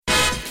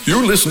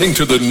You're listening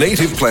to the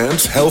Native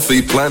Plants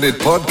Healthy Planet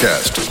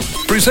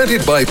podcast,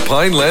 presented by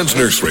Pinelands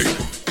Nursery.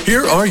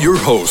 Here are your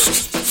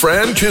hosts,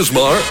 Fran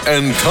Chismar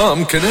and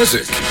Tom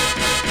Knezik.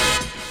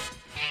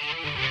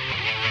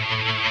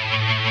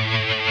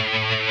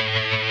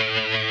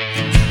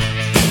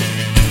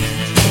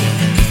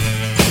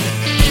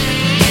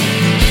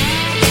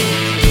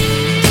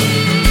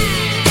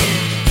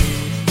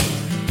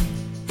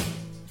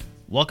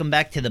 Welcome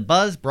back to The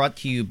Buzz, brought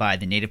to you by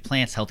the Native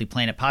Plants Healthy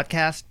Planet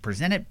podcast,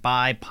 presented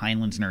by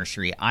Pinelands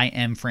Nursery. I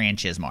am Fran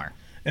Chismar.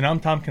 And I'm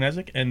Tom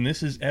Knezik, and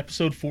this is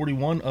episode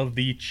 41 of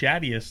the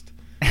chattiest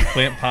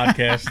plant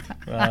podcast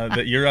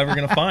that you're ever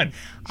going to find.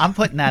 I'm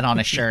putting that on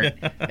a shirt.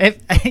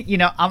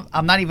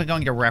 I'm not even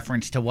going to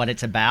reference to what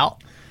it's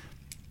about,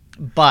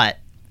 but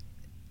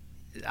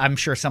I'm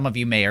sure some of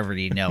you may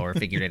already know or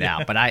figured it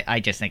out, but I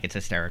just think it's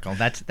hysterical.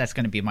 That's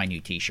going to be my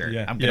new t-shirt.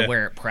 Yeah, I'm going to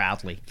wear it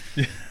proudly.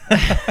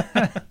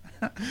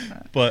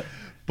 But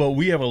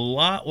we have a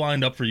lot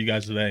lined up for you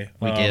guys today.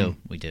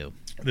 We do.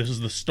 This is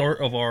the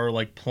start of our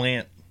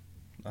plant.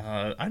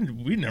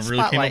 We never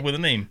really Spotlight. came up with a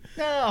name.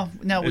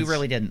 No, we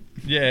really didn't.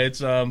 Yeah,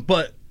 it's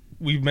but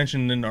we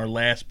mentioned in our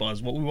last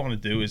buzz what we want to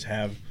do is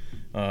have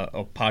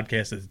a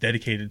podcast that's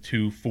dedicated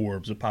to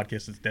forbs, a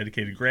podcast that's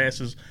dedicated to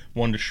grasses,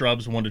 one to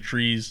shrubs, one to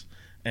trees,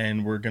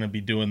 and we're going to be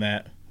doing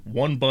that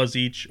one buzz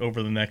each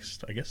over the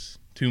next, I guess,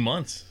 2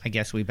 months. I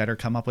guess we better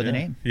come up with a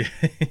name. Yeah.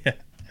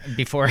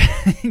 Before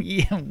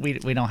we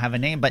don't have a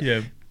name, but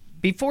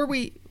before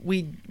we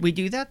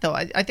do that, though,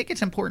 I think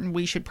it's important.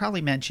 We should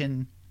probably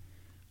mention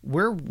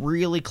we're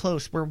really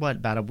close. We're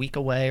about a week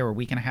away or a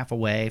week and a half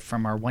away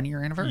from our 1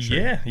 year anniversary.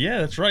 Yeah,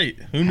 that's right.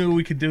 Who knew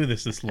we could do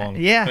this long?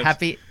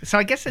 Happy. So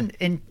I guess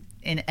in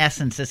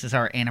essence, this is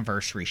our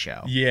anniversary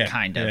show. Yeah,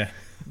 kind of. Yeah.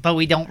 But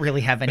we don't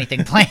really have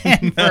anything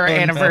planned for our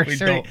anniversary.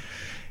 No, we don't.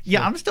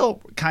 Yeah, I'm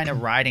still kind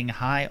of riding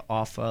high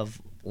off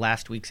of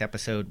last week's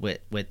episode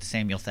with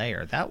Samuel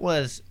Thayer. That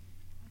was,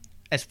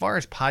 as far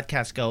as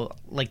podcasts go,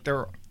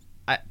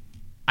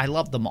 I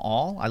love them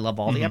all. I love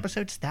all the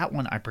episodes. That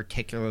one I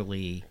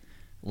particularly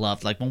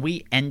loved. Like when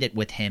we ended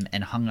with him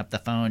and hung up the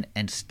phone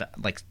and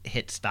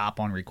hit stop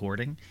on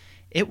recording,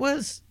 it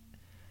was.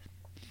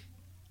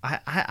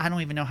 I don't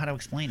even know how to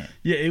explain it.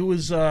 Yeah, it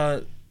was.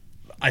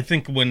 I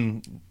think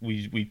when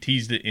we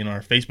teased it in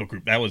our Facebook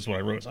group, that was what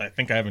I wrote. So I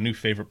think I have a new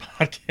favorite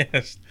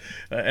podcast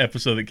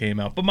episode that came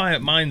out. But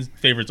mine's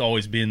favorite's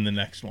always been the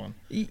next one.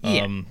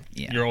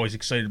 You're always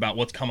excited about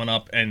what's coming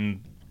up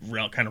and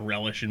kind of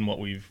relish in what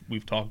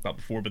we've talked about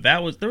before. But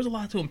there was a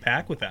lot to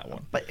unpack with that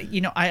one. But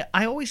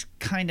I always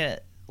kind of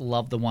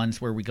love the ones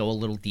where we go a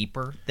little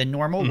deeper than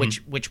normal,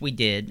 which we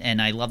did,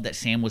 and I love that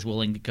Sam was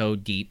willing to go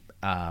deep.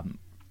 And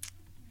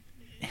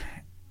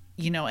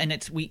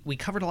it's we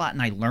covered a lot,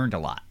 and I learned a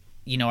lot.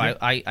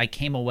 I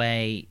came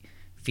away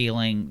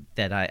feeling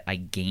that I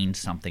gained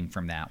something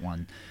from that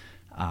one.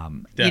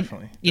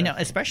 Definitely.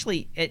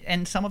 Especially,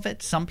 and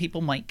some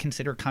people might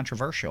consider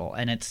controversial.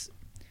 And it's,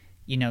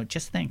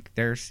 just think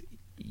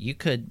you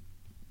could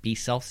be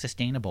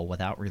self-sustainable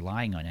without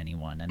relying on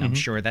anyone. And I'm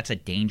sure that's a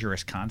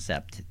dangerous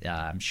concept.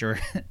 I'm sure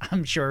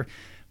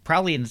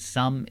probably in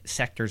some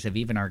sectors of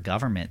even our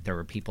government, there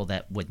were people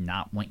that would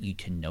not want you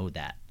to know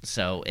that.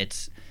 So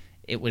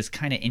it was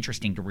kind of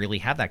interesting to really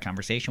have that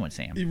conversation with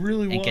Sam. It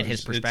really was. And get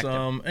his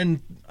perspective.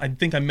 And I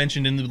think I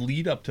mentioned in the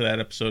lead up to that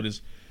episode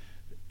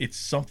it's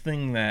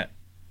something that,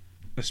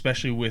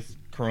 especially with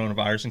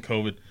coronavirus and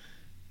COVID,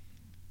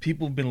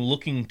 people have been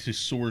looking to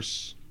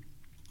source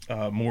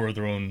more of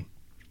their own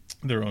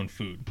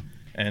food.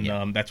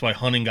 And that's why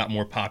hunting got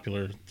more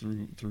popular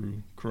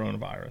through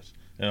coronavirus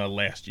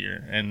last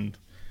year. And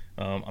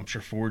I'm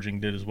sure foraging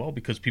did as well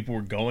because people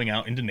were going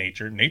out into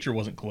nature. Nature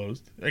wasn't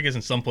closed. I guess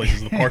in some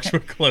places the parks were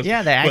closed.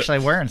 Yeah, they actually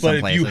were in some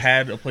places. But if you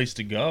had a place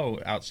to go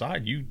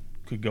outside, you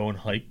could go and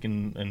hike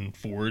and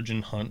forage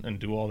and hunt and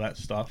do all that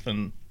stuff.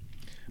 And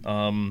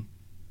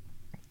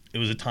it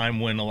was a time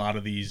when a lot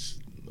of these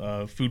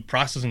food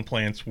processing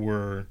plants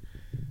were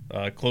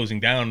closing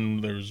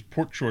down. There was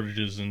pork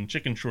shortages and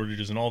chicken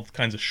shortages and all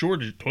kinds of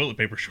toilet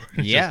paper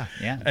shortages. Yeah.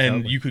 And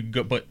totally. you could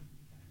go, but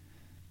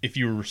if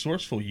you were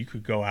resourceful, you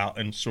could go out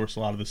and source a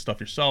lot of this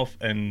stuff yourself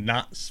and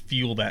not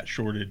feel that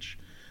shortage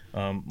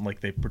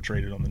like they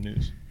portrayed it on the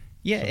news.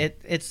 Yeah,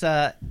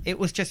 so. It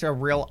was just a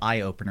real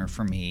eye opener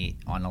for me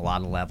on a lot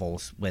of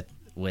levels. With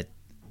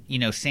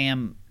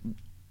Sam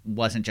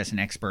wasn't just an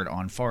expert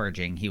on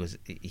foraging; he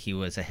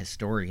was a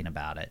historian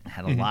about it.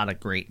 Had a lot of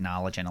great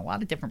knowledge and a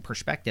lot of different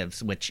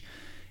perspectives, which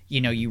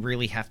you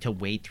really have to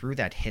wade through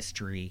that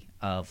history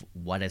of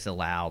what is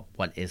allowed,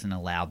 what isn't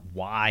allowed,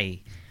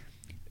 why.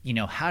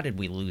 How did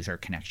we lose our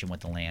connection with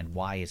the land?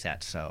 Why is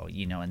that so?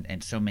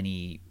 And so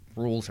many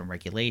rules and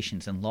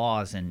regulations and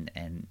laws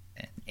and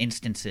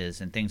instances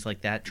and things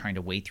like that, trying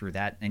to wade through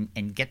that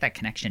and get that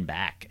connection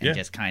back and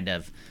just kind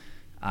of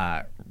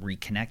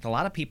reconnect. A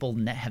lot of people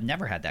have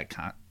never had that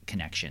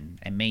connection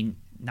and may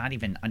not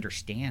even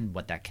understand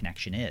what that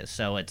connection is.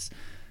 So it's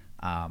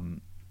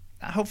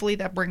hopefully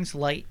that brings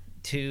light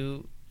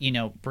to,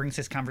 brings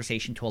this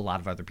conversation to a lot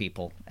of other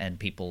people and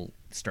people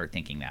start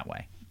thinking that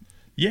way.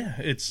 Yeah,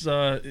 it's.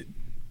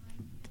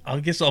 I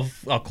guess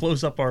I'll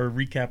close up our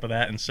recap of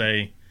that and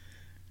say,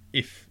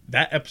 if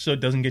that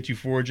episode doesn't get you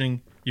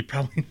foraging,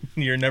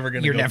 you're never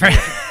going to go. For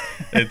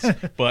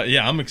it. But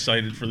yeah, I'm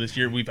excited for this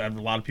year. We've had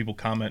a lot of people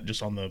comment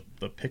just on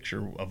the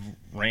picture of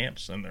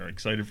ramps, and they're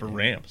excited for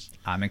ramps.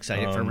 I'm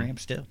excited for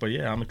ramps too. But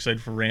yeah, I'm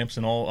excited for ramps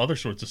and all other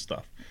sorts of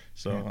stuff.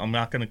 So I'm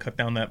not going to cut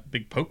down that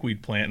big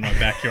pokeweed plant in my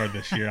backyard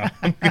this year.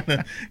 I'm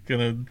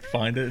gonna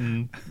find it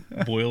and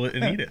boil it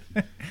and eat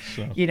it.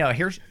 So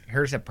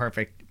here's a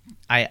perfect.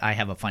 I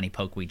have a funny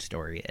pokeweed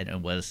story, and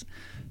it was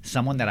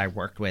someone that I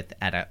worked with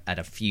at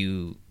a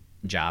few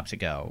jobs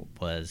ago.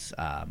 Was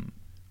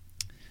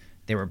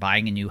they were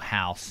buying a new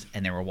house,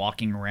 and they were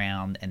walking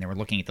around, and they were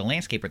looking at the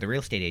landscape with the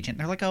real estate agent. And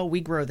they're like, "Oh,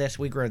 we grow this,"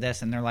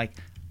 and they're like,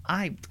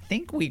 "I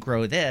think we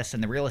grow this,"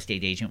 and the real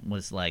estate agent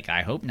was like,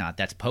 "I hope not.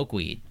 That's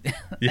pokeweed."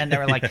 And they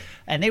were like,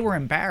 and they were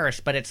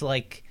embarrassed, but it's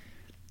like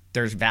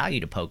there's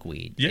value to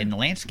pokeweed in the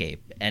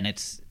landscape, and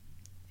it's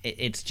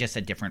just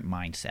a different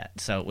mindset.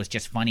 So it was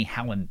just funny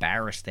how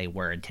embarrassed they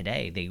were. And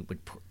today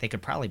they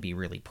could probably be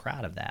really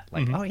proud of that.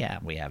 Like, oh yeah,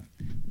 we have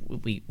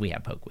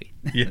pokeweed.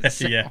 Yeah,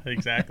 yeah,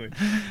 exactly.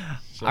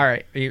 So. All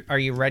right, are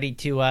you ready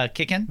to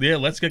kick in? Yeah,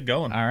 let's get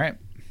going. All right.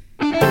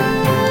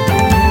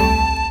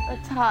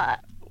 It's hot.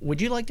 Would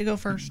you like to go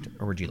first,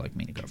 or would you like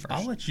me to go first?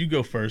 I'll let you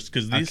go first,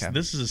 because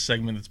this is a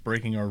segment that's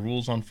breaking our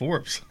rules on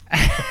Forbes.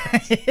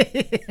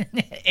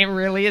 It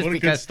really is. What a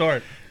good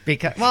start.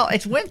 Because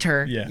it's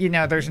winter.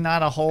 Yeah. There's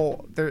not a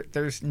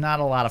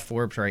lot of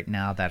Forbes right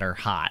now that are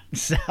hot.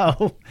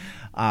 So,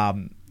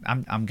 I'm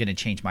going to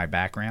change my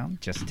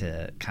background just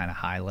to kind of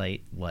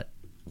highlight what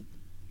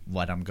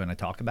I'm going to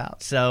talk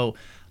about. So,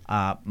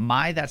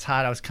 that's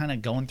hot. I was kind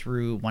of going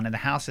through one of the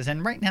houses,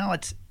 and right now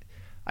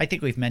I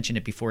think we've mentioned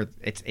it before.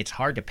 It's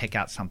hard to pick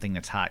out something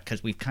that's hot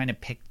because we've kind of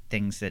picked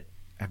things that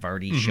have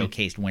already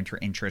showcased winter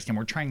interest, and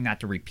we're trying not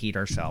to repeat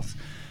ourselves.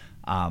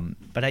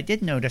 But I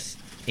did notice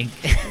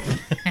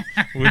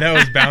well, that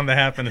was bound to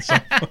happen at some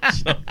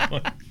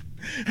point.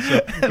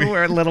 So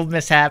we're a little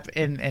mishap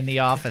in the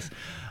office.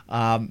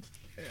 Well,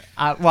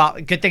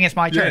 good thing it's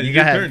my turn. Yeah, you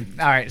go ahead. Turn.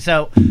 All right,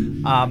 so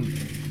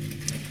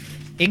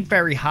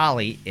Inkberry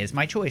Holly is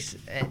my choice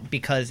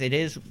because it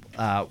is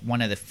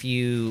one of the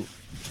few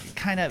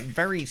kind of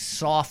very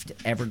soft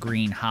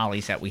evergreen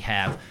hollies that we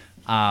have.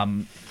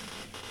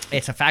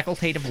 It's a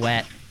facultative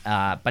wet,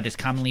 but it's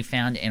commonly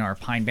found in our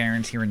pine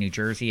barrens here in New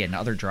Jersey and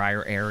other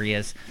drier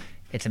areas.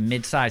 It's a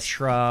mid-sized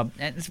shrub,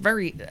 and it's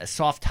very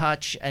soft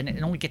touch, and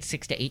it only gets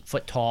 6 to 8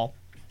 foot tall.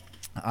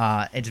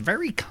 It's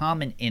very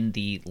common in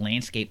the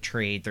landscape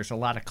trade. There's a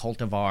lot of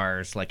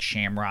cultivars like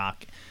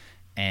Shamrock,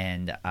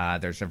 and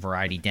there's a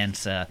variety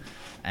Densa,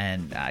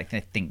 and I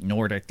think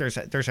Nordic. There's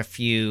a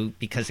few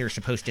because they're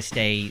supposed to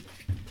stay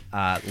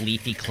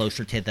leafy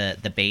closer to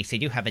the base. They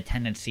do have a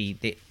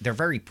tendency. They're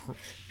very.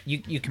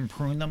 You can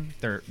prune them.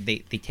 They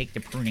take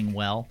the pruning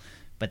well,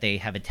 but they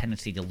have a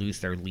tendency to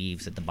lose their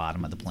leaves at the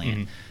bottom of the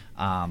plant.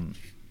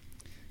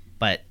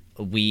 But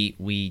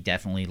we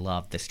definitely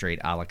love the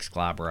straight Ilex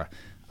glabra.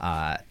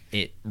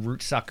 It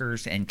root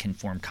suckers and can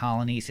form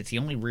colonies. It's the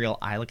only real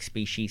Ilex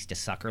species to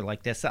sucker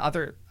like this. The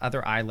other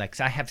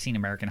Ilex, I have seen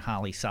American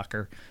holly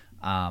sucker,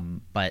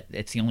 but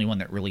it's the only one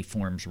that really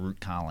forms root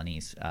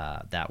colonies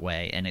that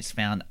way. And it's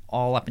found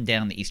all up and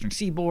down the eastern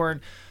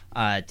seaboard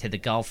to the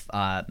Gulf,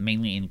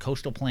 mainly in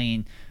coastal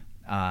plain.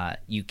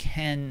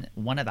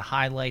 One of the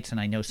highlights, and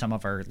I know some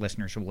of our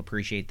listeners will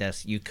appreciate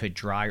this, you could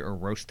dry or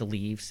roast the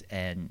leaves,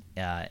 and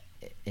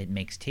it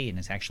makes tea, and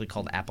it's actually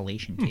called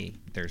Appalachian tea.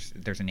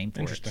 There's a name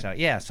for it. So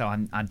yeah, so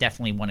I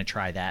definitely want to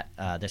try that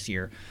this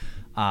year.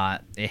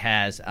 It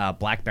has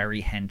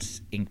blackberry,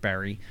 hence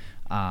Inkberry,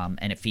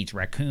 and it feeds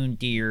raccoon,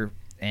 deer,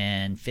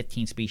 and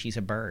 15 species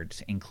of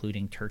birds,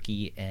 including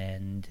turkey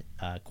and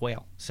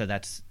quail. So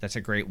that's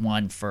a great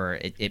one for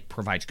it. It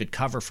provides good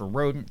cover for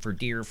rodent, for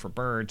deer, for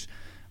birds.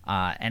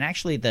 And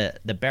actually,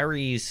 the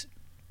berries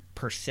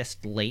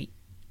persist late,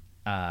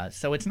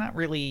 so it's not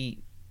really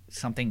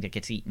something that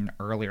gets eaten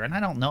earlier. And I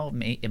don't know,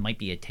 it might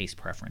be a taste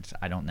preference.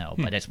 I don't know,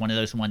 but it's one of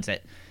those ones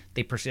that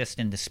they persist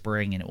in the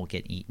spring, and it will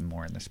get eaten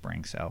more in the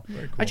spring. So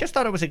cool. I just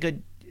thought it was a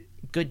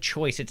good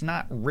choice. It's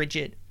not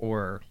rigid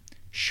or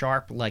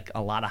sharp like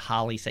a lot of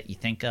hollies that you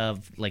think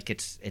of. Like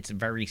it's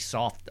very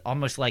soft,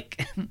 almost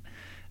like.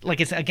 Like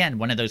it's, again,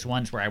 one of those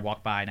ones where I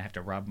walk by and I have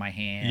to rub my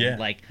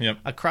hand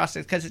across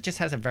it because it just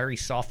has a very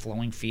soft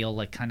flowing feel,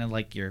 like kind of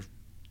like you're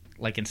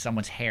like in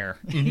someone's hair,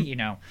 you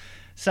know.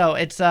 So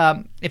it's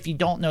if you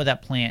don't know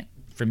that plant,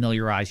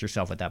 familiarize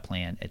yourself with that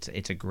plant.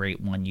 It's a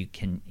great one. You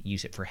can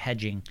use it for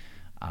hedging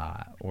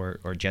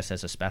or just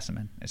as a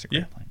specimen. It's a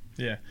great plant.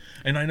 Yeah,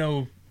 and I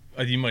know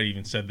you might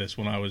even said this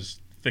when I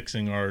was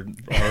fixing our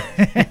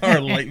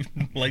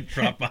light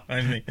drop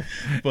behind me,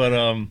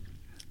 but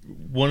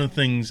one of the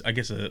things, I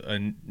guess,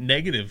 a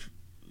negative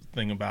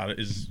thing about it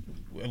is,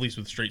 at least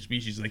with straight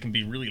species, they can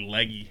be really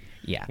leggy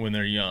when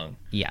they're young.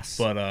 Yes.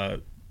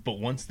 But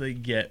once they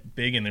get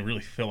big and they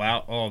really fill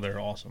out, they're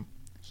awesome.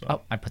 So.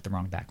 Oh, I put the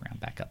wrong background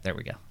back up. There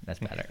we go. That's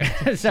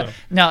better. so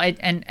no,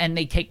 and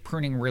they take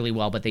pruning really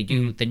well, but they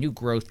do the new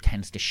growth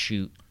tends to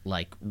shoot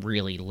like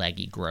really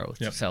leggy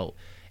growth. Yep. So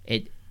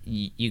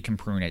you can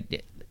prune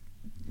it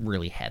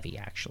really heavy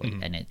actually,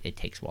 and it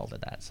takes well to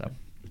that.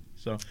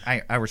 So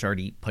I was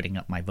already putting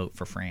up my vote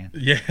for Fran.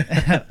 Yeah,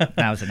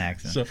 that was an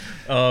accident.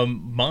 So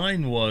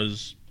mine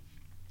was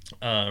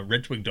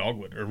red twig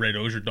dogwood or red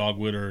osier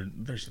dogwood, or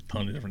there's a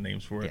ton of different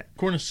names for it. Yeah.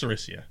 Cornus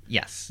sericea.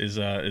 Yes, is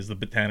the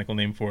botanical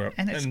name for it.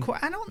 And it's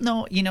I don't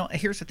know.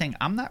 Here's the thing.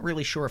 I'm not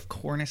really sure if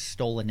Cornus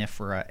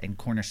stolonifera and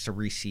Cornus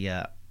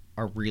sericea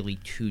are really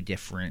two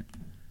different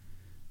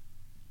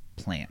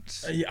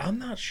plants. Yeah, I'm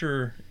not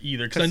sure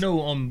either, because I know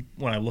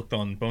when I looked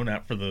on Bone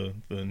App for the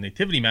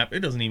nativity map, it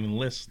doesn't even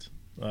list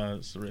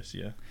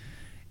sericea.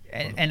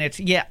 And it's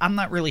I'm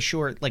not really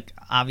sure. Like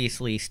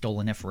obviously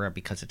stolonifera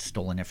because it's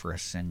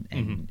stoloniferous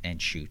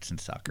and shoots and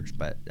suckers.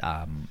 But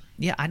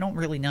I don't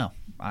really know.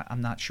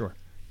 I'm not sure.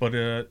 But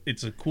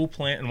it's a cool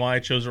plant, and why I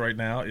chose it right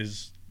now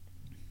is,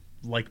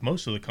 like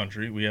most of the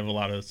country, we have a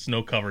lot of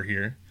snow cover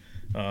here,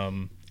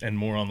 and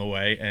more on the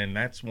way. And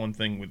that's one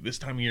thing with this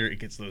time of year, it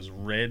gets those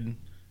red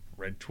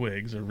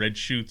twigs or red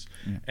shoots,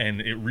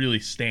 and it really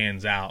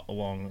stands out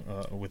along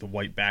with a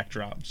white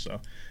backdrop.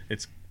 So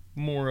it's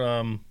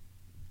more.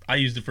 I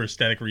used it for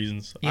aesthetic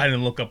reasons. I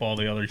didn't look up all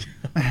the other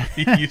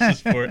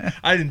uses for it.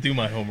 I didn't do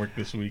my homework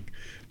this week,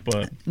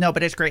 but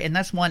it's great. And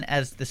that's one,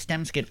 as the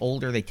stems get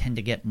older, they tend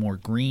to get more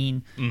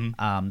green.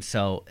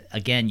 So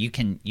again, you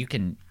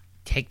can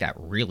take that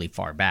really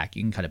far back.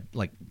 You can cut it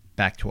like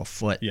back to a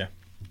foot. Yeah.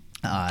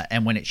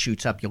 And when it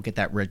shoots up, you'll get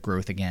that red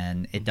growth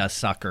again. It does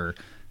sucker.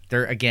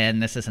 There again,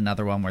 this is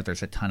another one where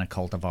there's a ton of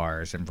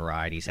cultivars and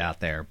varieties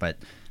out there, but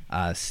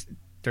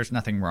there's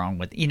nothing wrong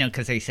with,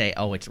 because they say,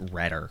 oh, it's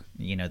redder.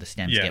 The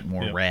stems get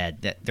more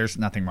red. There's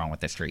nothing wrong with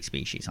the straight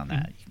species on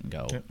that. You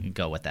can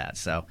go with that.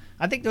 So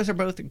I think those are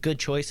both good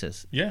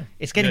choices. Yeah.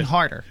 It's getting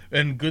harder.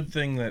 And good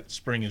thing that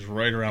spring is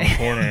right around the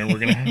corner, and we're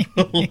going to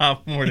have a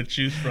lot more to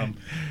choose from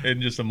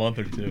in just a month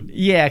or two.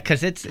 Yeah,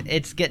 because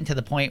it's getting to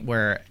the point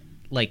where,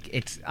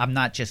 like, I'm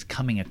not just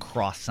coming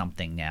across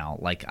something now.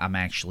 Like, I'm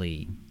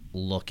actually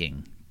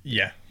looking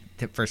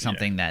for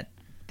something that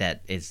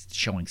is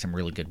showing some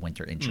really good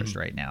winter interest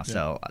right now.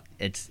 So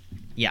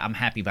I'm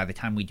happy. By the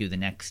time we do the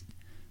next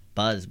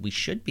buzz, we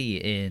should be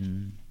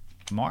in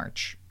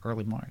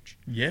early March.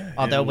 Yeah.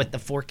 Although with the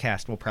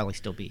forecast, we'll probably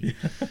still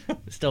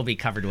be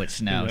covered with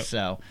snow. Yep.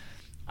 So,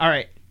 all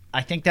right.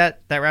 I think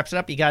that wraps it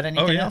up. You got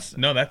anything else?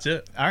 No, that's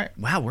it. All right.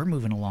 Wow, we're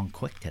moving along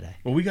quick today.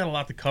 Well, we got a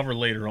lot to cover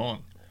later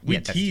on. We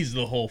teased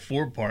the whole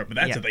Ford part, but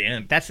that's at the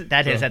end. That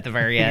is at the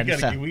very end.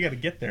 We got to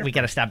get there. We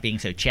got to stop being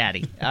so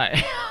chatty. All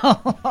right.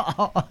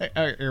 All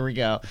right, here we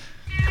go.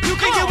 You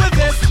can get with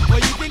this, or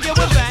you can get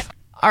with that.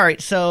 All right,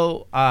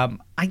 so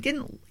I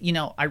didn't,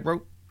 I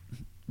wrote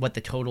what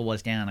the total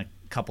was down a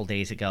couple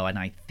days ago, and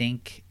I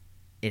think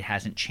it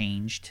hasn't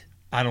changed.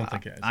 I don't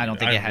think it has. I don't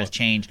think it has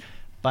changed.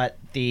 But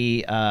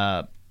the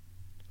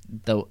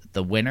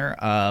winner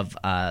of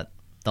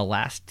the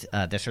last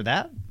This or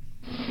That,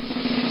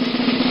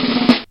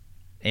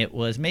 it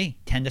was me,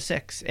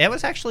 10-6. It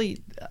was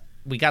actually,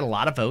 we got a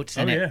lot of votes,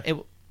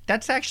 and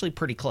that's actually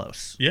pretty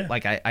close. Yeah.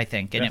 Like, I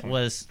think. And Definitely. It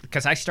was,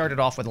 because I started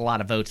off with a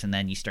lot of votes, and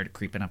then you started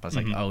creeping up. I was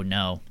like, oh,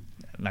 no.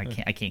 I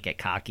can't get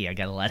cocky. I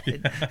got to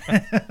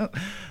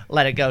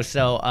let it go.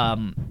 So,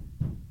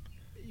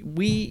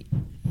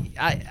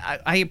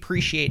 I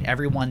appreciate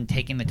everyone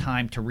taking the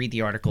time to read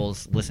the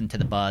articles, listen to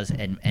the buzz,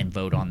 and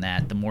vote on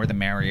that. The more the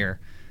merrier.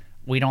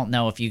 We don't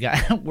know if you guys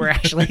were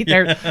actually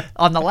there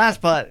on the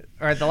last podcast.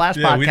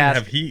 We didn't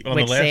have heat on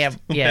with the last, Sam.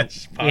 Yeah,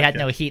 last we had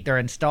no heat. They're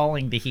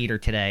installing the heater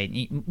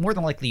today. More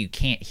than likely, you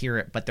can't hear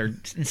it, but they're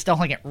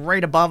installing it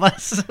right above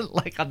us,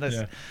 like on this.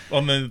 Yeah.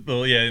 On in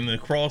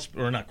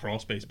the not crawl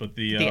space, but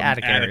the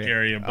attic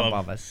area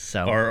above us.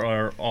 So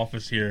our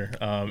office here,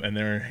 and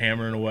they're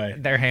hammering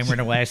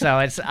away.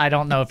 So I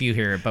don't know if you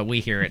hear it, but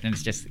we hear it, and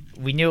it's just,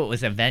 we knew it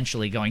was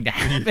eventually going to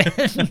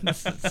happen.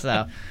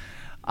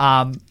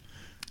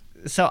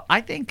 So I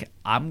think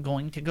I'm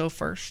going to go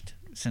first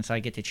since I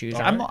get to choose.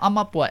 Right. I'm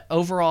up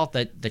overall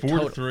the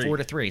 4-3.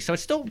 4-3. So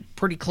it's still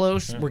pretty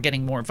close. Yeah. We're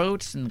getting more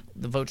votes, and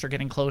the votes are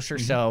getting closer.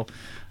 So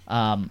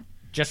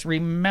just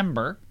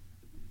remember,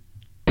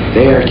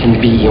 there can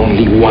be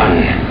only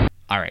one.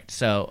 All right.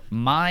 So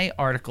my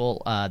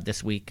article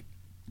this week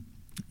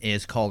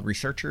is called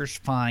 "Researchers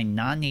Find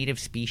Non-Native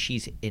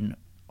Species in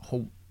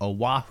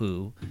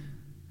Oahu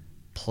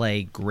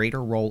Play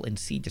Greater Role in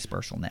Seed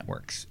Dispersal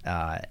Networks,"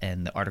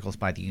 and the article is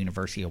by the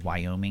University of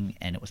Wyoming,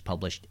 and it was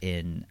published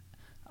in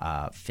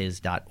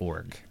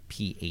phys.org,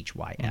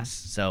 PHYS.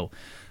 So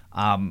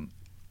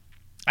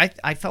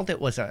I felt it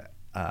was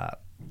a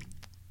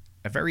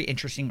very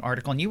interesting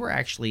article, and you were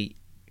actually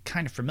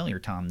kind of familiar,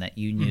 Tom, that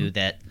you knew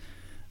that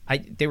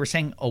they were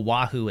saying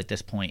Oahu at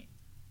this point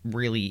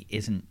really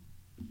isn't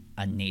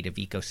a native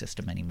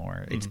ecosystem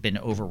anymore. It's been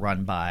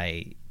overrun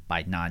by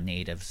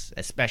non-natives,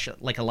 especially,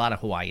 like a lot of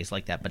Hawaii is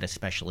like that, but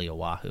especially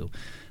Oahu.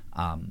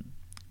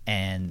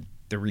 And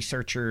the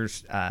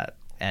researchers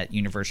at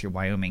University of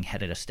Wyoming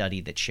headed a study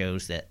that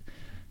shows that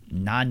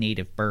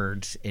non-native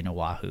birds in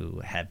Oahu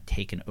have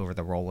taken over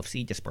the role of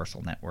seed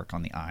dispersal network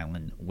on the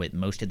island, with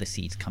most of the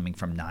seeds coming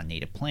from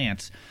non-native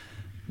plants,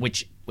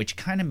 which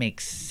kind of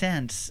makes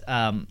sense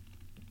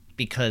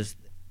because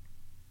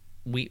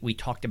we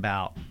talked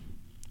about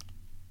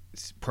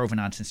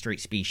provenance and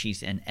straight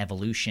species and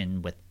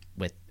evolution with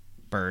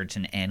birds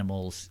and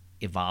animals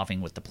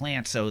evolving with the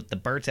plants. So the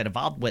birds that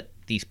evolved with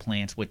these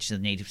plants, which the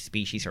native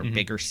species are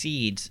bigger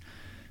seeds,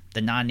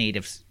 the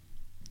non-native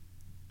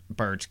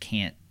birds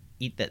can't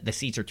eat the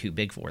seeds are too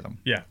big for them.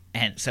 Yeah.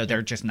 And so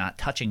they're just not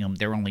touching them.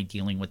 They're only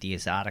dealing with the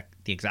exotic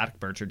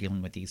birds are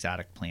dealing with the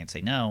exotic plants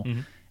they know.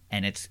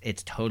 And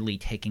it's totally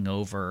taking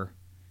over,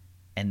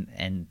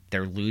 and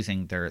they're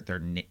losing their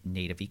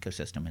native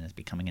ecosystem, and it's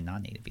becoming a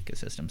non-native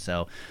ecosystem.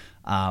 So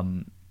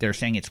they're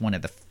saying it's one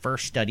of the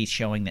first studies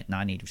showing that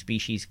non-native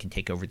species can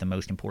take over the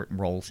most important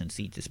roles in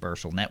seed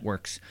dispersal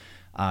networks,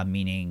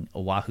 meaning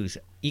Oahu's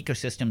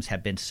ecosystems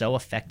have been so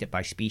affected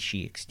by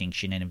species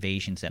extinction and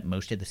invasions that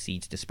most of the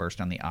seeds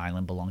dispersed on the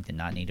island belong to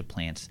non-native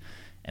plants,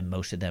 and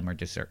most of them are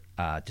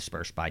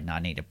dispersed by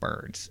non-native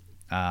birds.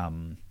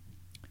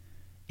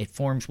 It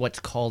forms what's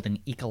called an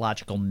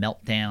ecological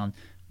meltdown,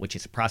 which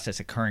is a process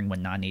occurring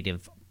when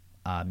non-native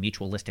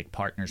mutualistic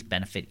partners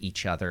benefit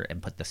each other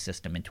and put the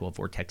system into a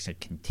vortex of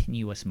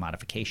continuous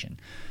modification.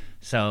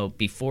 So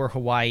before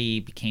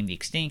Hawaii became the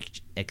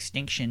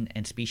extinction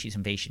and species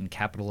invasion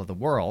capital of the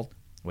world,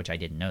 which I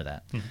didn't know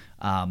that,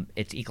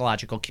 its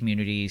ecological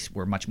communities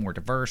were much more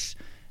diverse.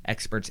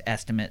 Experts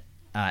estimate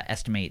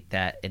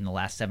that in the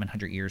last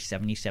 700 years,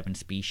 77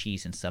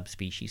 species and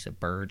subspecies of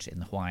birds in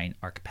the Hawaiian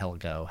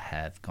archipelago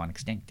have gone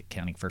extinct,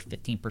 accounting for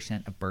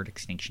 15% of bird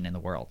extinction in the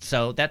world.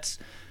 So that's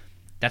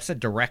a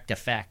direct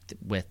effect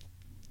with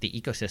the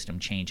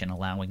ecosystem change and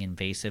allowing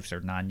invasives or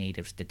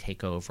non-natives to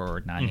take over,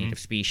 or non-native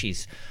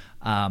species.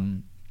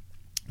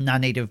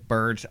 Non-native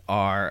birds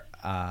are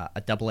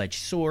a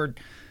double-edged sword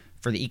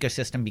for the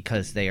ecosystem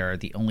because they are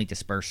the only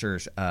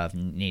dispersers of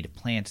native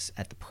plants.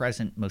 At the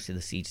present, most of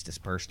the seeds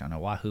dispersed on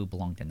Oahu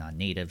belong to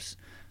non-natives.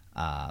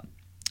 And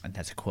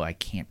that's a quote. I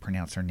can't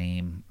pronounce her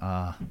name.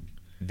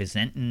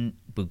 Vicentin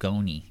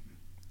Bugoni.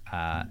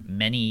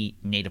 Many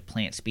native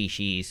plant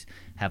species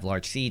have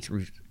large seeds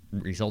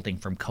resulting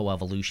from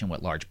coevolution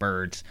with large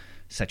birds.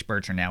 Such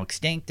birds are now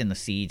extinct, and the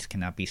seeds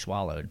cannot be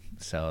swallowed,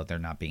 so they're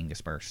not being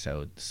dispersed.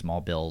 So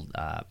small-billed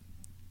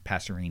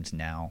passerines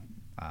now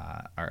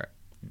are.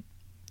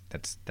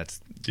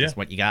 That's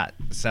what you got.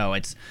 So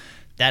it's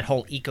that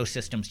whole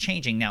ecosystem's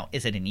changing. Now,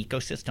 is it an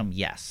ecosystem?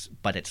 Yes,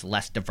 but it's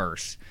less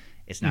diverse.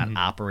 It's not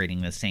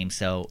operating the same.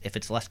 So if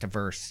it's less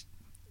diverse,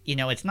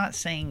 it's not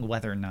saying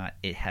whether or not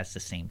it has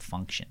the same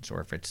functions, or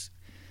if it's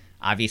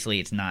obviously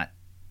it's not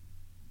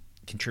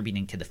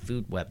contributing to the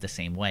food web the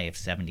same way if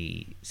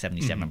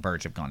 77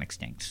 birds have gone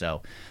extinct.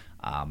 So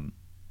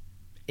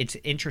it's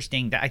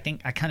interesting that I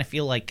kind of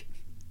feel like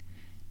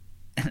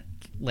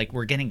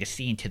we're getting to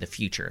see into the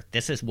future.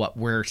 This is what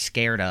we're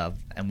scared of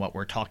and what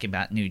we're talking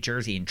about in New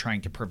Jersey and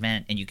trying to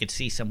prevent, and you could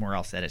see somewhere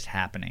else that it's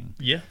happening.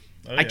 Yeah.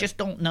 I just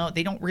don't know.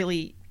 They don't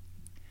really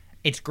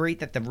 – it's great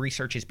that the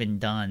research has been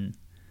done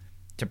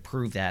to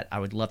prove that. I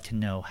would love to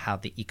know how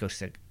the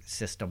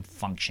ecosystem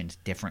functions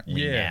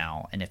differently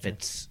now, and if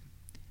it's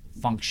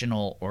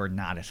functional or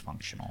not as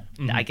functional.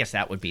 I guess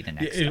that would be the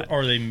next step.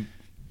 Are they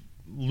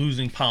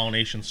losing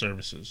pollination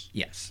services?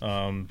 Yes.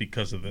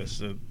 Because of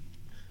this.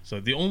 So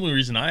the only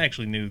reason I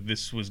actually knew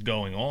this was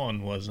going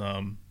on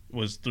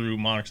was through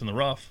Monarchs in the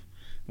Rough,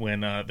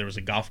 when there was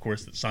a golf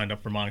course that signed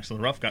up for Monarchs in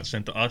the Rough, got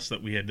sent to us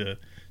that we had to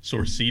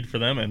source seed for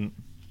them, and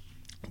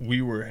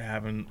we were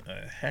having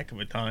a heck of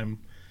a time.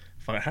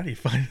 How do you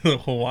find the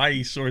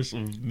Hawaii source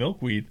of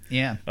milkweed?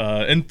 Yeah.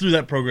 And through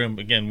that program,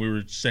 again, we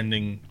were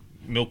sending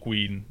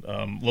milkweed,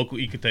 local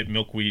ecotype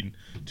milkweed,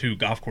 to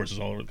golf courses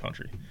all over the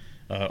country,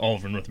 all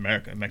over North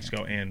America,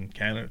 Mexico, and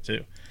Canada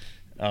too.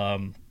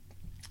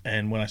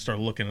 And when I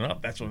started looking it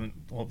up, that's when,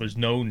 there's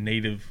no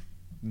native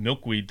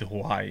milkweed to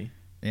Hawaii.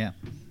 Yeah.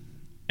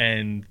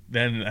 And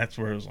then that's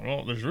where it was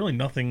like, there's really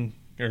nothing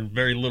or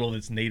very little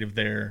that's native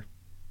there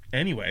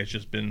anyway. It's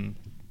just been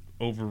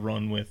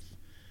overrun with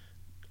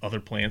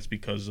other plants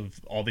because of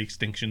all the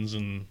extinctions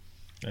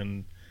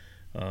and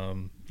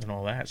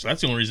all that. So that's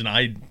the only reason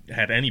I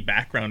had any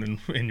background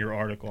in your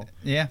article.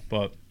 Yeah.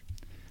 But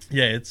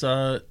yeah,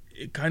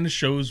 it kind of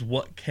shows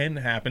what can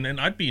happen,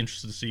 and I'd be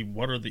interested to see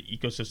what are the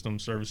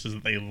ecosystem services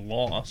that they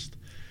lost,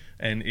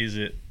 and is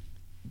it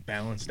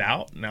balanced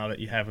out now that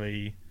you have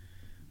a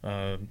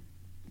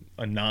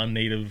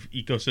non-native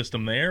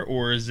ecosystem there,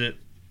 or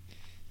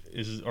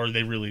are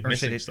they really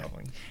missing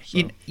something? So.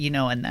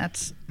 And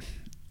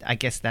I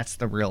guess that's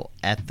the real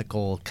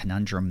ethical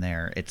conundrum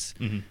there. It's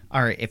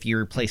all right, if you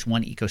replace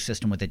one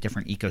ecosystem with a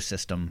different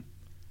ecosystem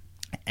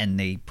and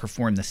they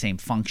perform the same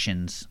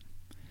functions,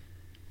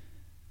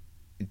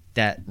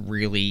 that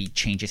really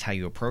changes how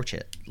you approach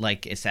it.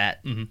 Like, is that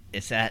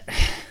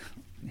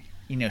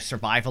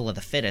survival of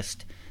the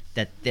fittest,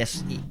 that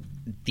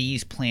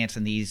these plants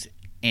and these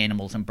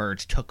animals and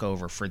birds took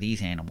over for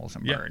these animals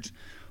and birds,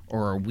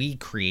 or are we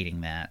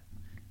creating that?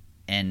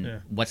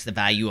 And what's the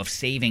value of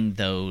saving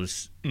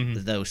those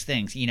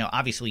things?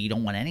 Obviously you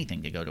don't want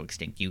anything to go to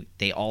extinct.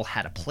 They all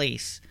had a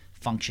place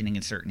functioning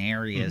in certain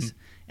areas,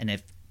 and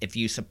if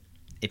you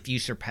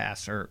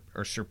surpass or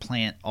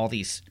supplant all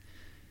these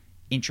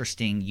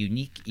interesting,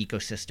 unique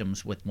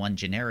ecosystems with one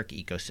generic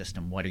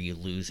ecosystem, what are you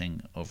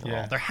losing overall?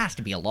 Yeah. There has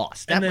to be a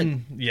loss.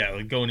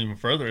 Like going even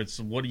further,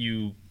 it's what do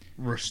you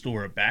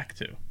restore it back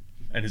to,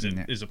 and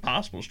is it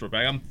possible to restore it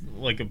back? I'm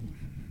like a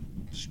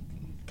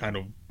kind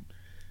of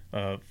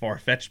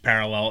far-fetched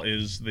parallel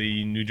is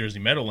the New Jersey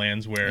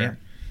Meadowlands, where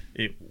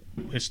it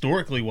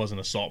historically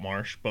wasn't a salt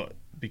marsh, but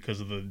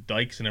because of the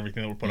dikes and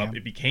everything that were put up,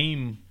 it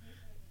became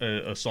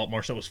a salt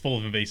marsh that was full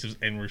of invasives,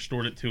 and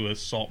restored it to a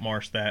salt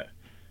marsh that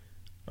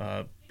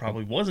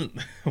probably wasn't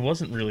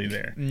really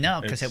there.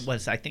 No,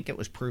 because I think it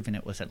was proven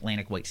it was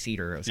Atlantic white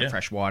cedar. It was a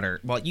freshwater.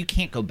 Well, you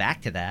can't go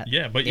back to that.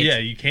 Yeah, but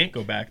you can't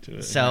go back to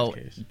it. So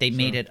they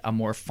made it a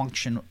more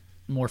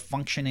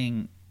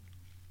functioning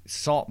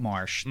salt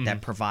marsh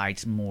that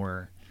provides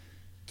more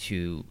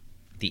to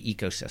the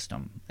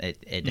ecosystem.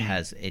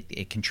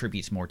 It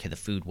contributes more to the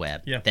food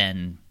web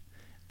than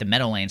the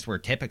meadowlands were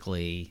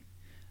typically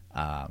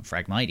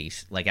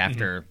Phragmites. Like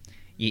after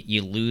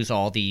you lose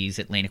all these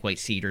Atlantic white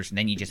cedars, and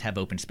then you just have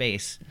open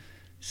space.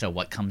 So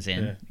what comes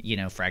in,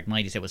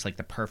 Phragmites, it was like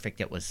the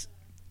perfect. It was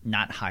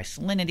not high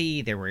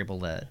salinity. They were able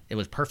to. It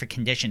was perfect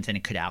conditions, and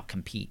it could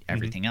outcompete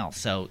everything else.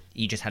 So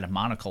you just had a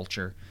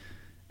monoculture.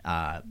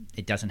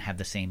 It doesn't have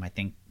the same. I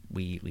think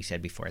we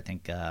said before. I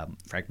think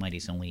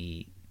Phragmites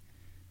only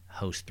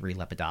host 3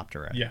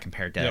 Lepidoptera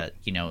compared to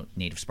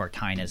native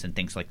Spartinas and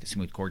things like the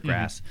smooth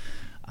cordgrass,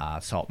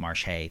 salt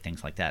marsh hay,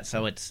 things like that.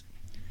 So it's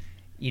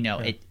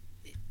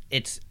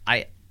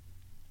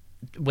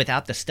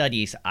without the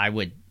studies, I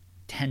would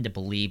tend to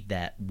believe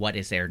that what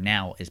is there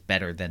now is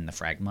better than the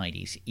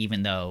Phragmites,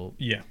 even though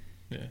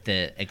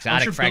the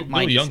exotic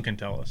Phragmites. Bill Young can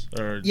tell us.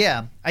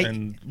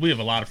 And we have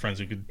a lot of friends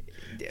who could.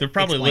 They're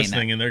probably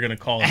listening, and they're going to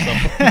call us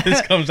up when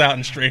this comes out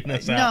and straighten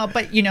us out. No,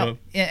 but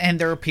and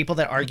there are people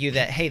that argue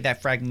that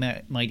that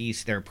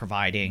Phragmites, they're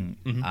providing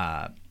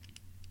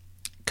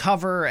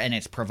cover, and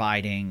it's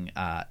providing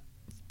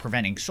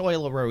preventing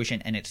soil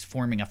erosion, and it's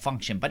forming a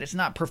function, but it's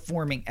not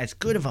performing as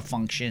good of a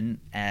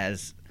function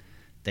as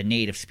the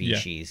native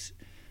species.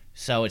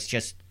 So it's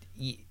just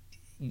you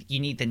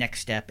need the next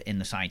step in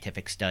the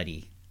scientific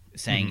study,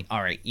 saying,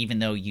 all right, even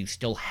though you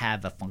still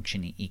have a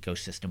functioning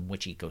ecosystem,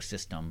 which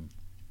ecosystem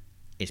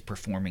is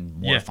performing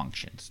more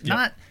functions,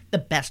 not the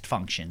best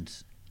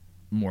functions,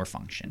 more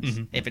functions.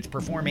 If it's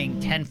performing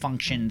 10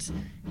 functions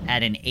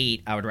at an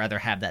 8, I would rather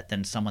have that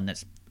than something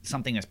that's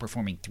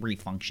performing 3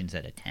 functions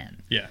at a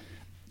 10.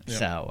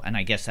 So, and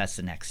I guess that's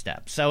the next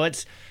step. So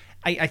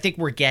I think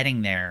we're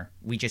getting there.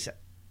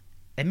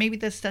 And maybe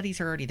the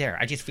studies are already there.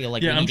 I just feel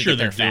like we need to get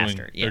there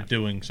faster. They're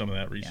doing some of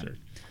that research.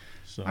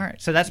 So. All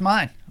right, so that's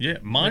mine. Yeah,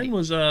 mine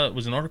was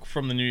an article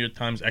from the New York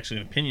Times,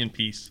 actually an opinion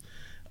piece,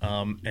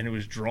 and it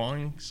was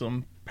drawing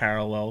some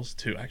parallels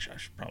to. Actually, I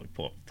should probably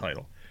pull up the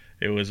title.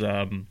 It was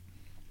I don't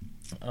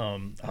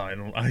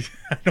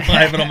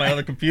have it on my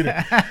other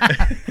computer.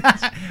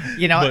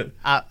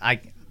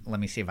 Let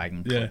me see if I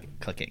can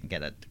click it and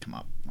get it to come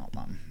up. Hold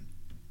on.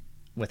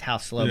 With how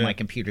slow my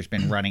computer's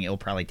been running, it'll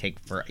probably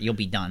you'll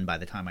be done by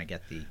the time I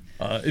get the.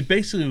 It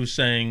basically was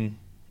saying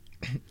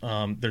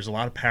there's a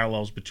lot of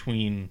parallels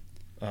between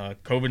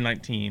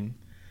COVID-19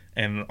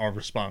 and our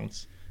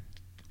response,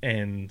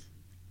 and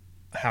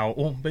how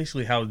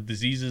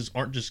diseases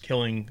aren't just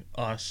killing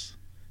us,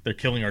 they're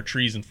killing our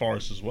trees and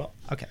forests as well.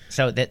 Okay,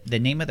 so the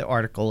name of the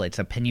article, it's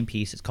an opinion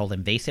piece. It's called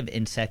 "Invasive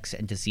Insects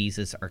and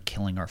Diseases Are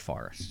Killing Our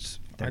Forests."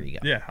 There you go.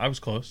 Yeah, I was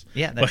close.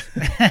 Yeah,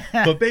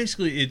 but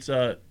basically,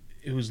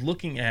 it was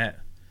looking at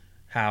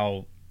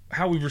how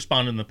we've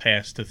responded in the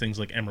past to things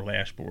like emerald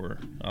ash borer,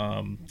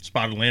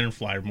 spotted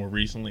lanternfly more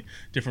recently,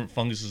 different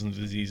funguses and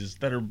diseases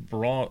that are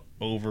brought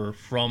over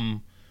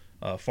from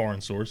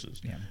foreign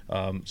sources.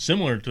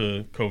 Similar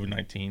to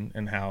COVID-19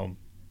 and how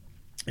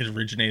it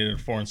originated at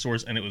a foreign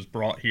source and it was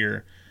brought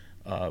here,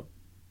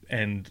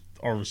 and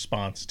our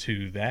response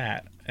to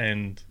that.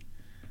 And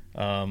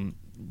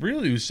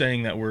really it was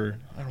saying that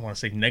I don't want to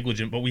say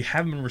negligent, but we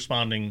haven't been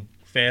responding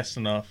fast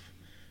enough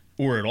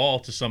or at all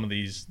to some of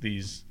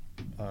these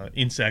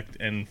insect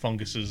and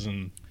funguses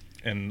and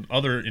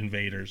other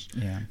invaders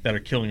that are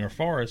killing our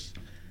forests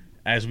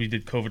as we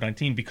did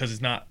COVID-19, because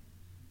it's not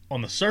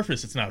on the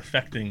surface, it's not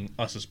affecting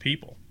us as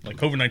people. Like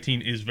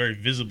COVID-19 is very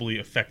visibly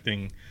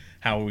affecting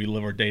how we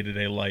live our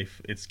day-to-day life.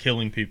 It's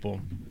killing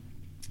people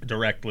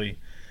directly.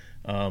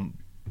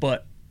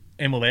 But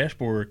emerald ash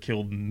borer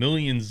killed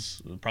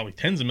millions, probably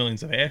tens of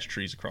millions of ash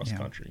trees across the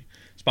country.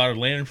 Spotted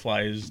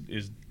lanternfly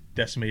is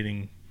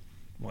decimating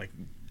like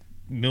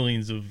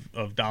millions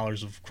of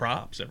dollars of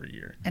crops every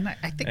year. And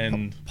I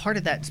think part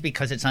of that's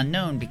because it's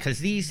unknown, because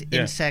these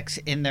insects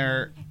in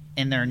their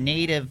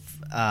native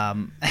how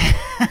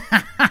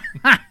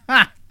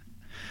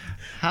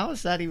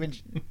is that even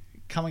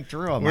coming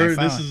through on my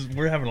phone.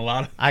 We're having a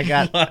lot of.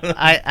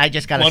 I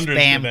just got a blunders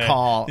spam today.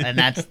 call, and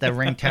that's the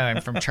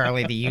ringtone from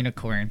Charlie the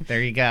Unicorn.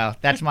 There you go.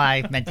 That's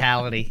my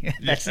mentality.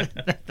 That's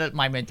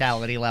my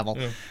mentality level.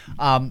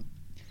 Yeah.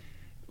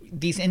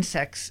 These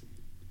insects,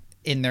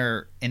 in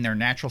their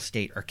natural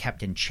state, are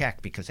kept in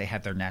check because they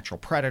have their natural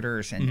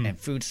predators and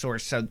food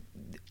source. So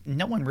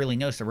no one really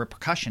knows the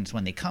repercussions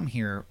when they come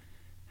here,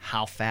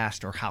 how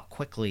fast or how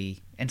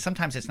quickly. And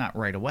sometimes it's not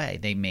right away.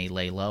 They may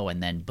lay low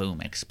and then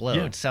boom, explode.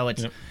 Yeah. So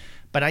it's. Yep.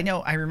 But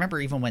I remember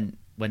even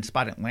when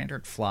spotted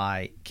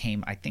lanternfly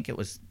came, I think it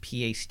was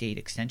PA State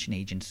Extension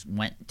agents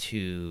went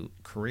to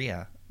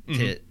Korea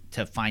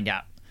to find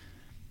out,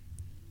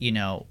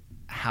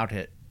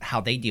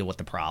 how they deal with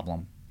the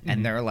problem.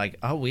 And they're like,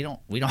 oh, we don't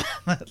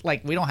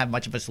like, we don't have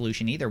much of a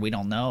solution either. We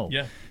don't know.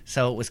 Yeah.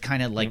 So it was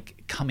kind of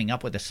like coming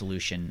up with a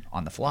solution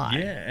on the fly.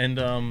 Yeah,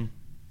 and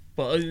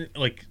but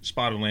like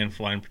spotted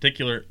lanternfly in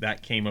particular,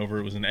 that came over.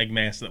 It was an egg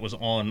mass that was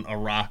on a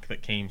rock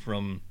that came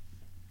from,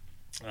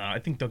 I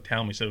think Doug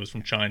Talmy said it was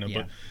from China,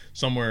 but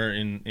somewhere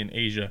in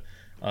Asia,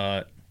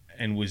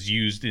 and was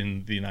used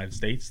in the United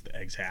States. The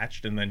eggs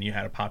hatched, and then you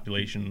had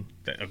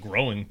a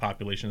growing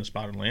population of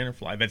spotted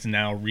lanternfly that's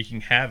now wreaking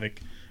havoc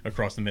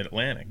across the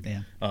Mid-Atlantic.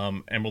 Yeah.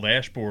 Emerald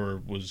ash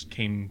borer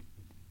came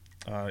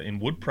in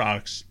wood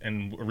products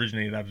and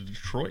originated out of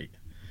Detroit,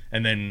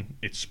 and then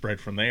it spread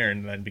from there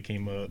and then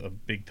became a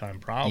big time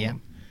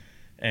problem.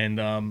 Yeah.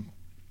 And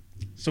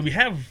so we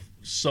have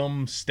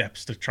some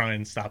steps to try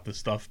and stop this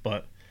stuff,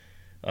 but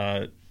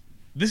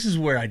this is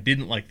where I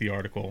didn't like the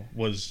article.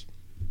 Was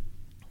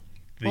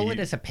it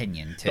is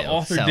opinion too. The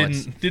author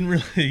didn't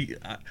really.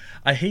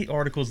 I hate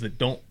articles that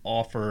don't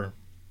offer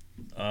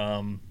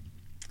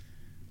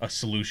a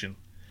solution,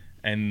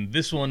 and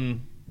this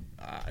one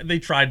they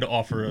tried to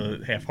offer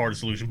a half-hearted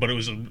solution, but it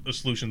was a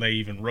solution they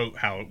even wrote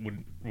how it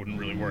wouldn't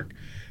really work,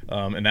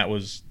 and that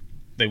was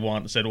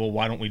said, well,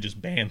 why don't we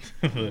just ban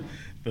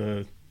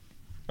the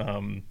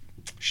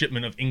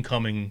shipment of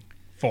incoming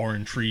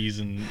foreign trees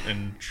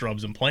and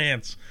shrubs and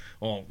plants?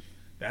 Well,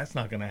 that's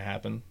not going to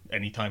happen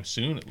anytime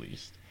soon, at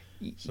least.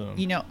 So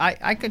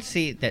I could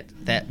see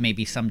that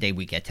maybe someday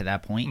we get to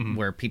that point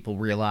where people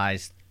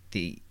realize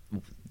the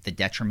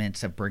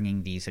detriments of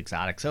bringing these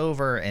exotics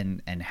over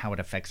and how it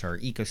affects our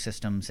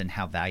ecosystems and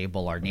how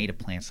valuable our native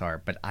plants are.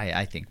 But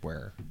I think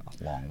we're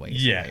a long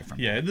ways away from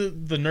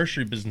that. The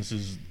nursery business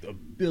is a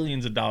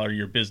billions of dollar a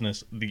year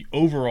business. The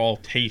overall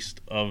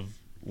taste of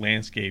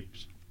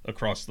landscapes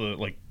across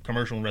the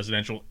commercial and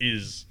residential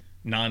is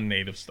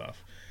non-native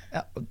stuff.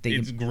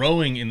 It's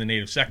growing in the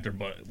native sector,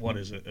 but what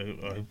is it?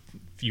 A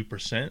few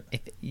percent?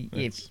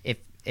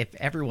 If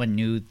everyone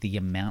knew the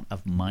amount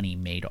of money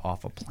made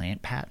off of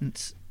plant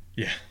patents,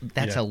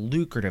 that's a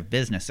lucrative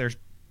business.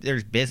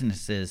 There's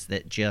businesses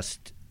that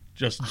just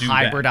do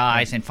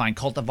hybridize and find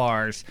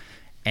cultivars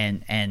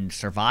and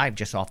survive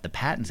just off the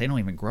patents. They don't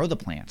even grow the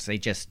plants. They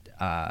just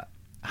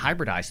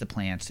hybridize the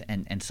plants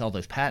and sell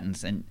those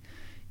patents. And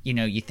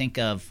you think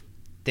of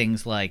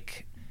things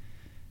like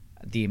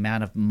the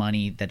amount of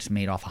money that's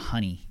made off of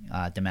honey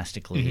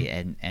domestically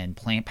and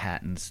plant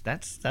patents.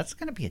 That's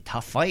going to be a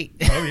tough fight.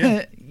 Oh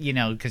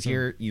yeah. Because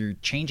you're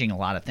changing a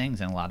lot of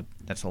things, and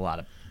that's a lot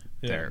of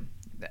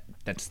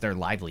that's their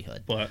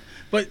livelihood. But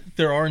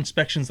there are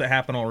inspections that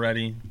happen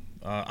already.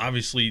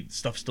 Obviously,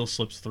 stuff still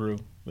slips through.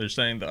 They're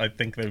saying that I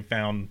think they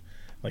found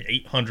like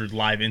 800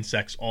 live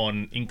insects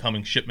on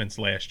incoming shipments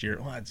last year.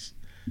 Well,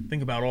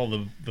 think about all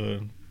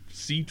the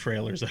seed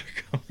trailers that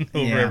are coming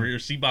over or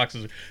seed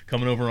boxes are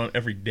coming over on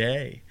every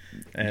day,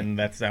 and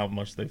that's how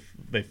much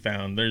they've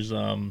found. There's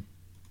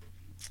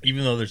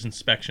even though there's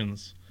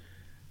inspections,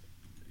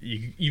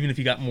 even if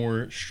you got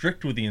more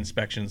strict with the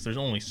inspections, there's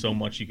only so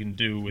much you can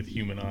do with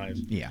human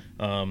eyes.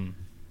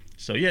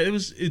 So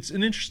it's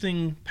an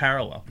interesting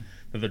parallel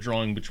that they're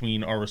drawing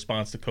between our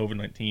response to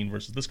COVID-19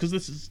 versus this, because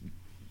this is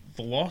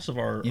the loss of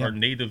our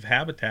native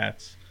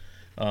habitats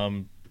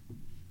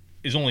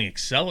is only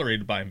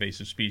accelerated by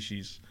invasive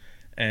species,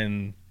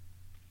 and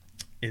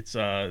it's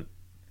going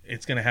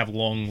to have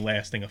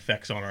long-lasting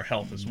effects on our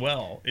health as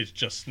well. It's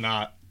just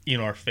not in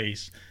our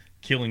face,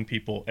 killing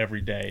people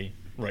every day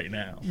right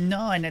now.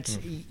 No, and it's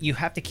you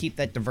have to keep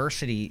that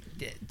diversity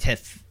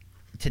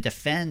to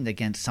defend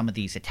against some of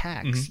these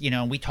attacks.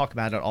 We talk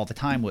about it all the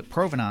time with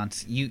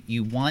provenance.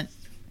 You want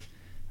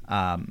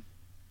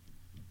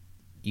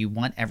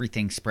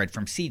everything spread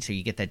from seed, so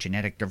you get that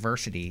genetic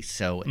diversity.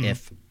 So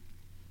if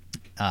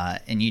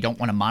and you don't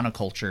want a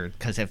monoculture,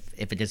 because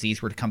if a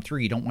disease were to come through,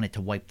 you don't want it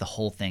to wipe the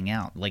whole thing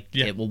out.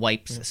 It will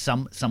wipe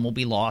some will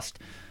be lost,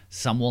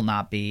 some will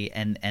not be,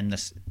 and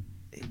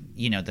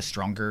the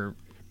stronger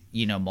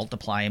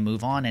multiply and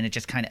move on, and it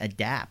just kind of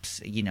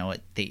adapts.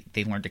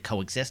 They learn to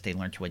coexist, they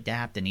learn to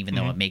adapt, and even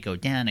though it may go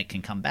down, it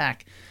can come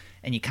back,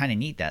 and you kind of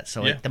need that.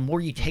 So the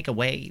more you take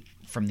away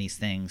from these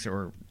things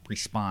or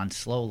respond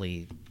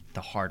slowly,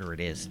 the harder it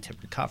is to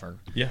recover.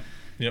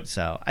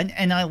 So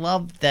and I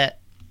love that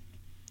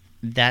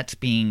that's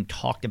being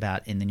talked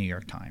about in the New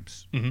York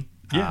Times.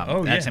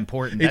 That's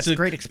important. That's a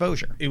great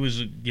exposure. It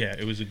was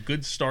a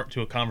good start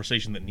to a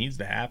conversation that needs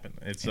to happen.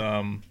 It's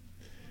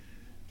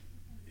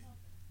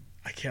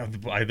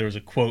There was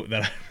a quote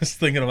that I was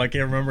thinking of. I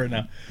can't remember it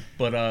now,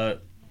 but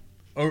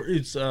or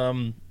it's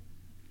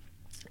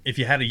if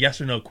you had a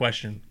yes or no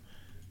question,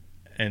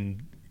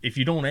 and if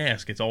you don't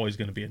ask, it's always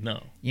going to be a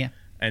no. Yeah.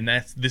 And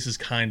this is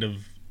kind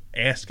of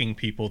asking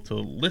people to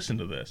listen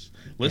to this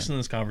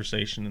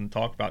conversation and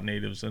talk about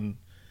natives. And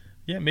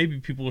yeah, maybe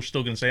people are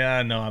still going to say,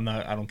 no, I'm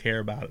not, I don't care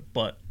about it.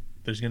 But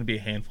there's going to be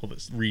a handful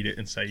that read it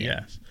and say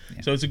yes.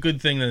 Yeah. So it's a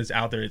good thing that it's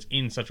out there. It's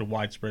in such a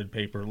widespread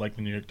paper like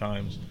the New York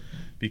Times,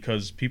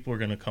 because people are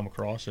going to come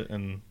across it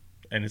and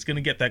it's going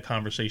to get that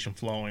conversation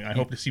flowing. I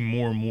hope to see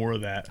more and more of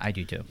that. I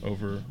do too.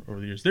 Over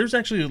the years. There's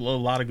actually a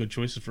lot of good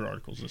choices for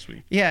articles this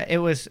week. Yeah, it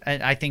was.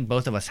 I think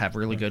both of us have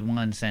really good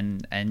ones,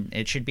 and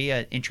it should be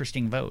an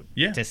interesting vote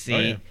to see. Oh,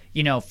 yeah.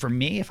 You know, for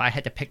me, if I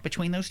had to pick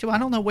between those two, I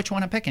don't know which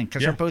one I'm picking,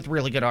 because they're both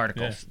really good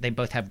articles. Yeah. They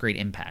both have great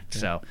impact.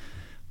 So,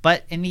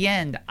 but in the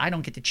end, I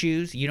don't get to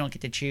choose. You don't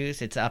get to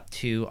choose. It's up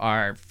to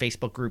our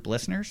Facebook group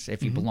listeners.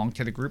 If you belong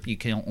to the group, you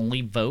can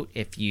only vote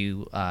if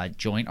you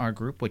join our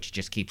group, which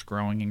just keeps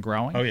growing and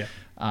growing. Oh,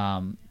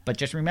 yeah. But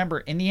just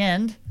remember, in the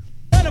end,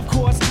 And of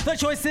course, the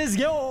choice is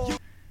yours.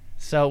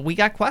 so we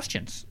got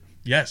questions.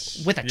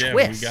 Yes. With a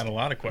twist. We got a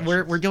lot of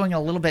questions. We're doing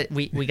a little bit.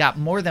 We got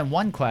more than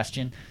one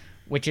question,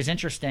 which is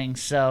interesting.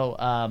 So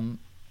I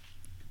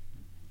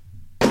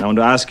want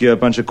to ask you a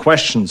bunch of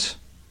questions.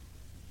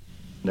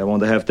 And I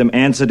want to have them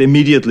answered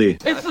immediately.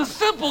 It's a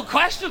simple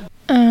question.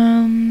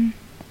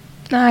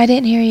 No, I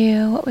didn't hear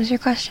you. What was your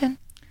question?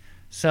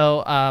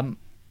 So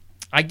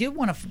I do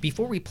want to,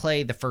 before we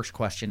play the first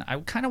question, I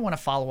kind of want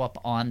to follow up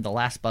on the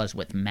last buzz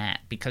with Matt,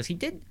 because he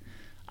did.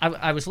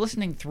 I was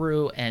listening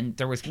through, and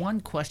there was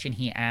one question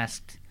he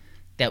asked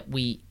that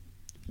we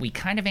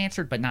kind of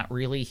answered, but not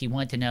really. He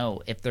wanted to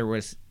know if there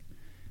was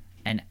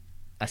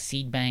a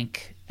seed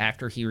bank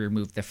after he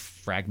removed the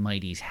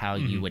Phragmites, how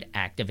you would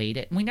activate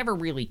it. And we never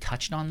really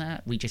touched on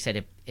that. We just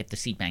said if the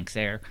seed bank's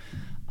there.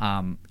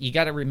 You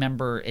got to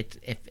remember,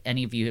 if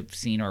any of you have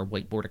seen our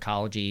whiteboard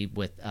ecology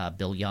with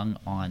Bill Young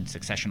on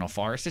successional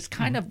forests, it's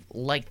kind of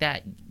like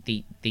that.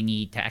 They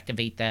need to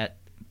activate that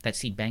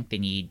seed bank. They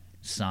need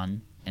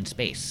sun and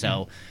space.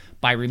 So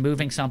by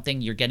removing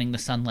something, you're getting the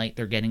sunlight,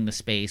 they're getting the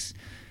space.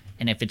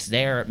 And if it's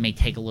there, it may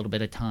take a little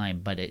bit of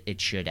time, but it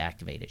should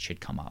activate. It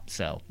should come up.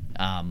 So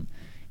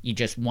you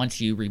just,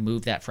 once you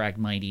remove that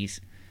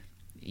Phragmites,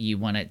 you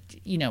want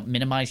to,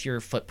 minimize your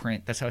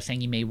footprint. That's how I was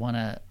saying you may want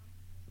to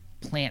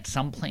plant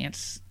some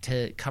plants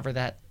to cover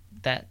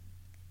that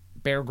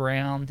bare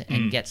ground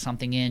and get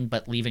something in,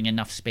 but leaving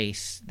enough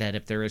space that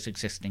if there is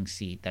existing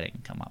seed, that it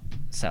can come up.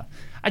 So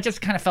I just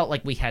kind of felt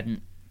like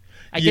didn't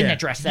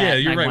address that. Yeah,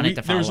 you're right.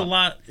 There was a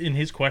lot in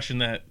his question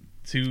that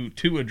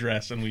to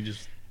address, and we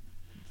just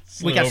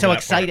got so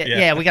excited.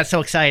 Yeah, we got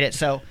so excited.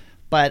 So,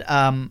 but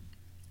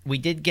we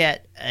did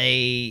get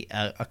a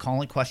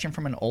calling question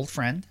from an old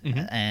friend,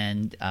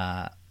 and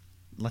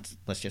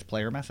let's just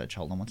play her message.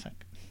 Hold on one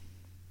sec.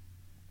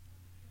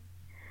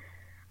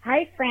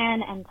 Hi,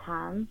 Fran and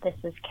Tom. This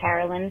is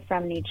Carolyn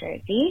from New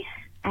Jersey,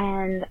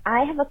 and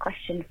I have a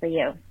question for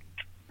you.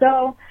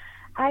 So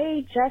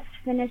I just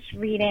finished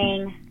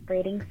reading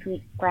Braiding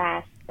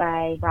Sweetgrass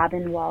by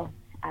Robin Wall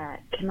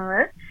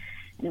Kimmerer,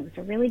 and it was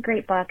a really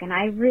great book, and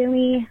I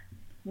really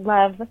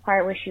love the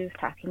part where she was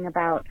talking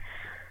about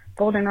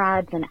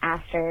goldenrods and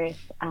asters,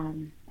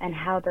 and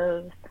how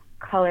those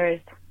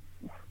colors,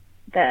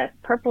 the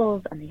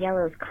purples and the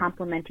yellows,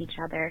 complement each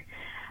other.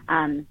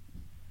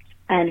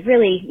 And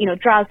really,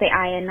 draws the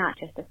eye in not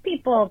just of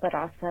people, but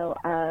also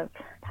of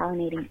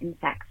pollinating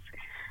insects.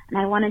 And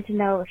I wanted to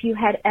know if you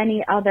had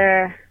any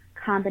other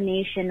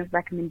combination of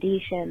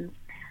recommendations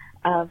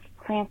of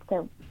plants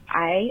that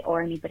I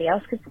or anybody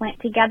else could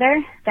plant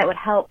together that would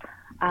help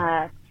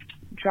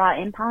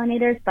draw in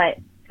pollinators, but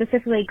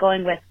specifically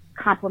going with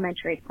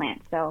complementary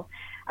plants. So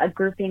a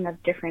grouping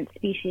of different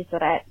species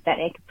that I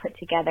could put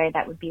together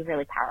that would be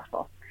really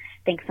powerful.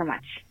 Thanks so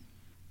much.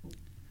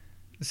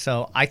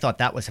 So I thought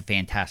that was a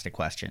fantastic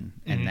question,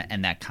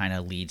 and that kind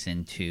of leads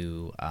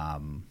into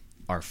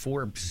our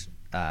Forbes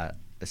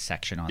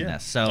section on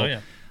this.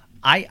 So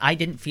I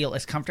didn't feel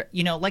as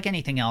comfortable. Like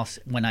anything else,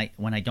 when I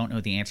don't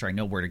know the answer, I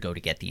know where to go to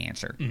get the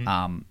answer.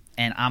 And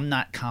I'm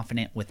not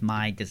confident with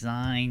my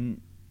design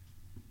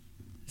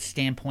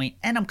standpoint,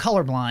 and I'm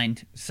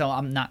colorblind, so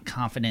I'm not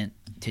confident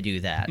to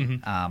do that.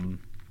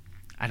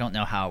 I don't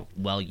know how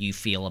well you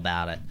feel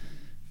about it.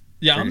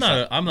 Yeah, I'm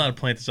not a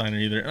plant designer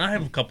either, and I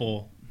have a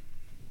couple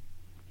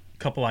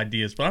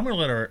ideas, but I'm going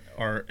to let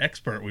our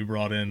expert we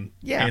brought in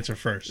answer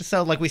first.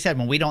 So like we said,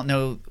 when we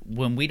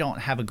don't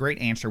have a great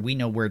answer, we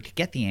know where to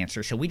get the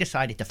answer. So we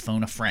decided to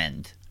phone a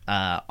friend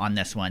on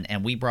this one,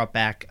 and we brought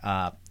back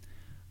a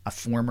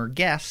former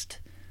guest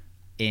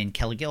in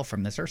Kelly Gill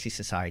from the Xerces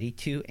Society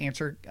to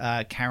answer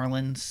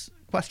Carolyn's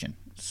question.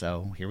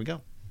 So here we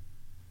go.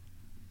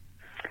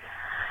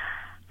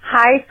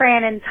 Hi,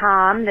 Fran and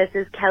Tom. This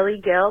is Kelly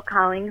Gill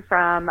calling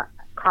from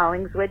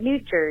Collingswood, New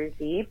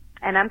Jersey.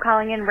 And I'm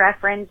calling in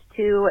reference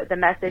to the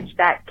message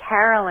that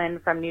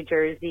Carolyn from New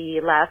Jersey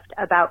left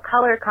about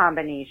color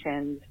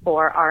combinations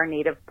for our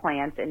native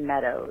plants in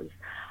meadows.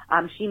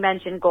 She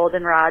mentioned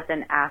goldenrods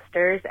and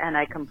asters, and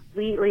I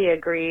completely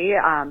agree.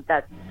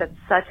 That's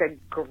such a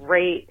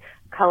great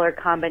color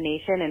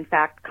combination. In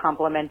fact,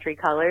 complementary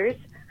colors.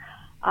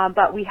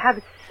 But we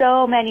have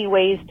so many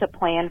ways to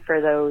plan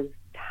for those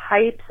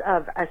types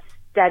of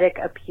aesthetic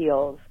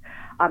appeals,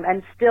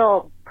 and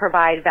still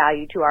provide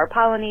value to our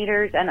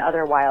pollinators and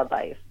other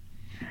wildlife.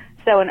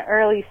 So in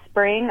early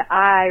spring,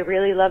 I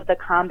really love the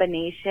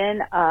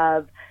combination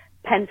of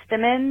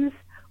penstemons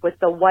with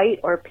the white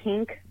or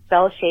pink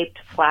bell-shaped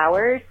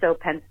flowers, so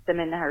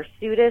Penstemon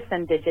hirsutus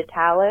and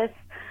digitalis,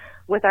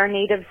 with our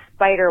native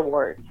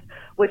spiderworts,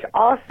 which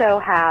also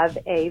have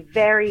a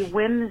very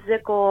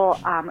whimsical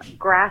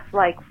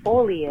grass-like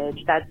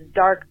foliage that's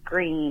dark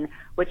green,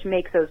 which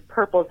makes those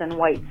purples and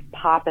whites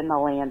pop in the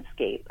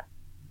landscape.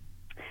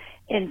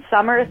 In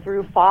summer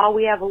through fall,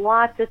 we have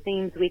lots of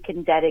themes we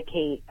can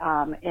dedicate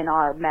in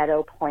our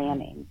meadow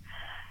planning.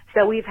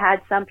 So we've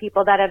had some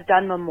people that have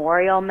done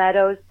memorial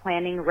meadows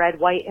planting red,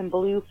 white, and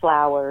blue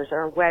flowers,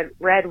 or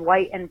red,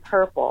 white, and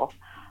purple.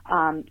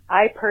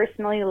 I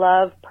personally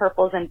love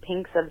purples and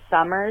pinks of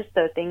summer,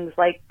 so things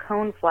like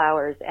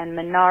coneflowers and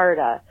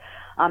monarda,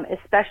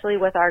 especially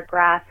with our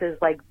grasses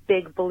like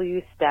big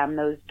blue stem.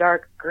 Those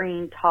dark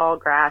green tall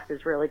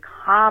grasses really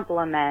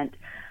complement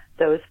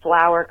those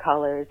flower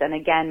colors and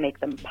again make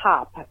them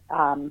pop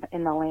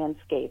in the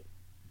landscape.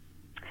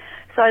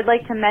 So I'd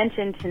like to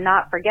mention to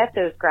not forget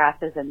those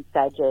grasses and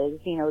sedges,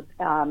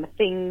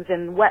 things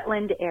in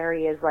wetland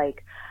areas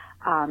like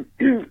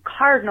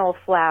cardinal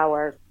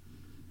flower,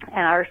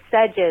 and our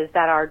sedges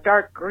that are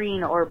dark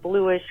green or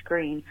bluish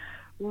green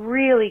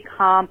really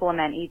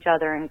complement each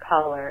other in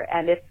color.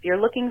 And if you're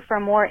looking for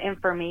more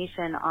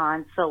information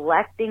on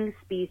selecting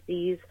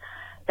species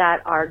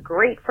that are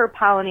great for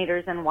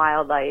pollinators and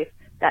wildlife,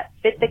 that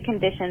fit the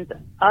conditions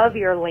of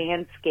your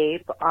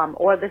landscape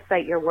or the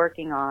site you're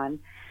working on,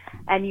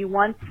 and you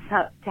want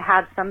to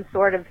have some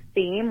sort of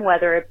theme,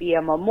 whether it be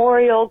a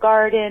memorial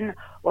garden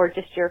or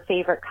just your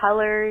favorite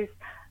colors,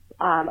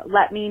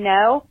 let me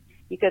know.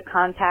 You could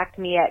contact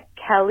me at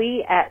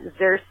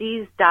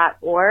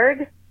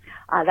kelly@xerces.org.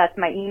 That's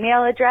my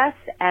email address,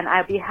 and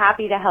I'd be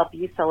happy to help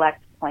you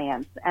select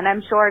plants. And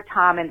I'm sure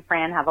Tom and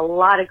Fran have a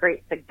lot of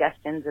great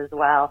suggestions as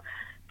well.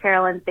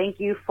 Carolyn, thank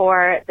you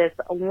for this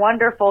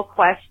wonderful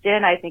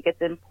question. I think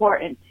it's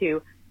important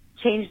to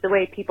change the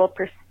way people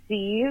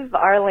perceive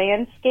our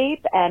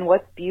landscape and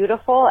what's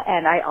beautiful.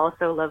 And I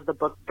also love the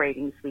book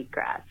Braiding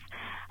Sweetgrass.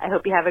 I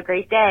hope you have a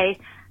great day.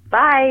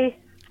 Bye.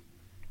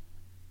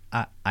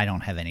 I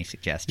don't have any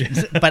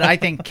suggestions, but I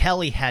think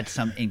Kelly had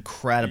some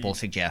incredible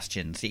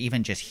suggestions.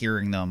 Even just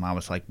hearing them, I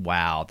was like,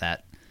 wow,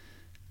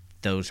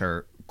 those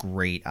are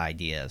great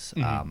ideas.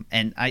 Mm-hmm.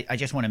 And I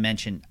just want to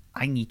mention,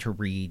 I need to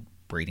read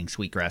Braiding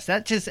Sweetgrass.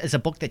 That just is a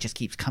book that just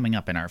keeps coming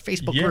up in our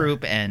Facebook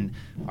group and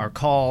our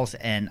calls,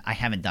 and I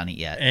haven't done it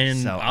yet. And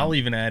so I'll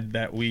even add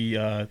that we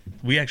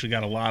actually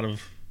got a lot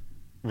of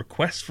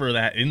requests for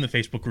that in the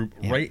Facebook group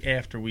right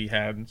after we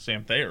had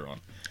Sam Thayer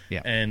on.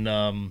 Yeah.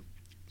 And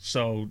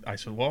so I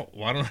said, well,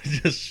 why don't I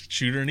just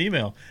shoot her an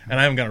email? And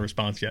I haven't got a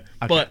response yet.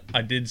 Okay. But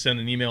I did send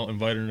an email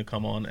inviting her to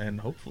come on,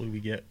 and hopefully we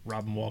get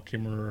Robin Wall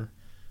Kimmerer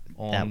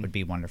on. That would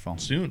be wonderful.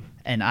 Soon.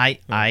 And I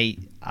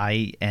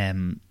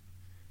am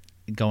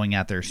going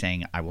out there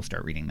saying I will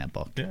start reading that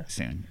book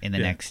soon. In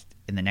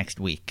the next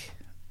week,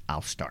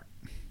 I'll start.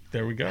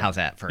 There we go. How's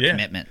that for a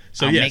commitment?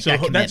 So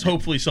that's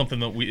hopefully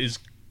something that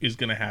is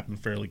going to happen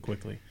fairly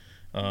quickly.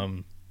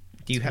 Do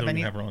you have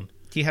any?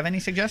 Do you have any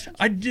suggestions?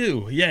 I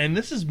do, yeah, and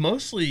this is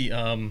mostly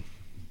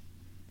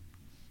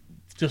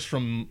just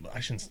from,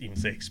 I shouldn't even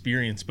say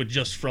experience, but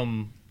just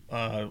from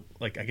I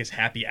guess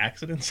happy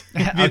accidents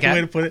would be the way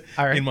to put it.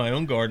 Right. In my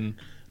own garden.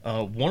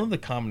 One of the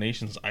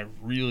combinations I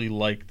really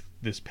liked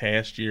this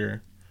past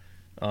year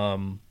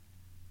was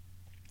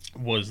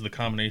the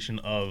combination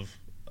of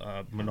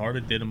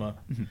Monarda didyma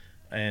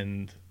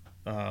and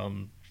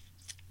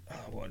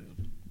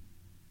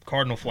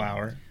cardinal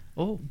flower.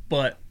 Oh,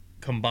 but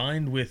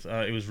combined with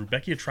it was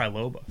Rudbeckia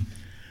triloba,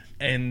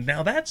 and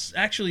now that's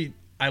actually,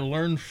 I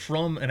learned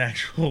from an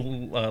actual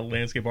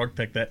landscape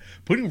architect that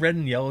putting red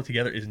and yellow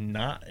together is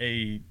not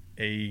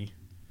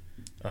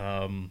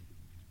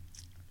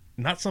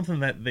not something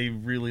that they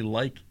really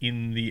like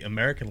in the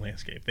American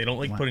landscape. They don't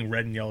like putting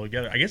red and yellow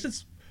together. I guess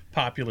it's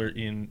popular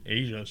in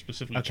Asia,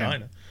 specifically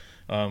China.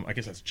 I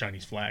guess that's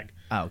Chinese flag.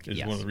 Oh, okay.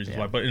 Is one of the reasons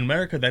why. But in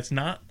America, that's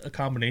not a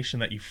combination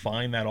that you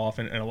find that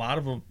often, and a lot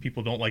of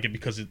people don't like it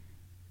because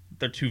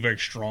they're two very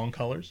strong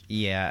colors.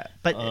 Yeah,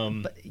 but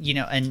and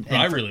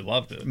I really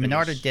loved it.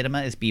 Monarda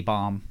didyma is bee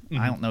balm.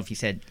 I don't know if you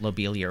said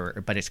lobelia,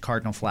 but it's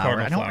cardinal flower.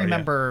 I don't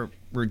remember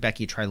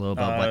Rudbeckia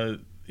triloba.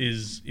 What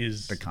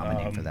is the common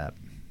name for that?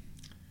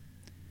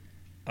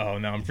 Oh,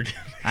 now I'm forgetting.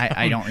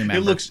 I don't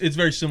remember. It's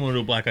very similar to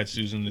a black-eyed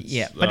Susan.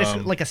 But it's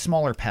like a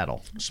smaller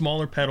petal.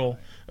 Smaller petal,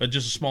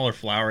 just a smaller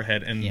flower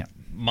head, and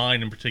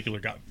mine in particular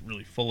got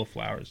really full of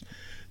flowers.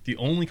 The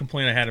only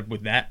complaint I had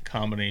with that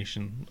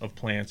combination of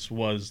plants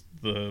was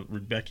the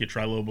Rudbeckia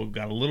triloba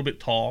got a little bit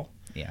tall.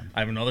 Yeah.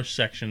 I have another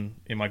section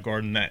in my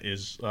garden that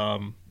is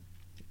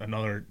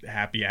another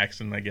happy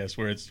accident, I guess,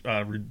 where it's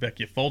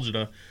Rudbeckia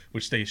fulgida,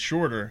 which stays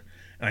shorter,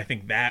 and I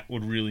think that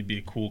would really be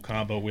a cool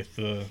combo with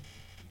the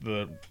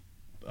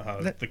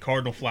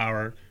cardinal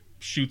flower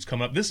shoots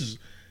come up. This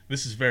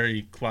is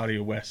very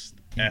Claudia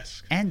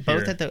West-esque, and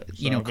both at the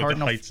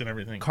cardinal the heights and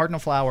everything. Cardinal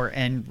flower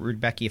and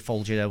Rudbeckia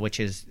fulgida, which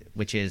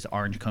is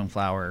orange cone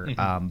flower,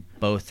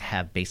 both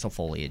have basal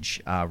foliage,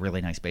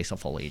 really nice basal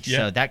foliage. Yeah.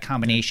 So that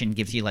combination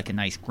gives you like a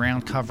nice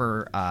ground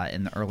cover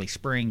in the early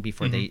spring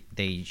before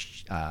they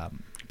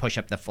push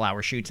up the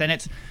flower shoots, and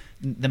it's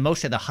the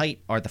most of the height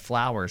are the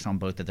flowers on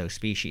both of those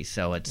species.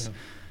 So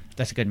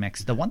that's a good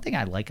mix. The one thing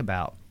I like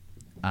about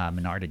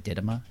Monarda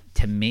didyma,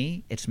 to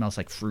me, it smells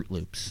like Fruit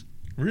Loops.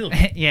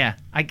 Really? Yeah,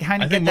 I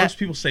kind I of get think that. most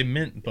people say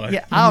mint, but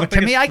Yeah. Oh,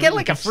 to me, I get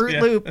like a Loops, Fruit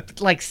yeah. Loop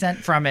like scent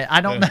from it.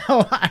 I don't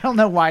know. I don't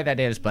know why that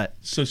is, but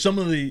So some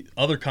of the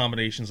other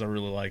combinations I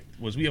really liked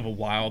was we have a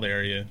wild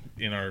area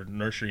in our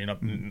nursery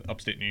in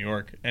upstate New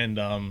York, and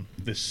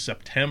this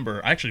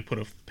September I actually put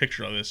a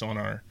picture of this on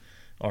our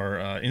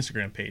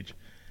Instagram page,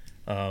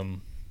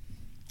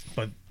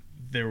 but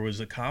there was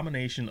a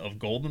combination of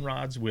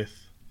goldenrods with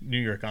New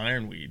York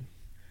ironweed.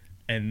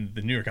 And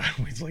the New York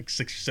ironweed's like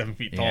 6 or 7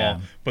 feet tall, Yeah.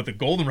 but the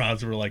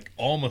goldenrods were like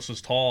almost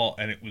as tall,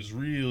 and it was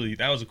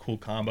that was a cool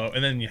combo.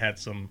 And then you had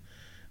some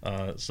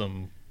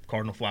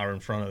cardinal flower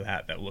in front of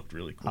that looked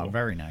really cool. oh,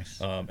 very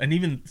nice. And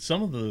even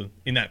some of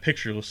in that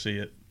picture, you'll see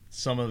it.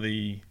 Some of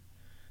the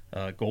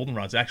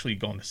goldenrod's actually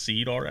gone to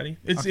seed already.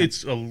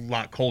 It's a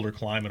lot colder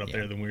climate up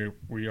there than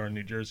we are in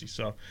New Jersey.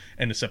 So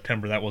end of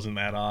September, that wasn't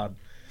that odd.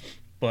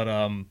 But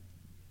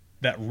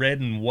that red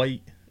and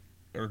white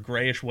or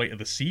grayish white of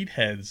the seed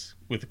heads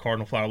with the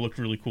cardinal flower looked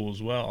really cool as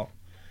well.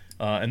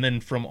 And then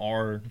from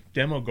our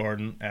demo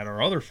garden at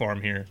our other farm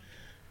here,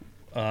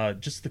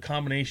 just the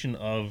combination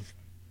of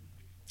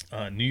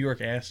New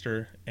York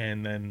aster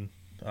and then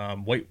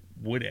white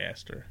wood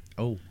aster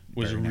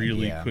was a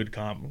really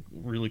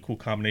really cool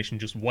combination.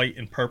 Just white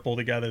and purple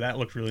together. That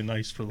looked really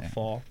nice for the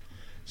fall.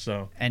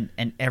 So and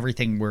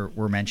everything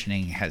we're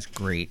mentioning has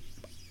great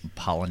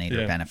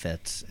pollinator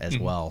benefits as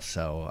well.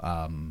 So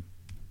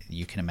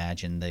you can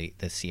imagine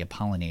the sea of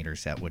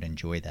pollinators that would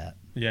enjoy that.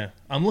 Yeah,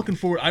 I'm looking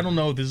forward. I don't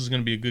know if this is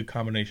going to be a good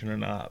combination or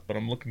not, but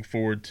I'm looking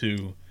forward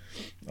to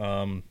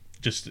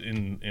just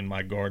in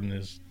my garden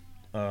is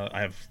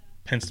I have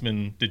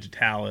Penstemon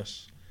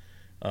digitalis,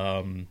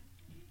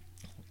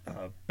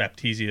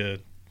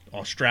 Baptisia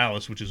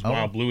australis, which is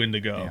wild blue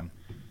indigo,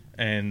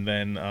 and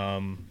then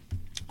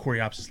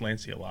Coreopsis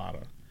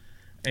lanceolata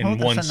in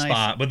one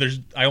spot. But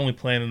I only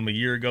planted them a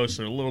year ago,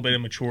 so they're a little bit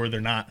immature.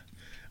 They're not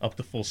up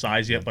to full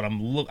size yet, but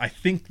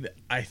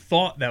I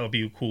thought that would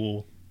be a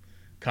cool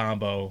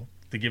combo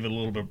to give it a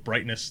little bit of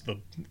brightness. The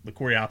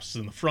Coreopsis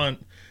in the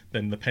front,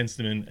 then the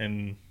Penstemon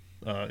and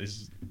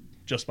is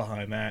just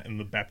behind that, and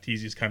the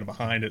Baptisia is kind of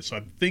behind it. So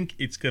I think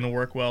it's going to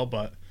work well,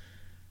 but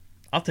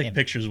I'll take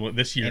pictures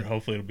this year.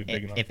 Hopefully it'll be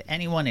big enough. If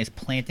anyone is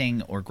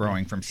planting or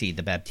growing from seed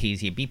the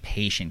Baptisia, be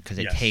patient because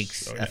it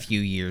takes a few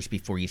years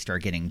before you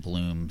start getting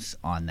blooms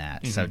on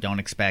that. So don't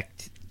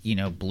expect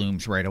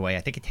blooms right away.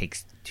 I think it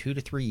takes 2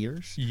 to 3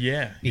 years.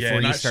 Yeah,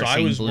 before you start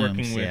seeing blooms. I was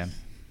working with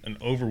an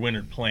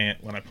overwintered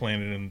plant when I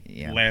planted him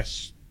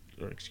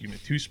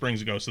 2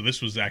 springs ago. So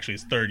this was actually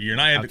his third year,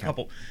 and I had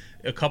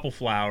a couple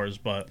flowers,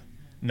 but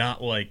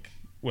not like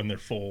when they're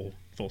full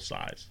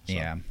size. So.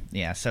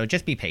 Yeah. So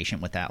just be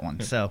patient with that one.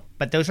 So,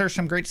 but those are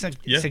some great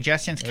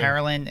suggestions,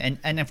 Carolyn,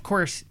 and of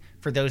course,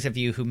 for those of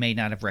you who may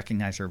not have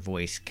recognized her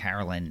voice,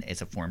 Carolyn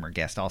is a former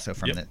guest also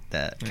from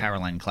the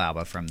Carolyn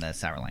Klauba from the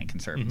Sauerland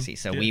Conservancy.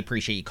 So we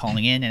appreciate you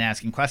calling in and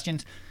asking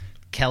questions.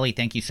 Kelly,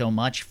 thank you so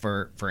much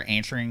for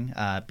answering,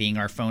 being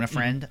our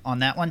phone-a-friend on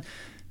that one.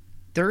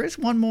 There is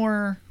one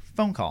more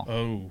phone call.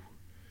 Oh.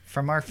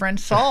 From our friend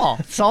Saul.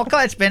 Saul,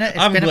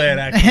 I'm glad,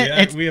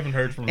 actually. We haven't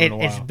heard from him in a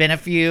while. It's been a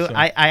few. So.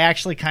 I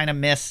actually kind of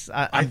miss...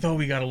 I thought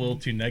we got a little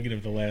too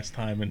negative the last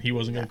time, and he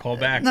wasn't going to call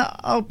back.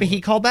 No, but he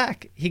called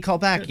back.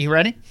 You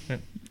ready?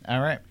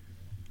 All right.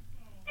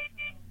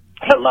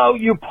 Hello,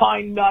 you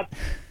pine nuts.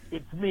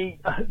 It's me,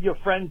 your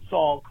friend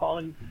Saul,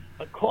 calling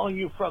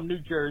you from New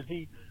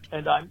Jersey,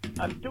 and I'm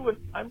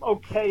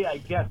okay, I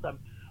guess.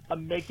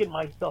 I'm making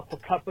myself a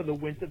cup of the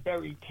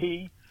winterberry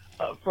tea.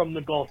 From the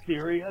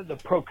Gaultheria, the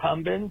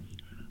procumbens,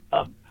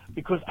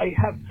 because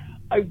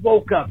I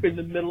woke up in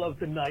the middle of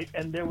the night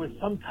and there was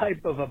some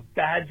type of a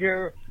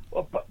badger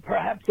or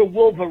perhaps a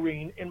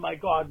wolverine in my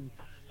garden.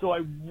 So I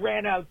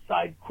ran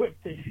outside quick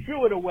to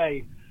shoo it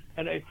away,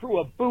 and I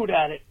threw a boot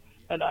at it,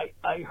 and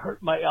I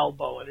hurt my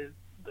elbow, and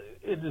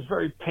it is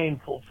very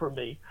painful for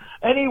me.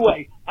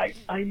 Anyway,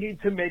 I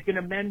need to make an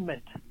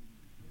amendment,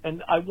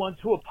 and I want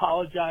to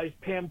apologize,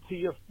 Pam, to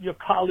your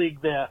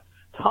colleague there,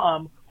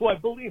 Tom, who I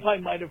believe I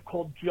might have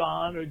called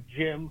John or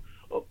Jim,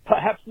 or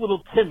perhaps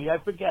little Timmy, I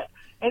forget.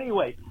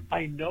 Anyway,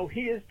 I know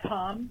he is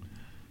Tom.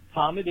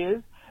 Tom it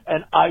is.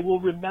 And I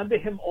will remember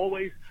him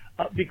always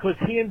because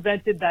he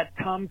invented that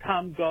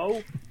TomTom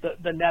Go,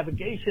 the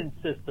navigation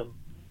system.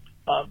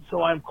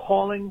 So I'm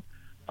calling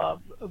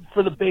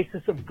for the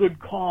basis of good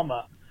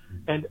karma.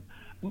 And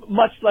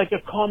much like a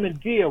Carmen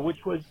Ghia,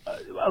 which was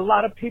a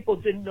lot of people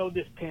didn't know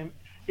this, Pam.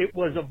 It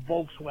was a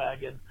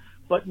Volkswagen,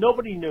 but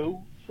nobody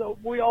knew, so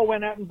we all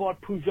went out and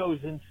bought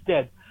Peugeots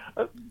instead.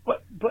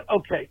 But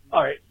okay,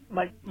 all right,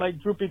 my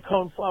droopy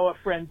coneflower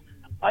friend,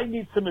 I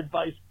need some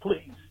advice,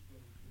 please.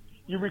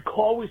 You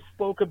recall we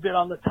spoke a bit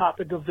on the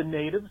topic of the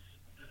natives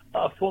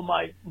for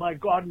my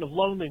Garden of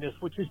Loneliness,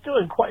 which is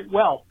doing quite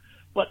well.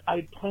 But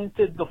I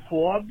planted the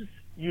forbs,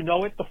 you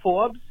know it, the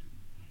forbs,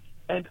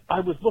 and I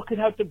was looking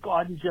out the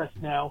garden just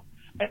now,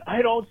 and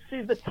I don't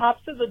see the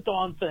tops of the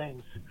darn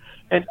things.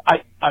 And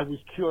I was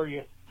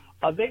curious,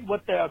 are they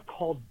what they are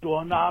called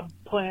doorknob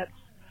plants?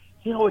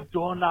 You know, a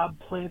doorknob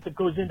plant that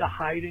goes into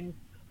hiding,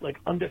 like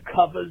under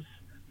covers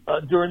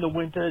during the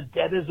winter,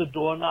 dead as a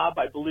doorknob,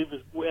 I believe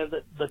is where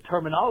the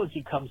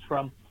terminology comes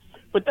from.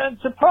 But then,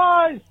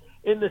 surprise,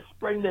 in the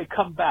spring they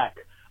come back.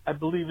 I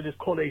believe it is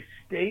called a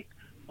state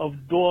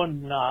of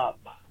doorknob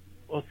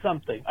or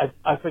something.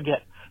 I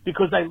forget.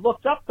 Because I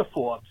looked up the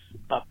forbs,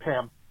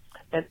 Pam,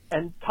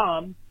 and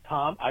Tom,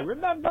 I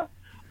remember,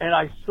 and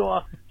I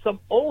saw some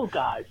old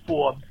guy,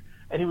 Forbes,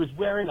 and he was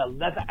wearing a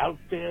leather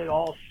outfit,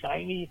 all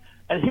shiny,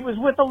 and he was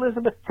with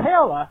Elizabeth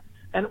Taylor,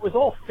 and it was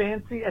all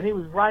fancy, and he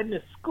was riding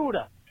a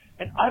scooter.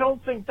 And I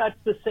don't think that's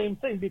the same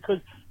thing, because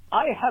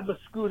I have a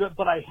scooter,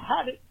 but I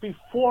had it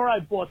before I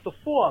bought the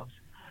Forbes.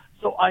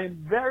 So I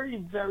am very,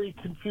 very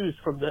confused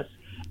from this,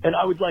 and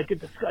I would like a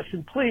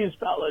discussion, please,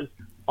 fellas,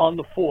 on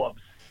the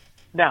Forbes.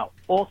 Now,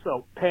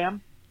 also,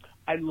 Pam,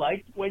 I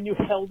liked when you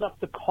held up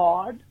the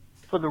card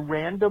for the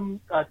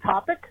random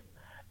topic,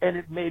 and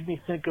it made me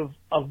think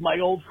of my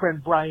old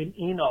friend Brian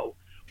Eno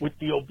with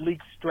the oblique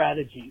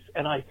strategies,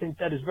 and I think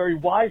that is very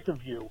wise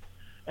of you.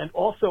 And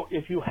also,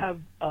 if you have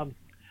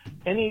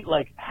any,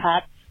 like,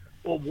 hats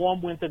or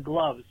warm winter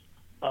gloves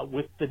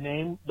with the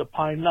name, the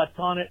pine nuts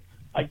on it,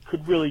 I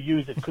could really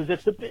use it, because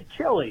it's a bit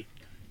chilly.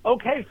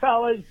 Okay,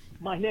 fellas,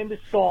 my name is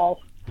Saul.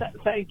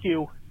 Thank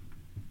you.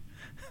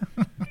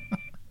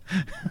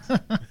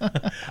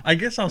 I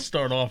guess I'll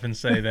start off and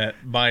say that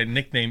my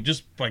nickname,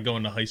 just by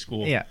going to high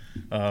school,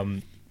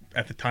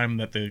 at the time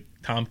that the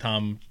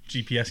TomTom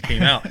GPS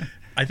came out,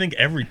 I think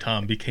every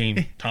Tom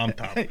became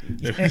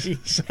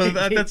TomTom. So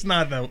that's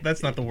not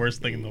the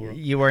worst thing in the world.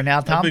 You are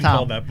now TomTom. I've been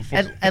called that before.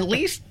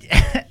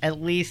 At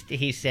least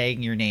he's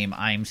saying your name.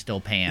 I'm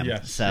still Pam.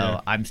 Yes, so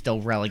yeah. I'm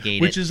still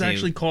relegated. Which is to,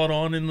 actually caught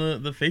on in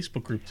the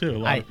Facebook group too. A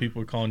lot of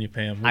people are calling you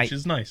Pam, which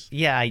is nice.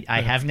 Yeah,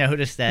 I have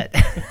noticed that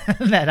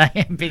that I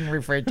am being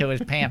referred to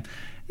as Pam.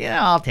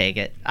 Yeah, I'll take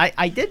it.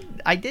 I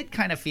did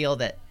kind of feel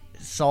that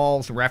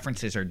Saul's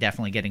references are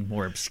definitely getting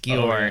more obscure.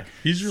 Oh,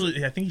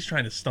 yeah. I think he's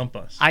trying to stump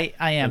us. I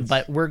am,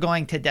 but we're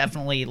going to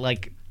definitely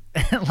like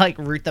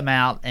root them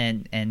out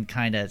and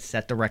kind of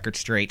set the record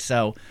straight.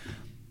 So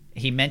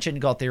he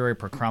mentioned Gaultheria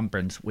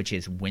procumbens, which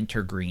is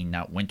wintergreen,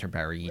 not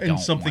winterberry. You can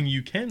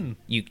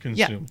consume.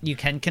 Yeah, you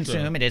can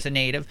consume. So. It is a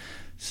native.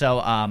 So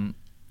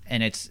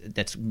and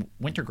that's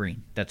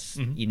wintergreen. That's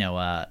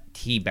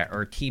tea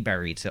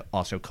berry. It's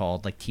also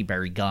called, like tea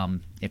berry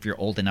gum. If you're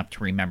old enough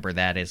to remember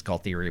that, is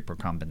Gaultheria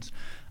procumbens.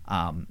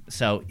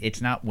 So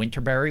it's not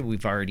winterberry.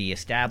 We've already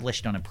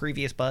established on a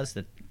previous buzz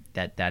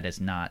that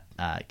is not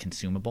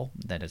consumable.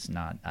 That is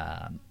not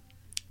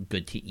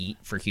good to eat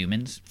for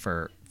humans.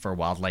 For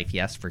wildlife,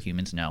 yes. For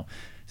humans, no.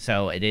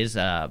 So it is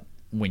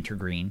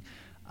wintergreen.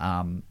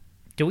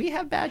 Do we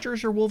have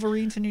badgers or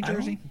wolverines in New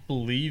Jersey? I don't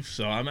believe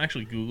so. I'm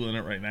actually Googling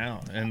it right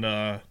now, and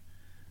that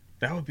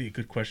would be a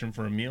good question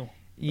for Emil.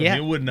 Yeah,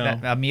 Emil would know.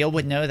 Emil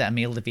would know that.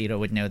 Emil DeVito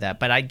would know that.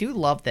 But I do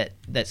love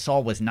that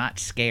Saul was not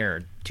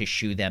scared to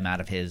shoo them out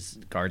of his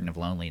Garden of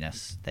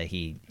Loneliness. That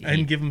he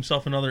give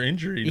himself another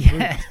injury.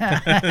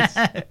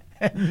 Yeah.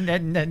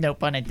 no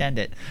pun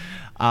intended.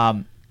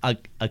 A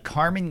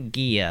Carmen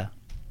Ghia,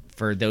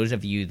 for those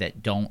of you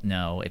that don't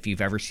know, if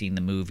you've ever seen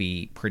the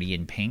movie Pretty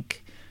in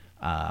Pink,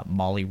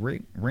 Molly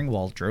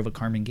Ringwald drove a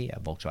Carmen Ghia, a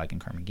Volkswagen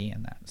Carmen Ghia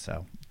in that.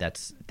 So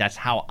that's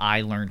how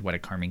I learned what a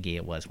Carmen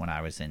Ghia was when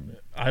I was in.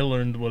 I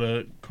learned what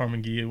a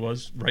Carmen Ghia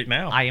was right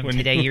now. I am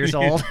today years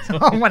old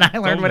when I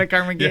learned what a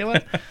Carmen Ghia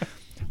was.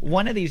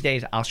 One of these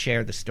days, I'll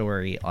share the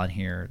story on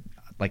here.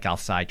 Like, I'll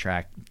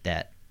sidetrack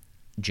that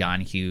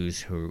John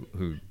Hughes, who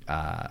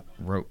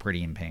wrote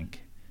Pretty in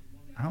Pink.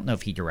 I don't know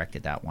if he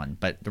directed that one,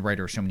 but the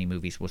writer of so many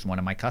movies was one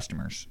of my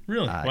customers.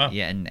 Really? Wow.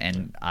 Yeah,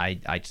 and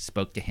I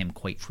spoke to him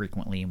quite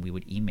frequently, and we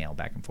would email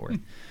back and forth.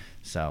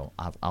 So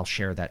I'll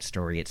share that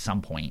story at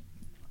some point.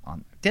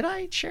 Did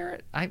I share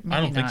it? I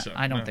don't think so.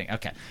 I don't think.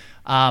 Okay.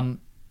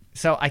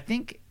 So I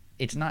think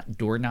it's not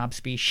doorknob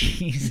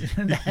species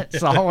that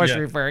Saul was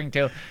referring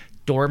to.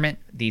 Dormant.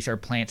 These are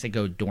plants that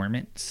go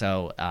dormant.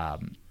 So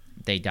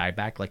they die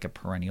back like a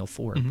perennial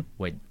forb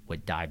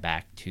would die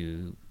back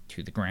to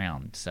the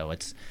ground. So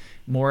it's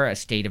more a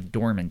state of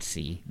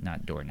dormancy,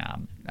 not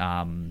doorknob.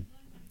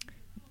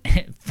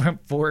 From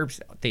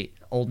Forbes, the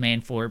old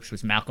man Forbes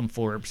was Malcolm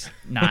Forbes,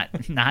 not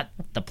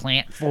the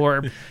plant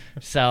Forb.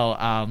 So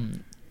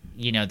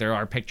there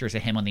are pictures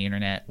of him on the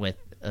internet with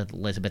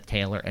Elizabeth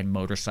Taylor and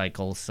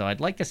motorcycles. So I'd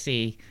like to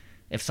see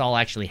if Saul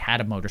actually had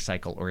a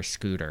motorcycle or a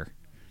scooter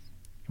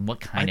What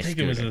kind of take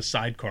scooter? him as a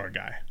sidecar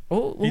guy.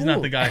 Oh, he's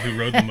not the guy who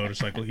rode the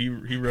motorcycle. He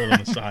rode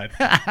on the side.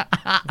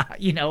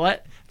 You know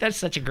what? That's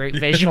such a great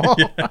visual.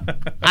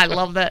 I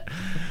love that.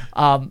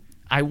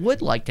 I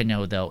would like to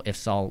know, though, if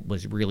Saul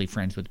was really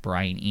friends with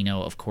Brian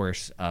Eno, of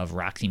course, of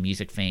Roxy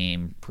Music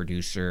fame,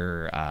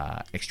 producer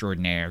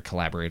extraordinaire,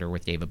 collaborator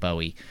with David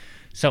Bowie.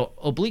 So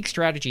Oblique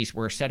Strategies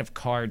were a set of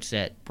cards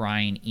that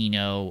Brian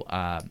Eno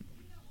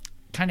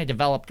kind of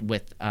developed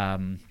with,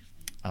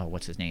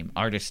 what's his name,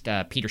 artist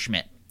Peter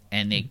Schmidt.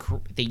 And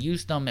they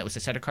used them. It was a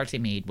set of cards they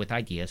made with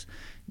ideas.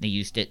 They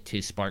used it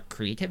to spark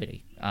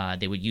creativity.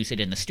 They would use it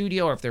in the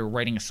studio, or if they were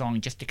writing a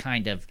song, just to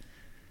kind of,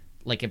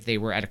 like if they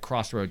were at a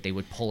crossroad, they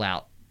would pull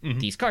out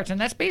these cards. And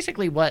that's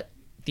basically what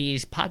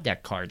these pod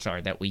deck cards are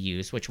that we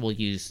use, which we'll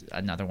use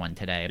another one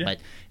today. Yeah. But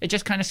it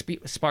just kind of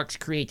sparks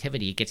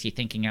creativity. It gets you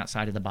thinking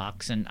outside of the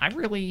box. And I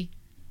really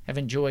have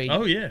enjoyed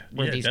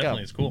where these definitely.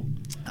 go. It's cool.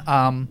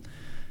 And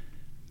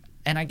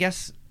I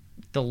guess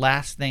the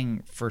last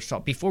thing for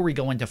Saul, before we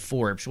go into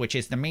Forbes, which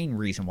is the main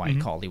reason why I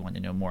called, he wanted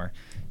to know more.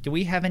 Do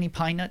we have any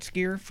Pine Nuts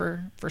gear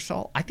for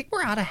Saul? I think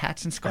we're out of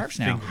hats and scarves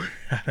now.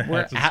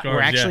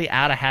 We're actually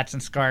out of hats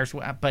and scarves,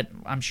 but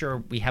I'm sure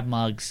we have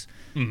mugs.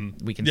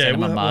 We can send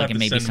him a mug and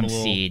maybe some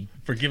seed.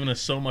 For giving us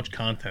so much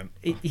content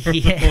for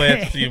the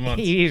last few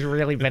months. He's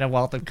really been a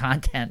wealth of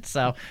content.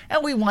 So,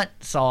 and we want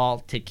Saul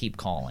to keep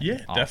calling.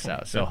 Yeah, also.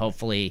 definitely. So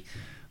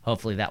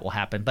hopefully that will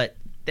happen. But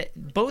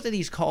both of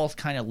these calls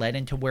kind of led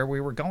into where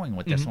we were going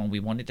with this one. We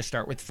wanted to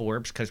start with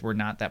Forbes because we're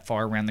not that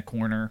far around the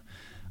corner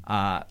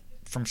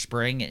from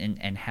spring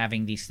and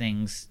having these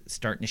things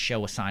starting to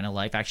show a sign of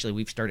life. Actually,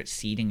 we've started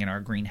seeding in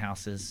our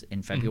greenhouses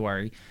in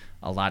February.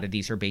 A lot of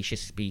these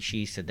herbaceous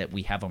species so that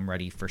we have them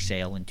ready for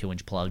sale in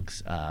 2-inch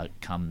plugs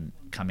come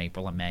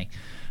April and May.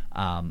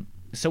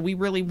 So we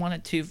really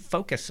wanted to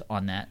focus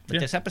on that with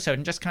this episode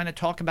and just kind of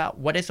talk about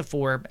what is a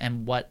Forb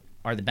and what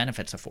are the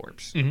benefits of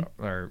Forbes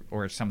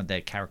or some of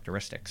the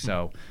characteristics.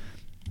 So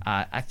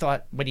I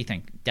thought, what do you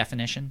think?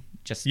 Definition?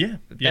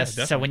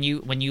 Definitely. So when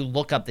you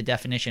look up the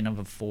definition of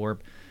a Forb,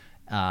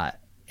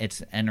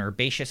 it's an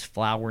herbaceous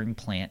flowering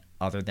plant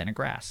other than a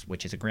grass,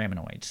 which is a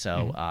graminoid.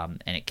 So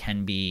and it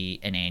can be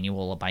an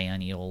annual, a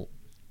biennial,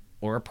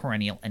 or a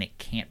perennial, and it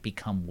can't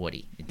become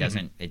woody. It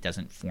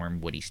doesn't form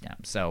woody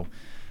stems. So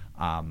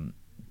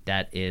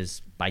that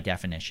is by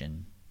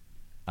definition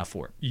a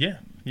Forb. Yeah,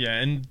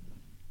 and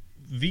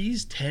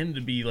these tend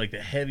to be like the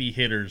heavy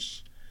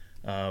hitters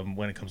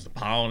when it comes to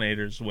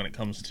pollinators, when it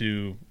comes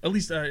to, at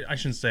least I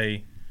shouldn't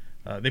say,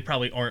 they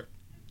probably aren't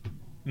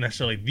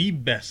necessarily the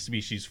best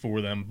species for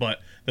them,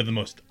 but they're the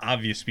most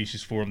obvious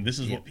species for them. This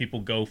is what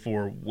people go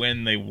for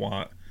when they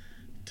want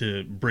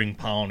to bring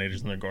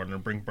pollinators in their garden or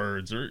bring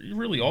birds or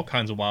really all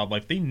kinds of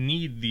wildlife. They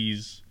need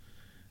these,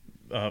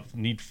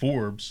 need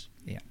Forbs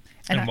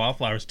and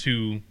wildflowers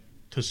to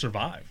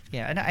survive.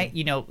 Yeah, and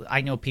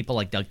I know people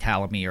like Doug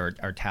Tallamy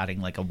are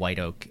touting like a white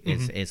oak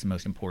is the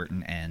most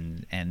important,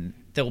 and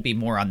there'll be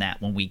more on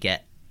that when we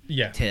get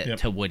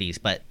to woodies.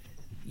 But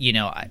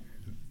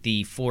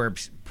the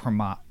Forbs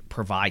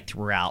provide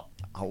throughout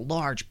a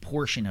large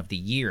portion of the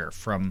year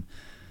from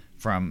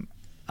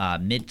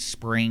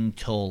mid-spring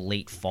till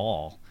late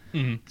fall.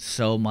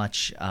 So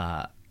much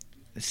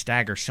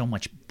stagger, so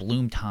much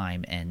bloom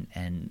time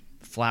and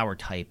flower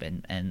type,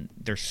 and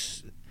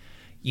there's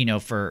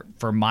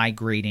for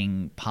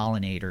migrating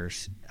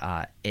pollinators,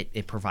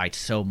 it provides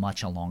so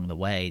much along the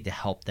way to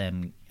help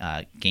them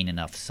gain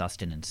enough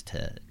sustenance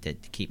to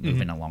keep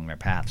moving along their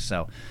path.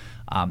 So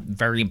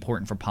very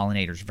important for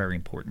pollinators, very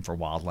important for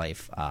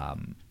wildlife. I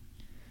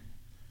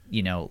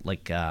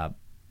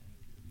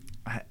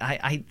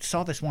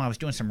saw this one. I was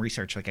doing some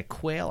research. Like a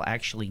quail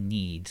actually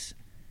needs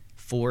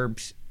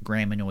Forbs,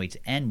 graminoids,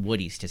 and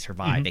woodies to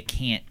survive. It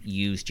can't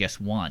use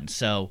just one.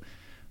 So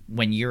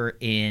when you're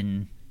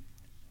in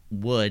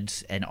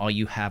woods and all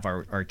you have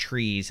are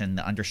trees and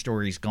the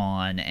understory's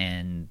gone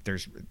and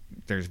there's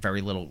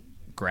very little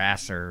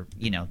grass, or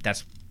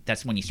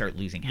that's when you start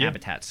losing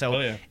habitat.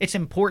 So it's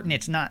important.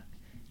 It's not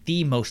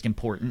the most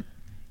important.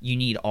 You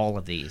need all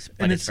of these,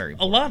 but and it's very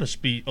important.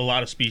 a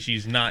lot of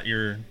species, not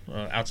your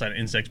outside of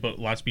insects, but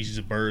a lot of species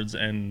of birds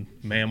and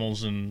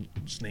mammals and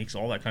snakes,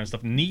 all that kind of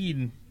stuff,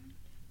 need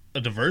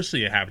a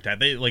diversity of habitat.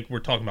 They, like we're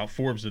talking about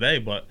Forbs today,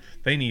 but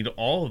they need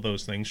all of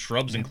those things,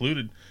 shrubs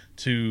included,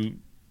 to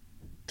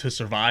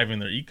survive in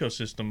their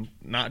ecosystem,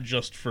 not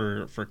just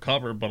for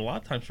cover, but a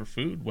lot of times for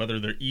food, whether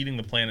they're eating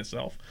the plant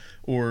itself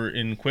or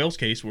in quail's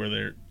case where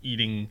they're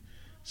eating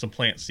some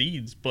plant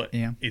seeds. But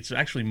it's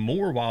actually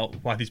more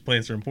why these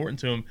plants are important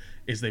to them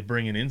is they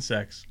bring in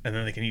insects and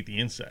then they can eat the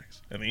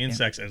insects. And the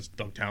insects, as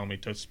Doug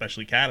Tallamy told,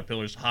 especially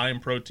caterpillars, high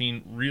in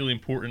protein, really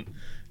important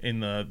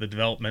in the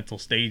developmental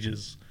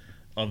stages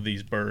of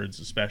these birds,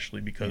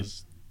 especially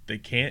because they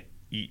can't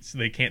eat, so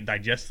they can't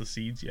digest the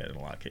seeds yet in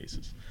a lot of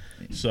cases.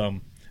 So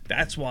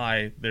that's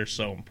why they're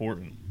so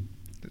important.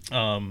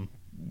 Doug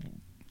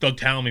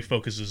Tallamy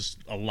focuses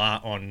a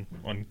lot on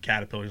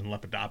caterpillars and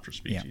Lepidoptera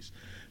species,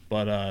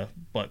 but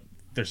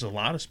there's a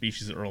lot of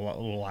species that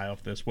rely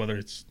off this, whether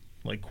it's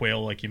like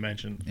quail, like you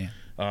mentioned,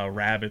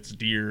 rabbits,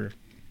 deer,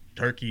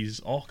 turkeys,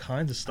 all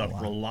kinds of stuff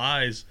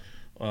relies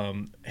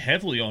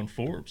heavily on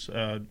forbs.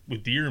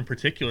 With deer in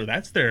particular,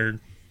 that's their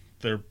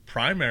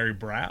primary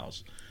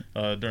browse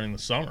during the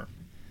summer.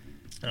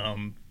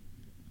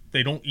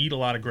 They don't eat a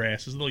lot of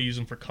grasses. They'll use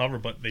them for cover,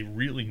 but they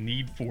really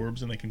need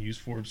forbs, and they can use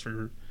forbs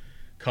for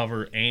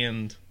cover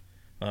and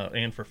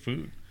for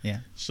food. Yeah.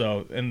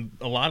 So, and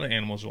a lot of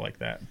animals are like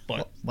that.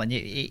 But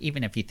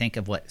even if you think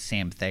of what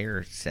Sam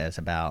Thayer says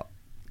about,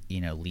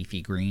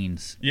 leafy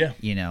greens. Yeah.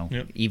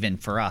 Even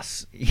for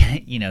us,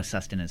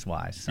 sustenance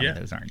wise, some of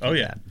those aren't.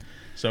 Bad.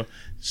 So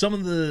some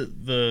of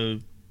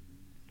the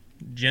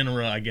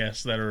genera, I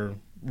guess, that are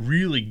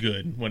really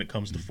good when it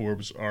comes to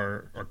forbs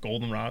are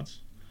goldenrods.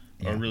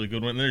 A really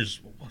good one. There's,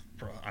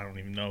 I don't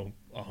even know,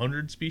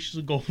 100 species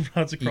of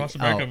goldenrods across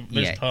America.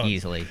 There's tons.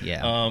 Easily,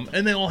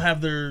 and they all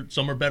have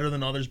some are better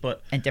than others,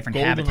 but and different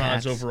goldenrods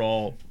habitats.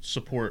 Overall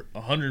support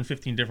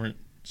 115 different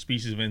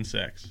species of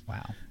insects.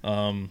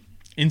 Wow.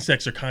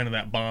 Insects are kind of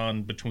that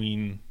bond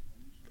between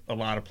a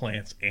lot of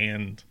plants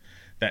and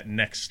that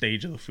next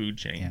stage of the food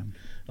chain.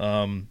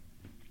 Yeah.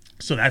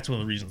 So that's one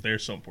of the reasons they're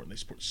so important. They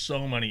support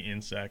so many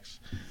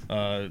insects.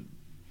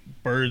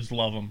 Birds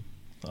love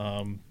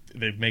them.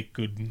 They make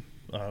good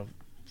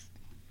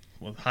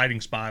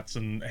hiding spots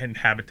and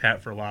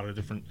habitat for a lot of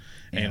different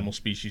animal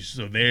species.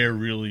 So they're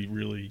really,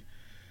 really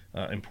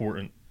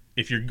important.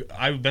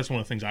 That's one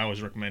of the things I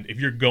always recommend. If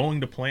you're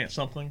going to plant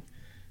something,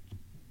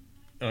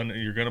 and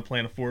you're going to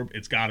plant a forb,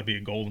 it's got to be a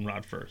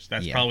goldenrod first.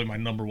 That's probably my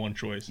number one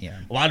choice. Yeah.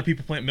 A lot of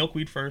people plant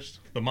milkweed first.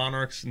 The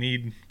monarchs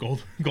need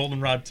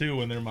goldenrod too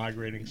when they're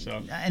migrating.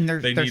 So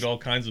they need all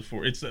kinds of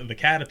forb. The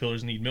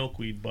caterpillars need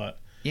milkweed, but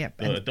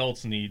the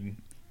adults need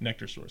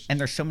nectar sources. And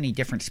there's so many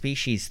different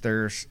species.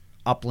 There's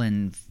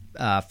upland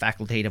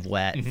facultative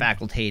wet,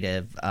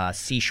 facultative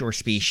seashore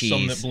species.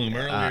 Some that bloom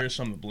earlier,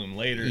 some that bloom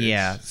later.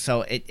 Yeah,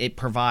 so it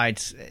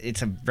provides.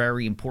 It's a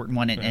very important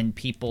one, and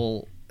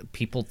people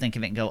think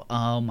of it and go,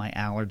 "Oh, my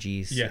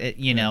allergies."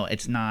 Yeah.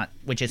 It's not,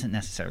 which isn't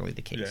necessarily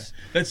the case.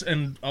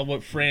 Yeah.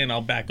 What Fran.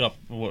 I'll back up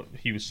what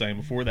he was saying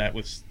before that.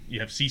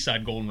 You have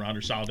seaside goldenrod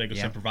or Solidago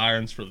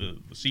sempervirens for the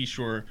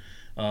seashore.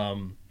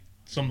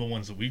 Some of the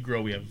ones that we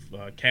grow, we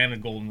have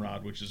Canada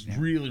goldenrod, which is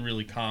really,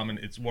 really common.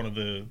 It's one of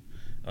the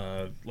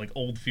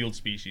old field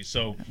species.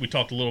 So we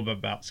talked a little bit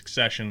about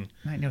succession.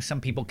 I know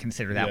some people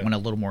consider that one a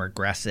little more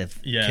aggressive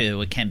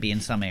too. It can be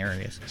in some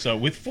areas. So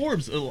with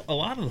forbs, a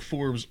lot of the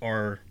forbs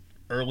are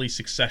early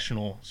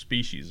successional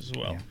species as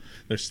well.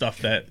 There's stuff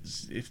that,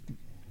 if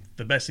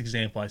the best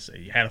example I say,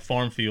 you had a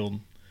farm field,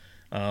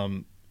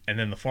 and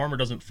then the farmer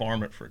doesn't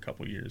farm it for a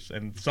couple of years,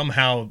 and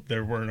somehow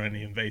there weren't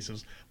any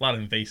invasives. A lot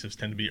of invasives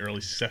tend to be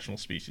early successional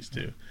species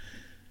too.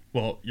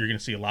 Well, you're going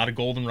to see a lot of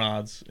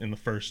goldenrods in the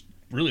first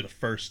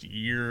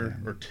year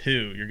or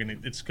two.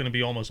 It's going to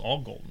be almost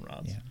all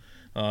goldenrods,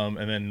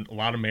 and then a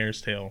lot of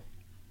mare's tail,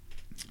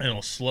 and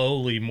it'll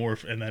slowly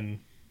morph. And then,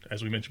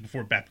 as we mentioned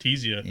before,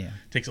 Baptisia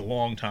takes a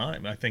long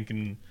time. I think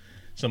in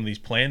some of these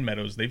plant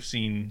meadows,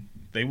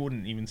 they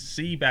wouldn't even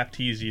see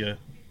Baptisia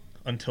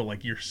until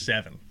like year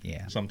 7.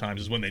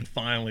 Sometimes is when they'd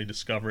finally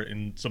discover it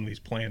in some of these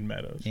plant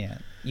meadows.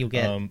 You'll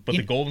get. But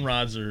the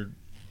goldenrods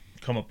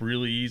come up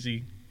really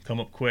easy, come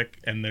up quick,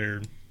 and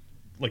they're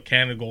like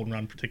Canada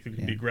goldenrod particularly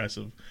can be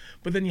aggressive.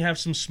 But then you have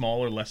some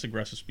smaller, less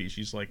aggressive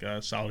species like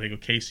Solidago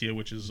cassia,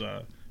 which is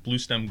blue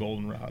stem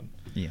goldenrod.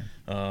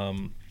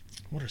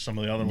 What are some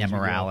of the other ones?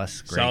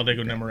 Nemoralis.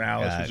 Solidago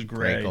nemoralis, which is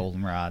gray.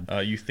 Goldenrod.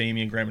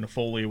 Euthymia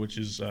graminifolia, which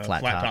is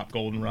flat top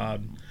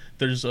goldenrod.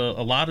 There's a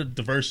lot of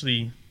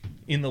diversity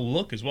in the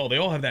look as well. They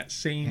all have that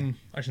same,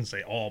 I shouldn't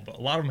say all, but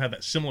a lot of them have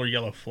that similar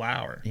yellow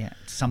flower.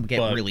 Some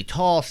get really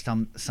tall,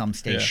 some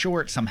stay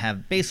short, some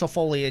have basal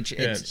foliage.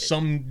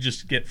 Some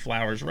just get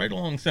flowers right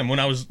along the stem. When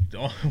I was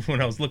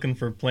looking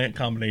for plant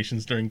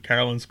combinations during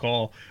Carolyn's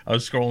call, I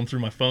was scrolling through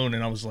my phone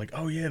and I was like,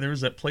 oh yeah, there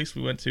was that place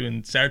we went to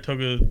in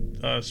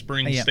Saratoga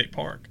Springs State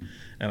Park,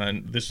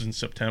 and this was in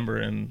September,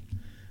 and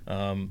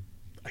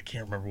I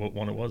can't remember what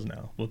one it was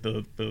now, what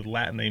the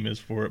Latin name is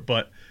for it,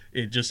 but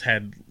it just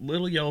had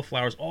little yellow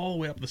flowers all the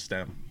way up the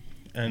stem,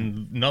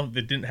 and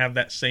it didn't have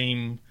that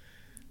same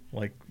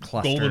like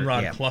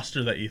goldenrod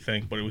cluster that you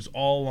think, but it was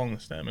all along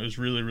the stem. It was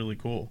really, really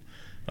cool.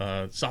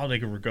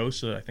 Solidago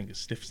rugosa, I think, is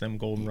stiff stem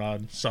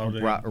goldenrod.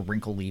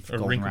 Wrinkle leaf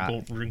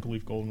goldenrod. Wrinkle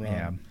leaf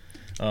goldenrod.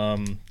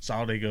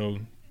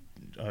 Solidago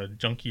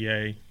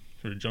junkiae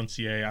or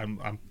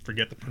junciae, I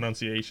forget the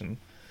pronunciation.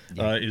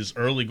 Is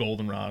early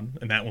goldenrod,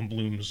 and that one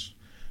blooms.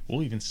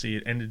 We'll even see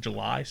it end of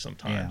July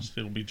sometimes.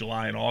 It'll be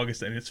July and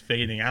August, and it's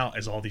fading out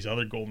as all these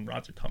other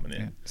goldenrods are coming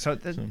in. So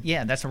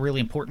that's a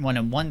really important one.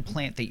 And one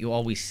plant that you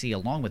always see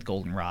along with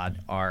goldenrod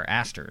are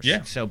asters.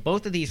 So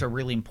both of these are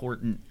really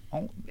important,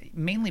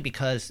 mainly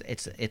because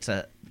it's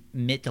a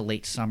mid to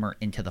late summer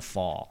into the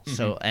fall.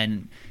 So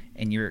and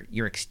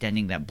you're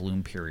extending that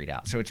bloom period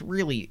out. So it's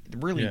really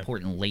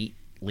important late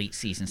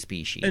season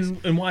species.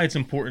 And why it's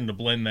important to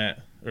blend that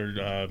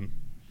or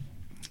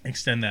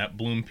extend that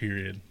bloom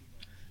period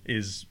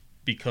is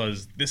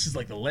because this is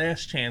like the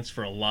last chance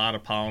for a lot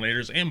of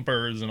pollinators and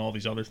birds and all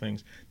these other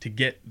things to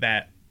get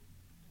that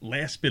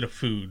last bit of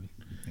food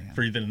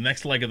for either the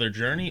next leg of their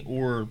journey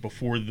or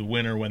before the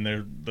winter when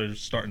they're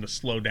starting to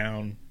slow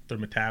down their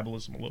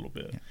metabolism a little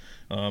bit,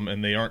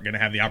 and they aren't going to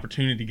have the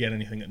opportunity to get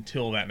anything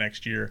until that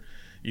next year.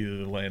 Either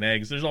they're laying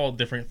eggs. There's all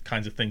different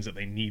kinds of things that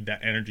they need that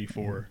energy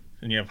for,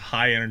 and you have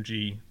high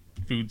energy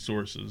food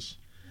sources.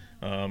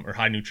 Or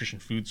high nutrition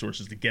food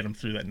sources to get them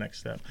through that next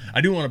step.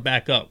 I do want to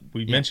back up.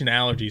 We mentioned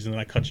allergies, and then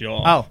I cut you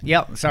off. Oh,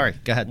 yeah. Sorry.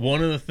 Go ahead.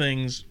 One of the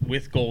things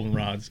with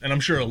goldenrods, and I'm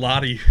sure a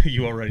lot of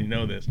you already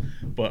know this,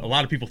 but a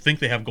lot of people think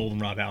they have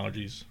goldenrod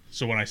allergies.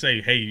 So when I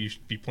say, hey, you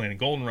should be planting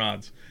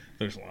goldenrods,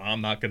 they're just, well, I'm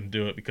not going to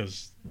do it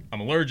because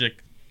I'm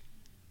allergic.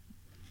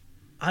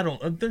 I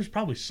don't. There's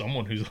probably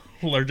someone who's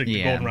allergic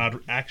to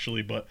goldenrod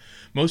actually, but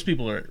most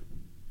people are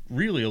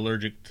really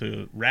allergic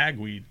to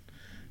ragweed.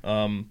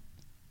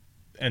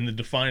 And the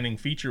defining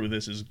feature with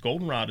this is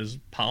goldenrod is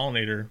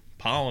pollinated.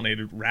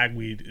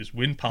 Ragweed is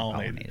wind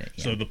pollinated.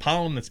 So the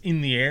pollen that's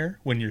in the air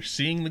when you're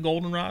seeing the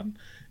goldenrod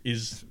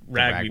is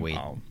ragweed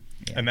pollen,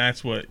 and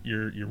that's what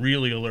you're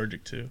really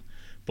allergic to.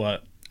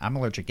 But I'm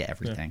allergic to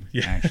everything,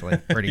 actually,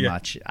 pretty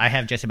much. I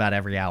have just about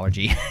every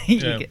allergy,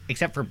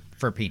 except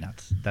for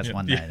peanuts. That's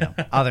one that I know.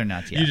 Other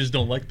nuts, You just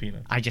don't like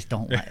peanuts. I just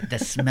don't like. The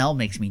smell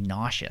makes me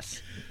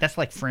nauseous. That's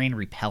like frane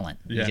repellent.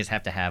 You just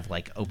have to have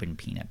like open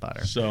peanut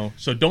butter. So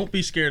don't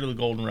be scared of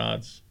the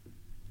goldenrods.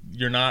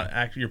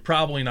 You're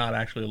probably not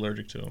actually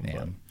allergic to them.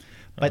 Yeah.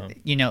 But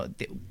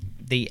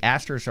the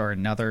asters are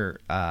another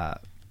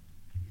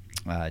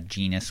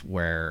genus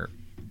where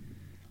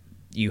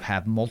you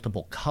have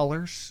multiple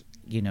colors.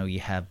 You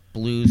have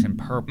blues and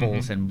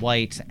purples and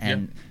whites,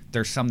 and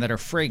there's some that are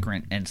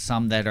fragrant and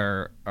some that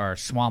are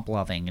swamp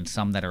loving and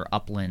some that are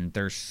upland.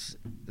 There's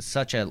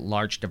such a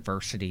large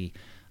diversity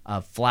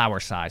of flower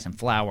size and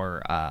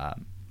flower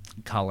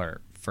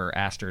color for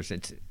asters.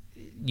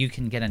 You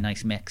can get a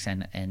nice mix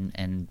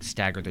and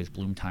stagger those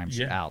bloom times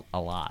out a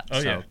lot.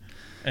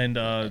 And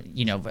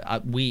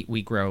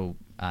we grow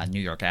New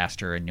York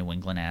aster and New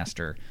England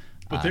aster.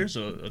 But there's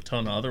a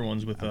ton of other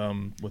ones with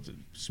what's it,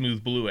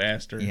 smooth blue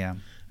aster. Yeah.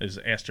 There's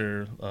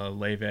Aster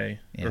laevae,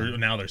 or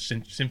now there's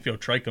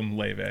Symphyotrichum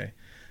laevae.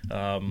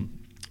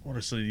 What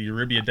is the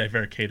Eurybia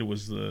divaricata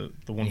was the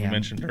one we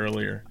mentioned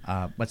earlier.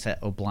 What's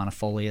that?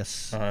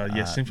 Oblongifolius.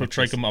 Yes,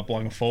 Symphyotrichum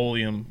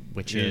oblongifolium,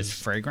 which is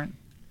fragrant.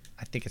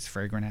 I think it's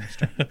fragrant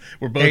aster.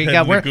 We're both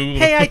Google.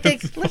 Hey,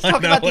 let's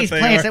talk about these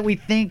plants that we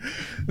think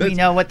we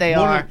know what they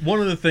are.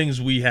 One of the things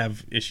we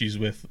have issues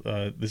with,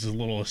 this is a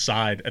little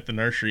aside at the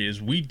nursery,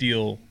 is we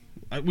deal.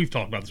 We've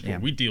talked about this before.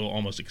 We deal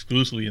almost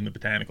exclusively in the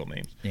botanical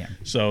names. Yeah.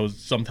 So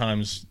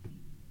sometimes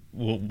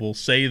we'll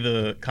say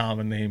the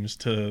common names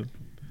to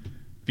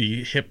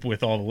be hip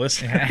with all the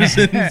listeners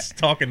and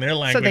talking their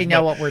language. So they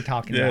know what we're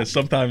talking about. Yeah.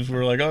 Sometimes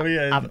we're like, oh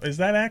yeah, is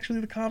that actually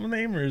the common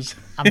name, or is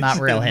I'm not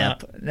real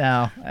hip?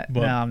 No,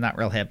 I'm not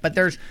real hip. But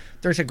there's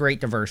a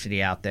great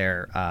diversity out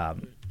there.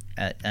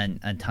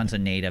 And tons of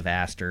native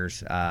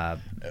asters.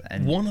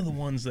 And one of the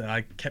ones that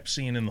I kept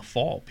seeing in the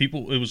fall,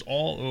 it was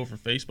all over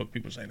Facebook.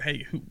 People saying,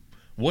 "Hey,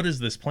 what is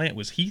this plant?"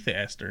 Was Heath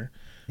aster,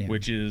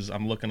 which is,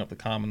 I'm looking up the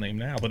common name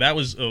now, but that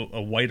was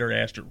a whiter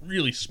aster,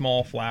 really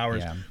small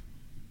flowers,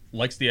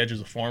 likes the edges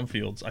of farm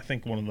fields. I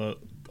think one of the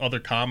other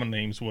common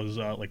names was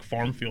like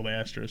farm field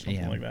aster or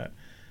something like that.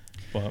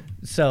 But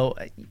so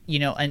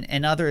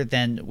and other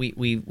than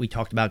we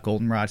talked about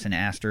goldenrods and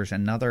asters,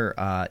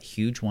 another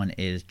huge one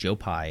is Joe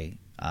Pye.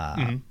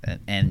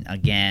 And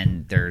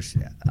again, there's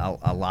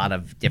a lot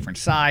of different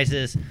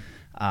sizes,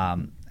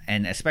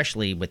 and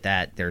especially with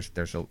that, there's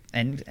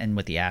and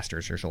with the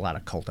asters, there's a lot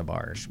of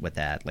cultivars with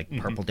that, like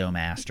Purple Dome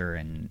aster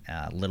and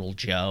Little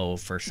Joe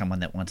for someone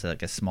that wants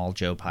like a small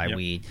Joe Pye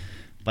weed.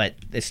 But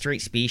the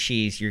straight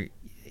species,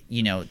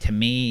 to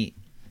me,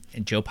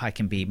 Joe Pye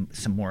can be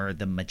some more of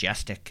the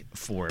majestic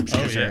forms.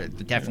 They're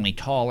definitely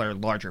taller,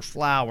 larger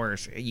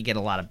flowers. You get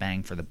a lot of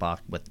bang for the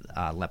buck with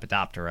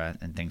Lepidoptera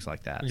and things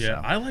like that.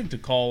 Yeah, so. I like to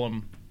call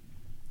them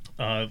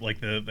like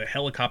the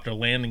helicopter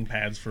landing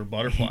pads for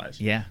butterflies.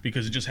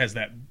 Because it just has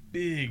that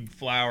big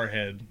flower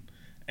head.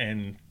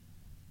 And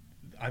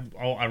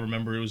I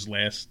remember it was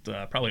last,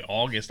 probably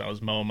August, I was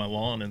mowing my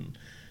lawn and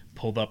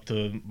pulled up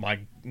to my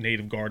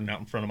native garden out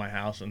in front of my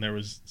house, and there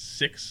was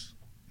 6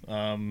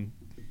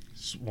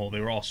 they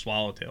were all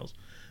swallowtails,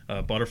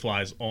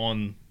 butterflies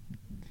on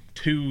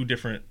 2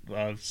 different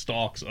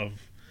stalks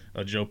of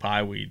Joe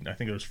Pye weed. I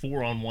think there was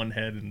 4 on one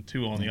head and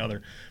 2 on the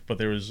other, but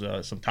there was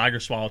some tiger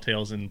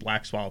swallowtails and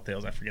black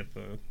swallowtails. I forget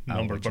the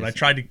number, but I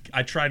tried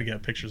to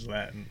get pictures of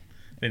that, and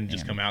they didn't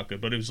just come out good.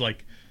 But it was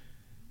like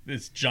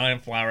this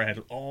giant flower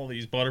had all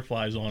these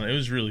butterflies on it. It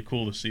was really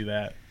cool to see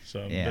that.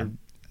 So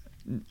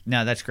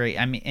no, that's great.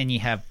 I mean, and you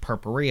have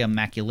Purpurea,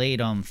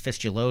 Maculatum,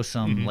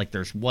 Fistulosum. Like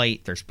there's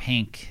white, there's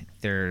pink,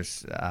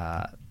 there's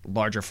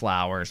larger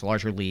flowers,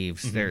 larger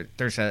leaves.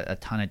 There's a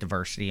ton of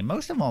diversity, and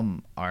most of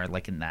them are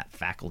like in that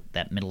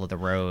middle of the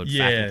road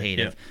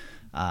facultative.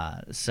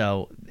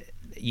 So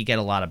you get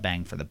a lot of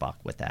bang for the buck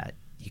with that.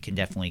 You can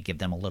definitely give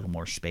them a little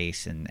more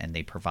space, and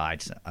they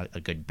provide a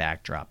good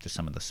backdrop to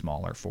some of the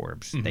smaller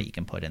forbs that you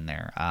can put in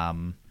there.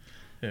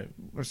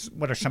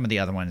 What are some of the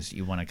other ones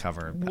you want to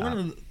cover?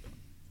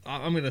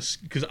 I'm gonna,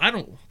 because I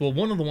don't. Well,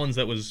 one of the ones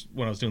that was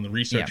when I was doing the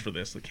research Yeah. for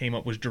this that came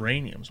up was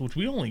geraniums, which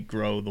we only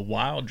grow the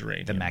wild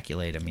geranium, The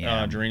maculatum,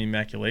 yeah. Geranium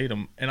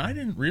maculatum, and I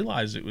didn't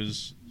realize it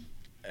was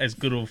as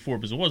good of a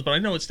forb as it was. But I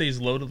know it stays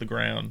low to the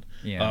ground,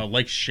 Yeah.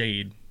 like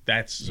shade.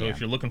 That's so. Yeah. If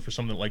you're looking for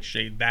something like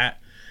shade,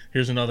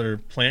 here's another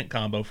plant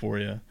combo for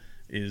you.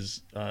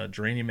 Is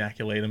Geranium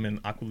maculatum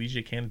and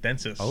Aquilegia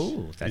canadensis.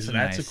 Oh, that's a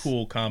that's nice- a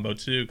cool combo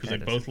too, because they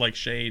That is both like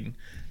shade.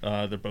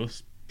 They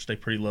both stay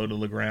pretty low to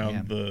the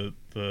ground.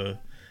 The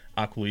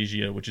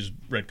Aquilegia, which is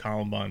red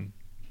columbine,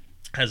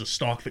 has a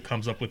stalk that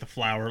comes up with a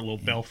flower, a little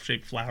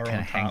bell-shaped flower Kind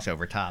on of top. hangs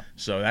over top.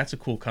 So that's a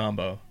cool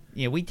combo.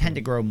 Yeah, we tend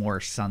to grow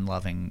more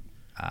sun-loving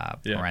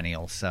Yeah.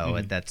 perennials,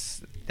 so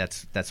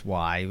that's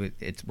why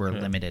we're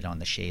limited on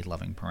the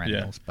shade-loving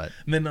perennials. But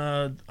And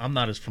then I'm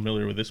not as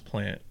familiar with this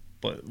plant,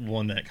 but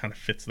one that kind of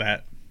fits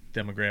that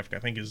demographic, I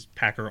think, is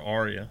Packer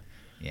aurea,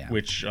 yeah,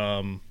 which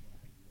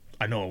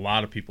I know a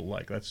lot of people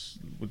like. That's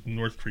with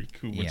North Creek,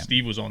 who when Yeah.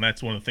 Steve was on,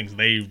 that's one of the things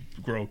they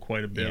grow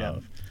quite a bit Yeah.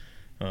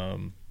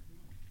 of.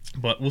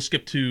 But we'll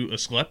skip to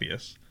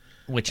Asclepius.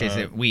 which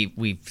is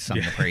we've sung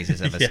the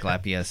praises of Yeah.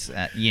 Asclepius.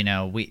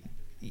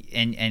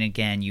 And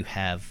again, you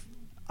have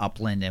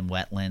upland and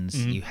wetlands.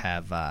 Mm-hmm. You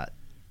have a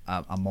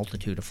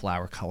multitude of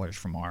flower colors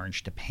from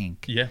orange to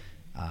pink. Yeah.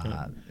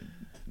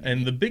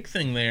 And the big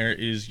thing there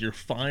is you're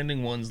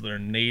finding ones that are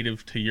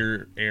native to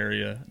your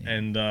area,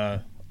 and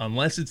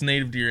unless it's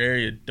native to your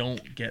area,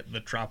 don't get the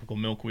tropical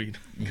milkweed,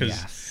 because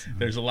Yes.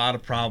 there's a lot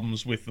of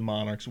problems with the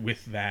monarchs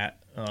with that.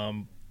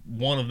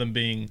 One of them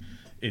being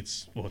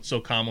it's so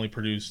commonly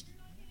produced.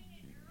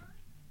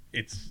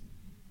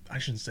 I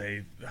shouldn't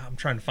say, I'm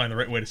trying to find the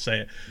right way to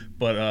say it,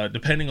 but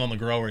depending on the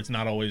grower, it's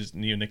not always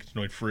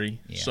neonicotinoid free.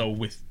 Yeah. So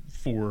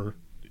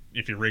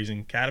if you're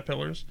raising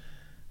caterpillars,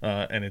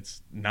 and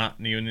it's not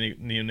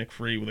neonic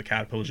free, with the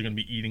caterpillars are going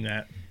to be eating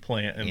that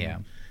plant,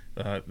 and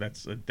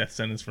that's a death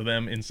sentence for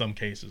them in some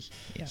cases.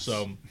 Yes.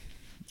 So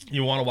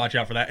you want to watch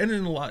out for that, and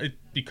then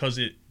because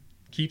it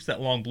keeps that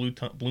long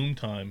bloom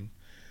time,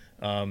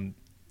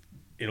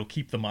 it'll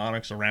keep the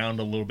monarchs around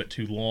a little bit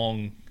too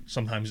long.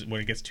 Sometimes when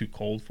it gets too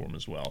cold for them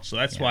as well. So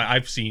that's why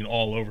I've seen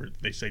all over.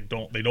 They say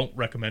they don't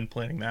recommend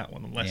planting that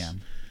one unless,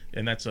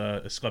 and that's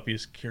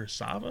Asclepius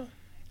curasava.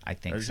 I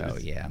think so.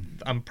 Yeah.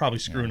 I'm probably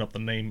screwing up the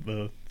name,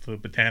 the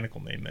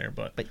botanical name there,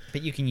 but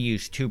you can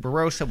use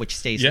tuberosa, which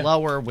stays Yeah.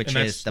 lower, which And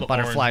that's is the the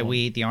butterfly orange one.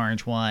 weed, the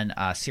orange one.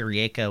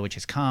 Syriaca, which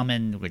is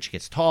common, which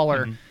gets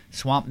taller. Mm-hmm.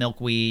 Swamp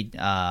milkweed.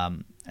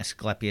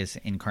 Asclepius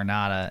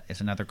incarnata is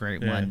another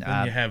great one.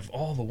 Then you have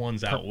all the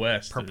ones out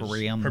west. There's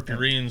Purpureum.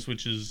 Purpureans,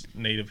 which is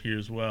native here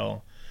as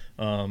well.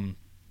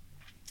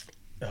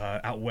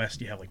 Out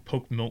west, you have like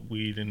poke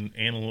milkweed and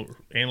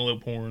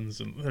antelope horns,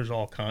 and there's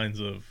all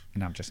kinds of.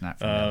 And I'm just not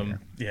familiar.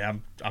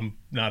 I'm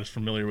not as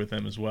familiar with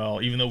them as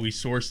well. Even though we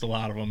sourced a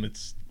lot of them,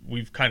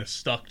 we've kind of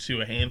stuck to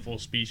a handful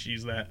of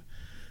species that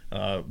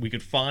we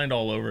could find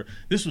all over.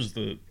 This was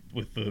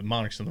with the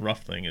monarchs and the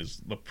rough thing,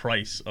 is the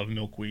price of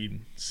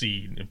milkweed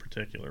seed in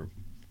particular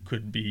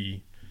could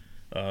be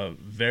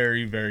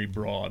very, very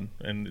broad,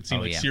 and it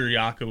seemed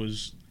Syriaca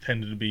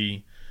tended to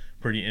be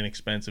pretty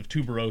inexpensive.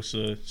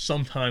 Tuberosa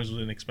sometimes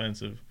was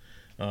inexpensive,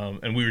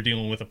 and we were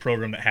dealing with a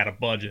program that had a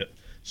budget,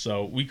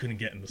 so we couldn't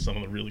get into some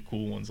of the really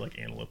cool ones like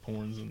antelope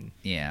horns and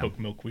poke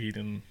milkweed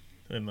and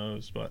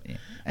those. But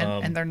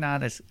and they're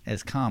not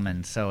as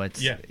common, so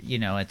it's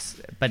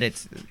but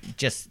it's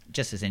just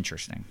as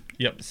interesting.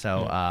 Yep.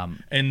 So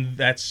and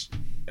that's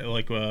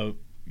like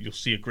you'll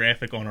see a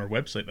graphic on our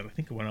website that I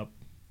think it went up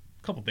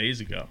a couple days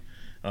ago,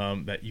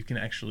 that you can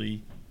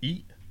actually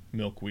eat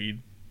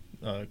milkweed,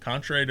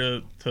 contrary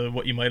to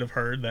what you might have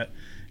heard that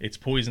it's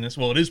poisonous.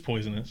 Well, it is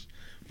poisonous,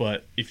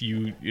 but if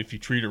you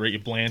treat it right, you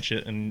blanch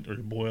it or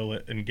you boil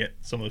it and get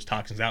some of those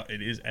toxins out,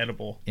 it is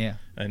edible. Yeah.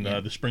 And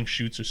the spring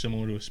shoots are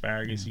similar to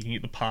asparagus. You can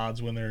eat the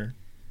pods when they're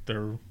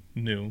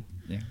new.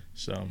 Yeah.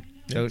 So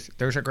those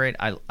are great.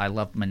 I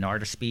love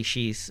Monarda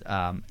species.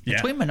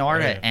 Between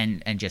Monarda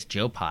and just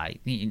Joe Pye,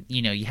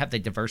 you have the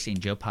diversity in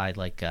Joe Pye,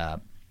 like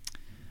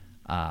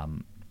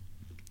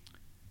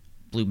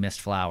blue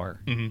mist flower,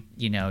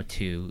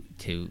 to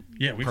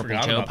we purple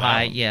forgot Joe about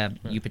Pye,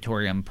 that one.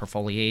 Eupatorium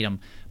perfoliatum.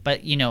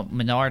 But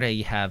Monarda,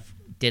 you have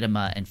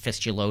Didyma and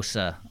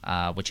Fistulosa,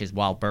 which is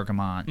wild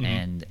bergamot,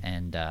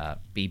 and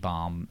bee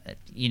balm.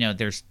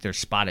 There's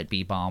spotted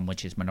bee balm,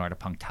 which is Monarda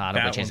punctata,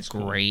 That which is one's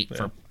cool. great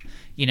for,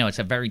 it's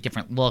a very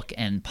different look,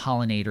 and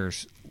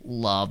pollinators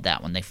love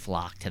that one. They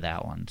flock to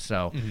that one.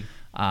 So,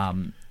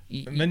 and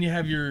then you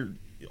have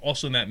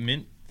also in that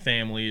mint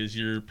family is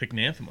your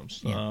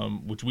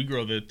pycnanthemums, which we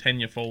grow, the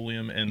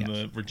tenuifolium and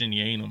the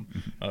virginianum,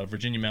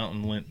 Virginia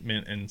mountain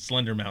mint and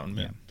slender mountain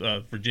mint.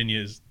 Virginia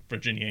is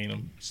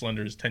virginianum,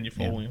 slender is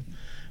tenuifolium.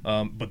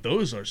 But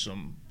those are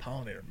some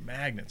pollinator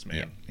magnets,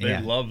 man. They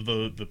love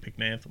the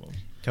pycnanthemums.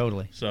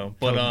 Totally. So,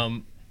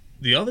 but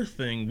the other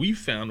thing we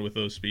found with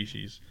those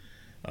species,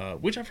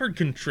 which I've heard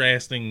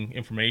contrasting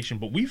information,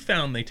 but we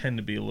found they tend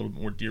to be a little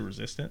bit more deer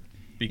resistant,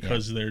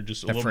 because they're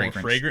just a little more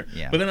fragrant.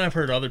 Yeah. But then I've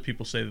heard other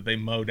people say that they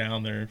mow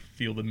down their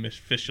field of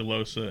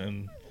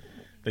fistulosa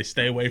they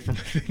stay away from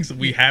the things that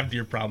we have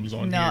deer problems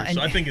on here.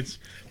 So I think it's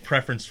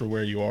preference for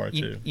where you are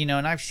too. You know,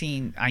 and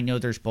I know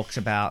there's books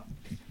about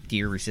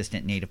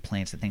deer-resistant native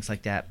plants and things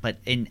like that, but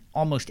in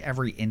almost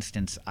every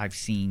instance, I've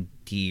seen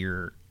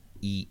deer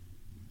eat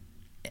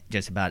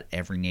just about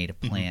every native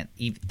plant,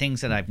 even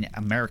things that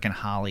American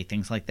holly,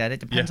 things like that.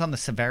 It depends on the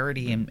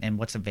severity and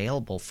what's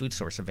available, food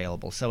source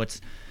available. So it's,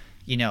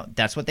 you know,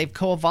 that's what they've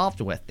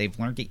co-evolved with. They've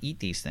learned to eat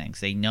these things.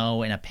 They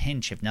know in a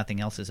pinch, if nothing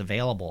else is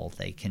available,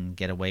 they can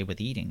get away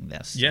with eating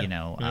this. You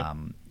know,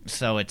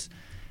 so it's.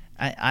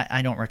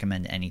 I don't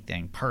recommend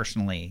anything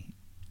personally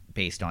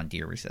based on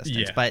deer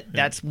resistance, but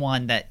that's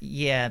one that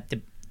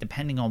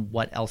depending on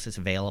what else is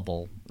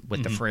available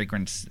with the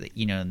fragrance,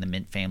 you know, in the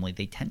mint family,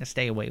 they tend to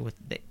stay away with,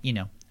 you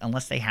know,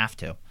 unless they have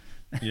to.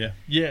 Yeah.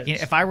 You know,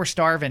 if I were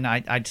starving,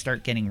 I'd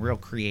start getting real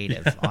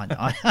creative on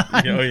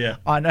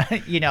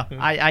you know,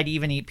 I'd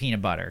even eat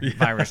peanut butter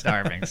if I were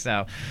starving.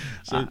 So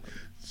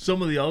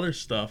some of the other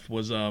stuff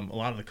was a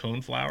lot of the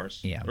cone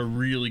flowers are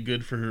really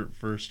good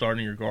for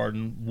starting your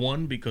garden.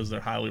 One, because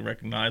they're highly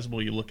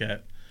recognizable. You look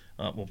at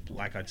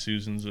black-eyed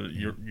Susans,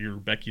 your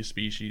Rudbeckia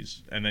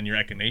species, and then your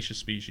Echinacea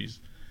species.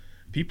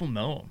 People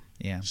know them.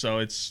 Yeah. So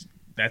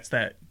that's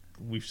that.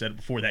 We've said it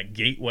before, that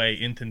gateway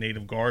into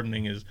native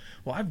gardening is,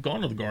 well, I've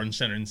gone to the garden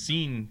center and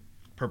seen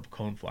purple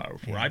coneflower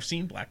before. I've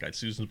seen black-eyed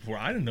Susans before.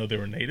 I didn't know they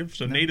were native,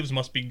 so natives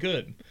must be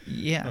good.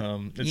 Yeah.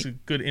 It's a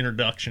good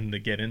introduction to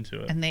get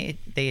into it. And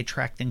they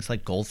attract things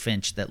like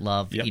goldfinch that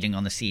love eating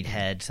on the seed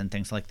heads and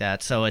things like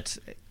that. So it's,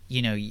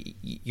 you know,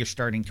 you're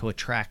starting to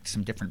attract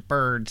some different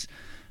birds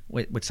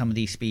with some of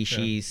these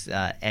species,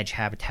 edge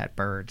habitat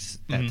birds,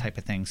 that type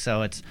of thing.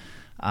 So it's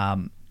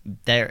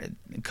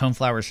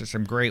coneflowers are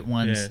some great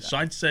ones. Yeah, so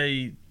I'd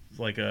say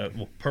like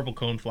purple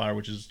coneflower,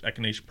 which is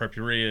Echinacea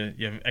purpurea.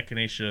 You have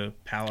Echinacea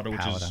pallida,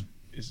 which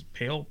is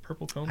pale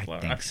purple coneflower.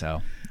 I think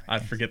so. I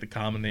forget the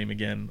common name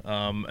again.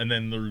 And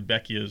then the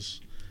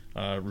Rudbeckias,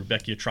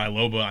 Rudbeckia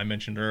triloba I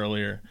mentioned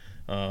earlier,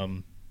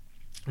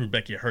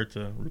 Rudbeckia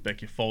hirta,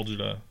 Rudbeckia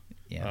fulgida.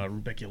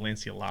 Rudbeckia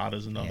lanceolata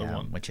is another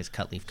one, which is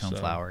cutleaf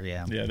coneflower.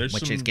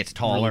 Which gets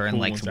taller really and cool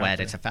likes wet.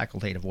 It's a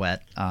facultative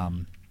wet.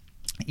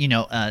 You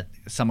know,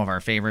 some of our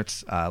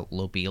favorites,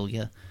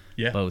 lobelia,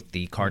 both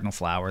the cardinal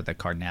flower, the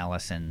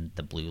cardinalis, and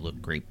the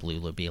great blue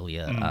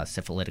lobelia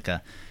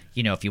syphilitica.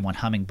 You know, if you want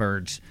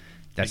hummingbirds,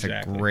 that's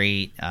a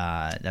great.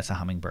 That's a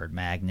hummingbird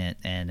magnet,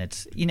 and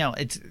it's, you know,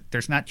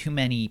 there's not too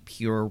many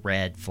pure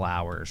red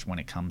flowers when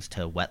it comes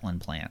to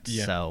wetland plants.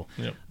 So,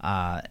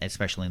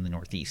 especially in the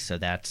Northeast, so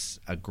that's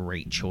a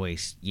great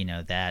choice. You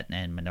know, that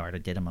and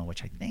Monarda didyma,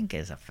 which I think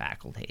is a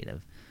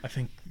facultative. I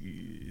think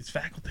it's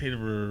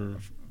facultative or.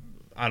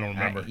 I don't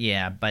remember.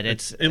 But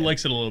it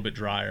likes it a little bit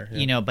drier.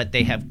 You know, but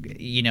they have,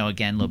 you know,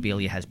 again,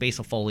 lobelia has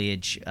basal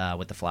foliage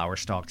with the flower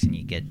stalks, and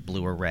you get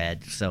blue or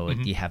red. So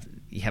you have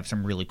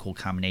some really cool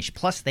combination.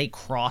 Plus, they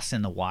cross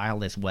in the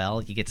wild as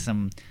well. You get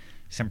some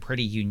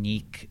pretty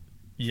unique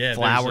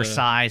flower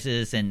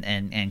sizes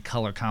and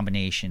color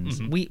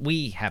combinations.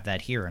 We have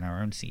that here in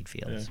our own seed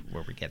fields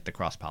where we get the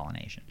cross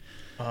pollination.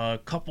 A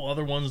couple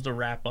other ones to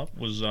wrap up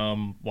was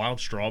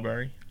wild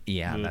strawberry.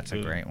 Yeah, that's a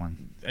great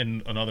one.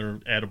 And another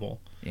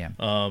edible. Yeah.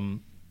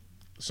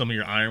 Some of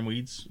your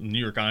ironweeds, New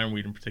York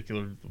ironweed in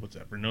particular, what's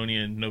that?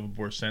 Vernonia and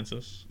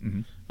novaboracensis.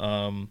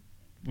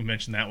 We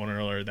mentioned that one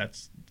earlier. That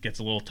gets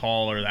a little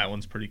taller. That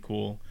one's pretty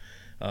cool.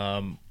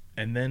 And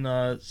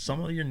then some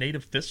of your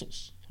native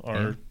thistles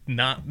are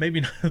not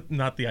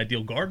the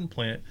ideal garden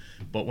plant,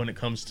 but when it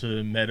comes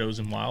to meadows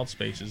and wild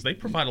spaces, they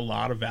provide a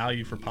lot of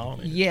value for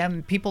pollinators. Yeah,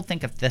 and people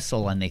think of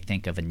thistle and they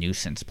think of a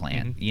nuisance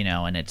plant, you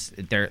know, and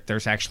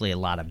there's actually a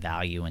lot of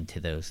value into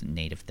those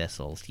native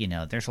thistles. You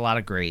know, there's a lot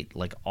of great,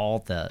 like all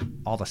the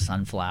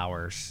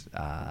sunflowers.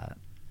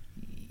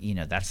 You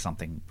know, that's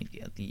something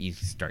you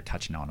start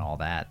touching on all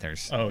that.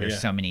 There's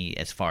so many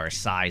as far as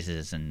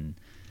sizes and.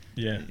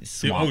 Yeah.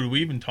 Did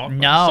we even talk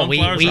about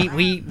sunflowers? No,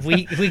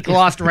 we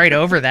glossed right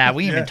over that.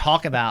 We even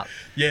talk about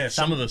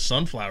some of the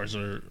sunflowers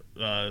are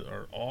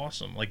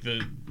awesome. Like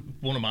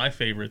one of my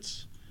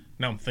favorites,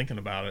 now I'm thinking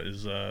about it,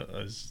 is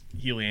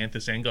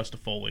Helianthus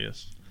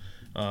angustifolius,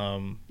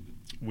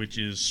 which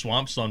is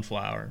swamp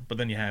sunflower. But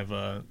then you have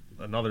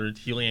another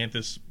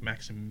Helianthus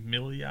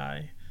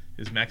Maximilian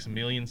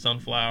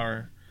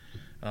sunflower.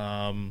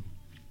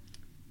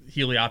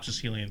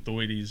 Heliopsis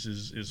helianthoides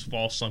is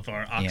false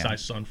sunflower, oxeye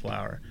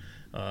sunflower.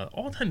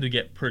 All tend to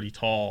get pretty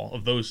tall.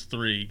 Of those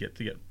three, get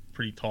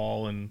pretty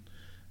tall, and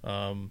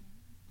but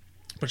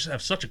just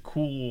have such a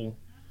cool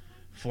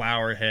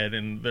flower head,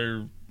 and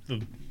the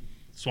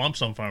swamp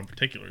sunflower in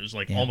particular is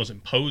like almost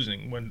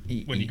imposing when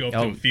you go up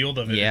to a field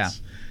of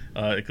it.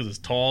 Because it's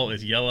tall,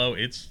 it's yellow,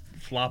 it's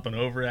flopping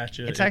over at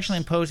you. It's actually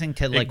imposing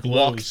to like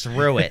walk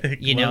through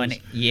it, you know, and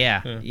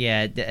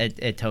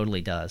it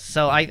totally does.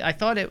 So I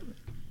thought it.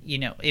 You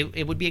know,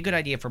 it would be a good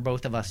idea for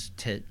both of us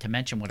to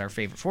mention what our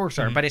favorite forests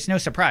are, but it's no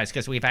surprise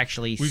because we've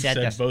said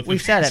this. We've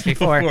said it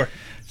before.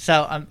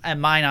 So, and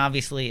mine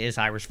obviously is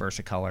Iris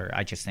versicolor.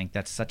 I just think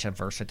that's such a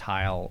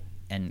versatile,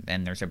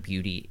 and there's a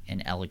beauty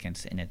and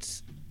elegance in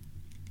its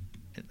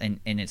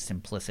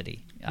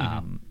simplicity.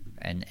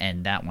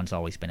 and that one's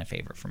always been a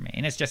favorite for me.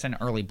 And it's just an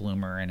early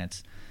bloomer, and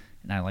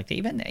I like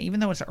it. Even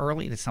though it's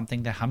early, it's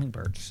something that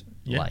hummingbirds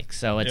like.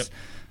 So it's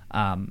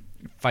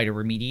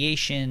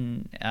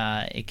phytoremediation.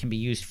 It can be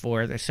used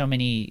for. There's so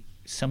many.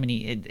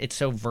 It's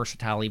so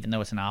versatile. Even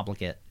though it's an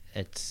obligate,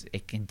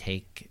 it can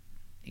take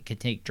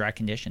dry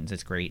conditions.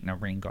 It's great in a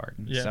rain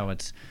garden. Yeah. So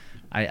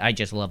I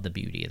just love the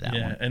beauty of that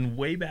one. And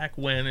way back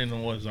when,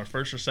 in was our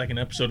first or second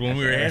episode, when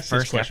we were asked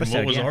this question,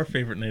 what was our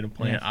favorite native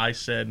plant? I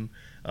said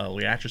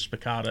Liatris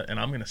spicata, and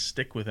I'm going to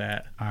stick with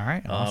that. All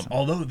right, awesome.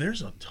 Although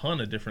there's a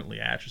ton of different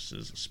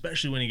Liatrises,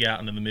 especially when you get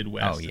out into the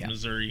Midwest,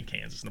 Missouri,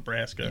 Kansas,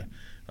 Nebraska.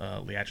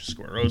 Liatris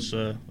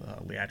squarosa,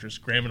 Liatris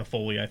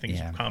graminifolia, I think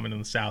is common in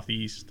the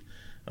Southeast.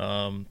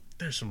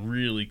 There's some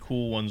really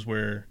cool ones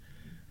where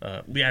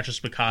Liatris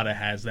spicata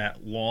has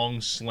that long,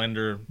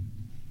 slender,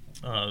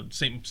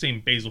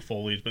 same basal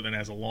foliage, but then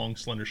has a long,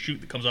 slender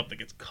shoot that comes up that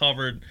gets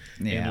covered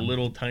in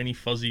little, tiny,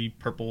 fuzzy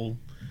purple,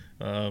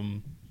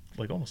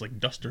 almost like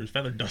dusters,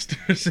 feather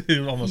dusters.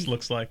 It almost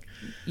looks like.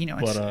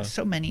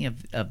 So many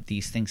of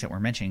these things that we're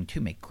mentioning too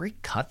make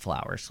great cut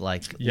flowers.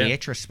 Like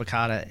Liatris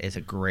spicata is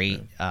a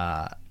great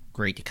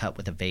to cut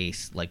with a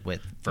vase, like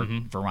with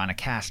Verona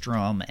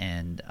castrum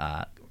and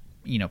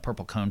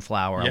purple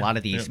coneflower. A lot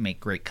of these make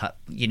great cut.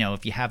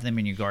 If you have them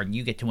in your garden,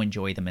 you get to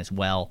enjoy them as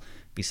well.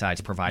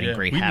 Besides providing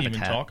great habitat. We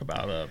didn't even talk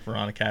about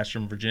Verona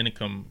castrum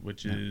virginicum,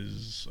 which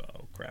is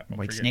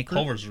white snake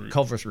Culver's root.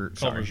 Culver's root.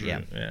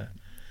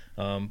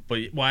 But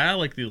why I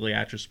like the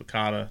Liatris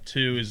spicata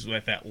too is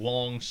with that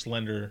long,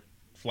 slender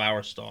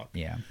flower stalk.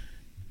 Yeah,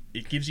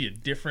 it gives you a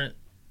different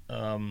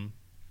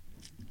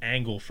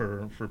angle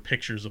for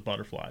pictures of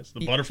butterflies.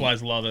 The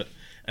butterflies love it,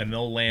 and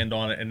they'll land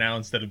on it. And now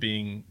instead of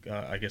being,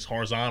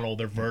 horizontal,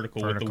 they're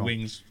vertical with the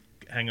wings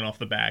hanging off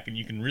the back, and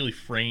you can really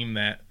frame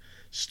that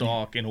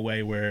stalk in a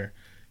way where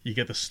you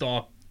get the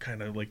stalk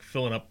kind of like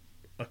filling up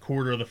a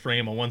quarter of the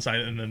frame on one side,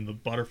 and then the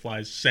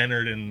butterflies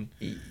centered, and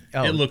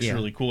it looks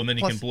really cool. And then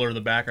you can blur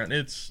the background.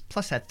 It's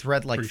plus that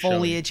thread-like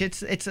foliage.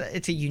 Showy.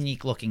 It's a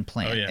unique looking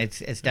plant.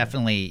 It's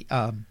definitely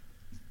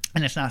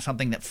and it's not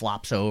something that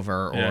flops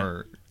over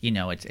or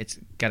it's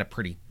got a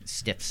pretty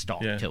stiff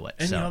stalk to it.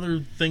 Any other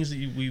things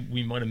that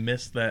we might have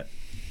missed that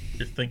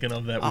you're thinking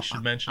of that we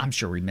should mention? I'm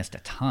sure we missed a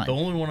ton. The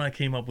only one I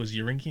came up was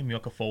Euryncium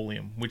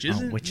yuccifolium, which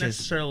isn't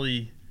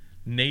necessarily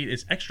native.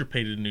 It's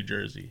extirpated in New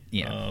Jersey.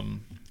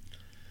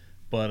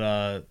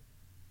 But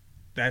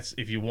that's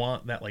if you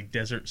want that like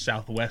desert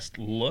Southwest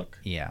look.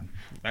 Yeah,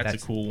 that's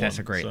a cool one. That's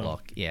a great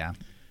look. Yeah.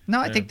 No,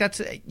 I think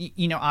that's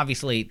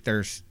obviously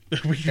there's.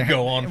 We could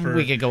go on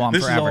forever. This forever.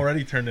 Has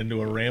already turned into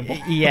a ramble.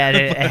 Yeah,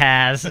 it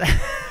has.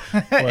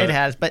 It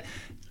has, but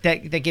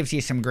that gives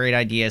you some great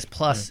ideas.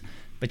 Plus,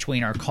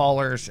 between our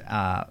callers,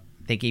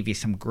 they gave you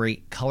some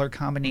great color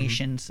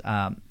combinations.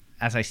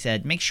 As I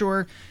said, make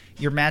sure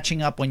you're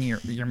matching up when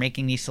you're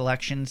making these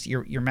selections.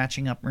 You're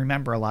matching up.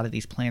 Remember, a lot of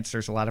these plants,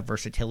 there's a lot of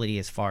versatility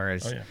as far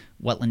as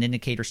wetland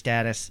indicator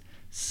status,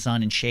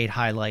 sun and shade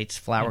highlights,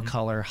 flower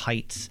color,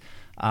 heights.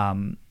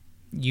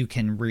 You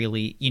can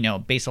really,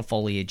 basal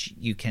foliage.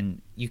 You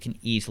can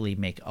easily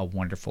make a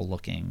wonderful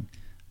looking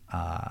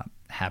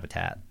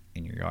habitat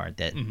in your yard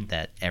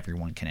that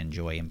everyone can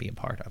enjoy and be a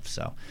part of.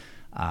 So,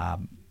 I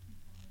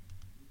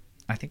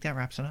think that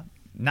wraps it up.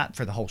 Not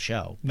for the whole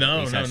show.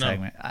 No.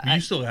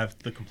 You still have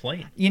the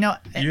complaint. You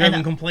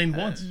haven't complained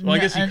once. Well, I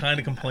guess you kind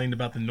of complained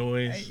about the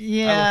noise.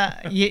 Yeah,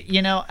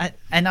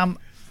 and I'm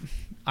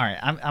all right.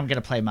 I'm gonna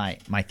play my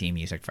theme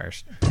music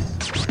first.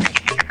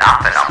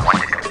 Not that I want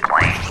to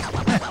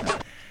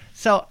complain.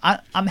 So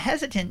I'm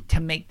hesitant to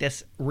make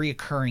this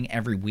reoccurring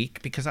every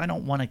week because I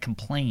don't want to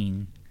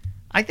complain.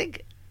 I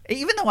think.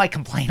 Even though I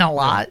complain a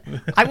lot,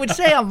 I would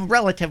say I'm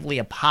relatively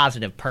a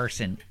positive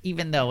person,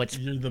 even though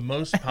You're the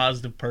most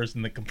positive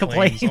person that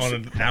complains on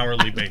an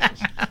hourly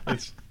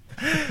basis.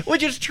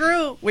 Which is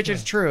true.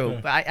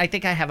 Yeah. I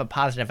think I have a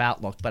positive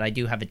outlook, but I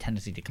do have a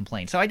tendency to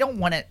complain. So I don't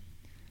want it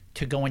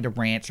to go into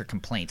rants or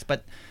complaints.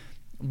 But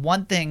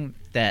one thing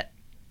that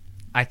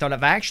I thought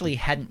of, I actually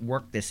hadn't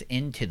worked this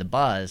into the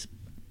buzz,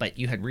 but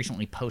you had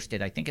recently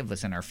posted, I think it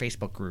was in our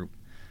Facebook group,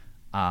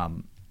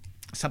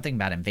 something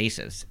about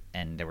invasives,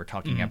 and they were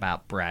talking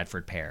about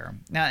Bradford pear.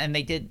 Now, and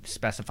they did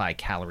specify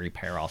Callery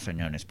pear, also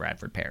known as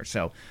Bradford pear.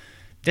 So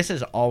this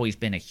has always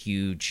been a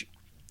huge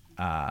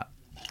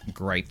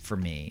gripe for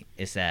me,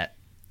 is that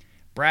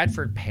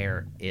Bradford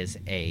pear is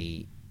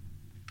a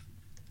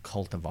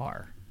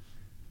cultivar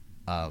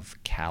of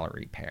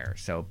Callery pear.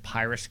 So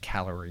Pyrus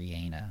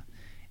calleriana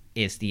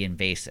is the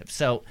invasive.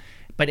 So,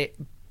 but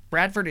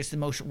Bradford is the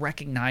most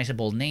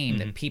recognizable name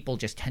that people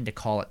just tend to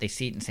call it. They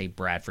see it and say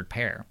Bradford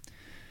pear.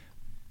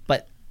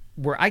 But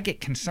where I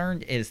get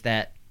concerned is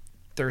that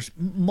there's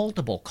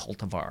multiple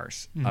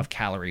cultivars of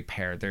Callery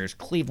pear. There's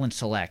Cleveland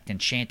Select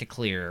and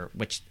Chanticleer,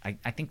 which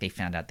I think they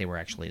found out they were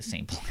actually the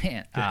same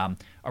plant.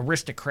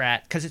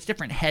 Aristocrat, because it's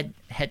different head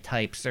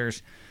types.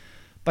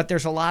 But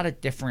there's a lot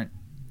of different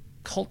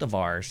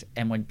cultivars,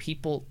 and when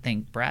people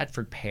think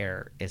Bradford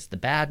pear is the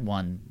bad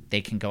one,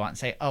 they can go out and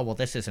say, oh, well,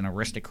 this is an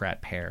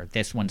Aristocrat pear.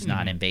 This one's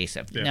not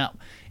invasive. Yeah. No,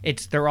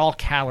 they're all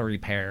Callery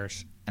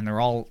pears. and they're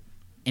all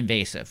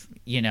invasive.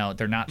 You know,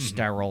 they're not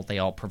sterile. They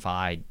all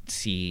provide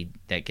seed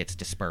that gets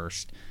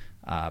dispersed.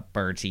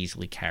 Birds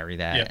easily carry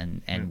that,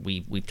 and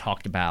we've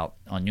talked about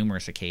on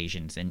numerous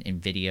occasions in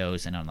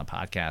videos and on the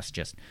podcast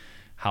just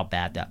how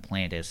bad that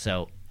plant is.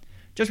 So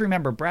just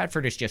remember,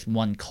 Bradford is just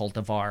one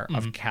cultivar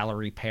of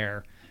calorie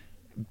pear.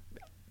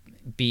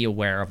 Be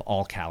aware of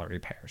all calorie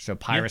pears. So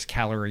Pyrus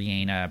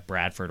caloriana,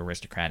 Bradford,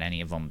 Aristocrat, any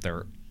of them,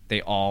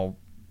 they all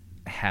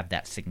have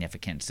that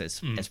significance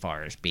as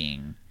far as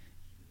being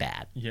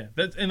bad. Yeah,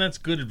 that's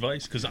good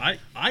advice, because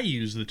I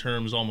use the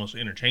terms almost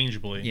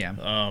interchangeably.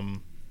 Yeah.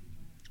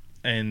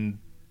 And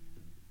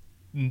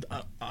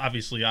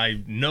obviously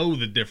I know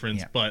the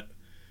difference, but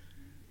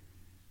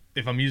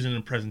if I'm using it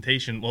in a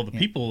presentation, well, the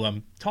people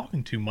I'm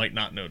talking to might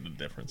not know the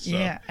difference. So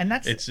and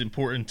it's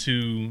important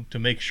to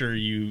make sure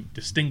you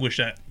distinguish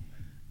that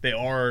they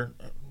are,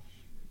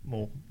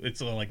 well, it's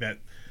like that.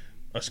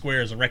 A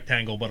square is a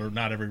rectangle, but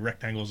not every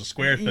rectangle is a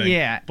square thing.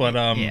 Yeah. But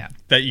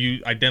that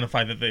you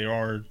identify that they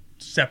are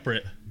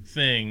separate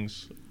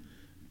things,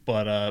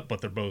 but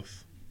they're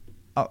both.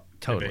 Oh,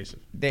 totally.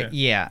 Invasive.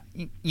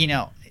 You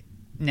know,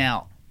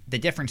 now the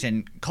difference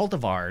in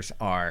cultivars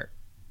are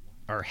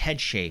head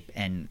shape,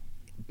 and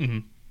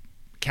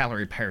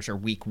calorie pears are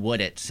weak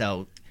wooded.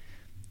 So,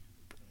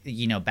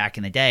 you know, back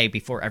in the day,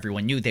 before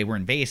everyone knew they were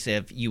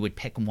invasive, you would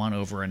pick one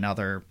over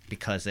another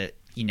because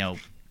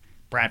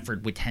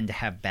Bradford would tend to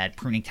have bad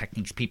pruning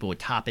techniques. People would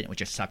top it, and it would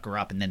just sucker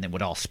up, and then they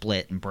would all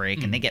split and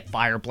break, and they get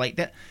fire blight.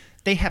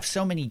 They have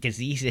so many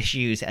disease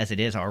issues as it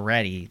is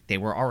already. They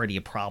were already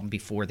a problem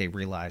before they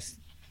realized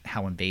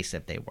how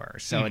invasive they were.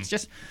 So it's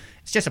just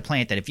a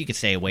plant that if you could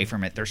stay away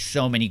from it, there's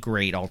so many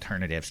great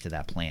alternatives to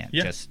that plant.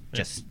 Just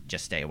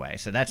stay away.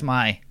 So that's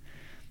my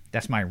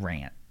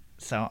rant.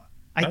 So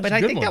I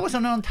think that was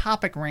an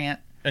on-topic rant.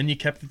 And you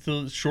kept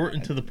it short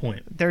and to the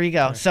point. There you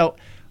go. Yeah. So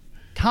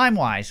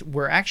time-wise,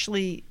 we're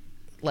actually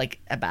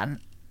like about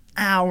an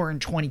hour and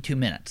 22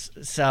 minutes.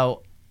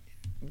 So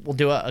we'll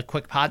do a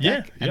quick pod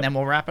deck, and then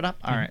we'll wrap it up.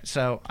 All right.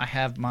 So I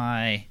have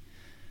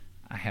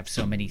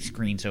so many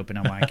screens open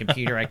on my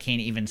computer. I can't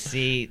even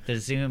see the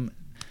Zoom.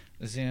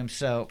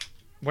 So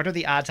what are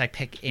the odds I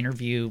pick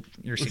interview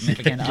your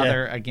significant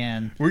other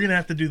again? We're going to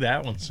have to do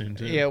that one soon,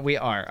 too. Yeah, we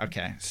are.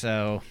 Okay.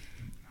 So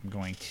I'm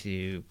going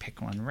to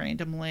pick one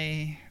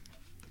randomly.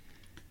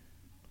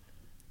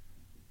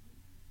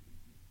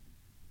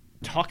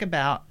 Talk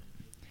about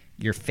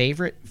your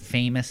favorite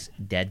famous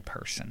dead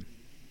person.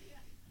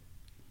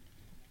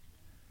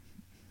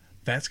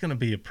 That's going to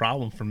be a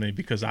problem for me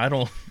because I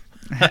don't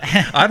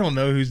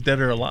know who's dead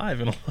or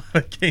alive in a lot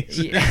of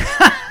cases.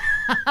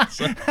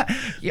 So,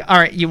 all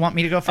right, you want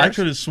me to go first? I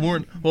could have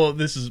sworn. Well,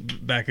 this is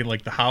back in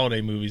like the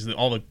holiday movies,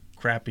 all the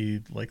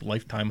crappy like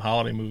Lifetime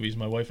holiday movies.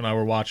 My wife and I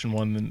were watching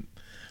one, and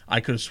I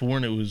could have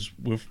sworn it was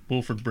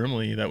Wilford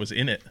Brimley that was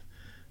in it.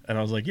 And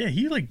I was like, yeah,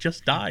 he like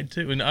just died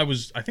too. And I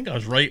think I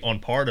was right on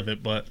part of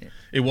it, but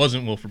it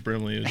wasn't Wilford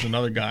Brimley. It was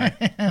another guy.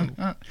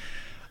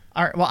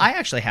 All right. Well, I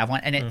actually have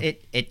one, and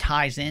it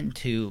ties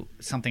into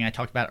something I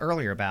talked about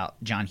earlier about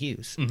John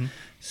Hughes.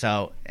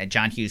 So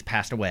John Hughes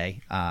passed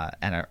away at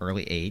an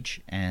early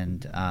age,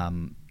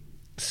 and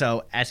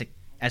so as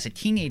a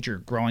teenager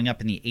growing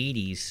up in the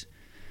 80s,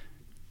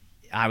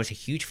 I was a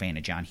huge fan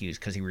of John Hughes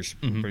because he was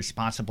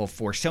responsible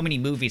for so many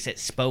movies that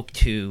spoke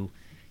to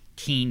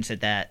teens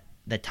at that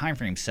time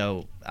frame.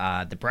 So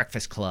The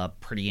Breakfast Club,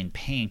 Pretty in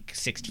Pink,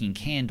 16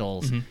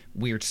 Candles,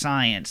 Weird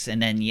Science,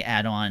 and then you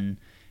add on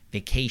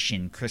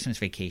Vacation, Christmas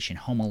Vacation,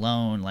 Home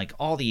Alone, like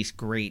all these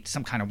great,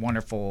 Some Kind of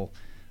Wonderful,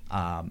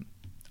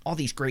 all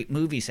these great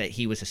movies that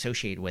he was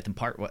associated with, in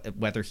part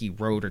whether he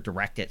wrote or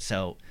directed.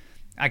 So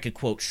I could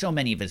quote so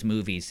many of his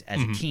movies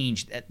as a teen,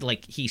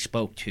 like he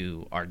spoke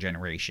to our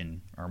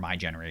generation or my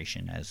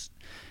generation as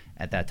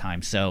at that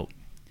time. So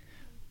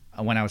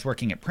when I was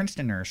working at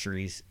Princeton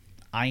Nurseries,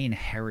 I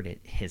inherited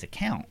his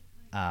account.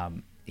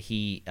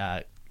 He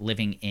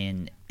living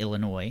in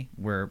Illinois,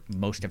 where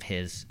most of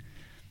his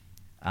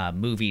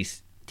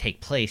movies take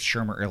place,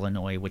 Shermer,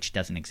 Illinois, which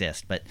doesn't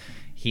exist, but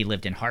he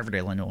lived in Harvard,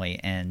 Illinois,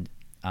 and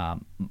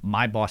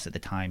my boss at the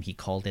time, he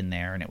called in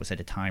there, and it was at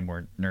a time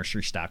where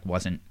nursery stock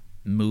wasn't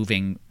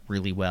moving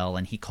really well,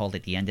 and he called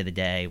at the end of the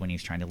day when he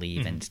was trying to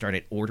leave and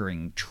started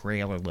ordering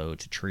trailer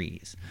loads of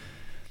trees.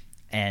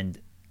 And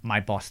my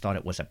boss thought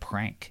it was a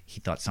prank.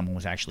 He thought someone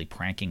was actually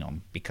pranking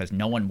him because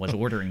no one was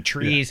ordering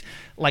trees,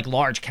 like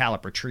large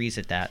caliber trees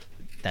at that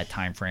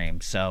time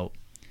frame. So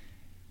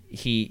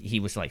he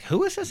was like,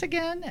 who is this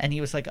again? And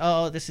he was like,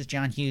 oh, this is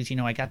John Hughes. You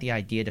know, I got the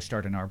idea to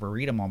start an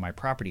arboretum on my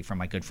property from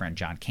my good friend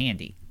John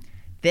Candy.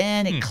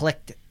 Then it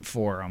clicked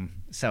for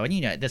him. So, and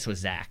you know, this was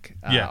Zach,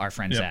 our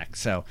friend Zach.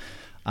 So,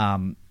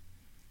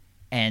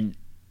 and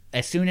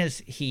as soon as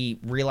he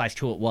realized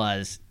who it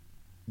was,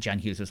 John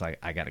Hughes was like,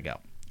 I got to go.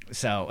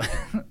 So,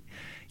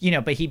 you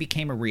know, but he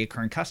became a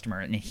reoccurring customer,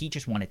 and he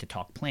just wanted to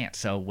talk plants.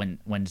 So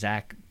when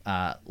Zach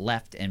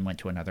left and went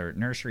to another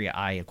nursery,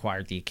 I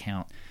acquired the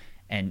account,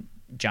 and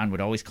John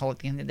would always call at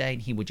the end of the day,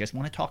 and he would just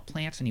want to talk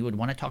plants, and he would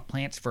want to talk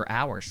plants for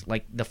hours.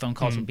 Like the phone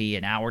calls would be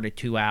an hour to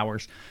 2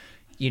 hours.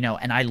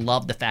 and I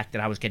loved the fact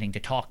that I was getting to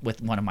talk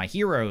with one of my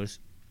heroes,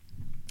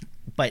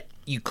 but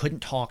you couldn't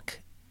talk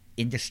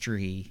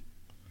industry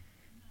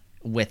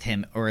with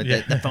him, or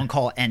the phone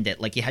call ended.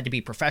 Like, you had to be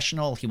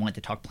professional. He wanted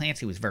to talk plants.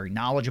 He was very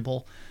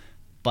knowledgeable,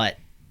 but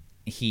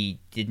he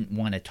didn't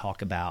want to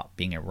talk about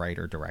being a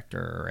writer,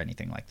 director, or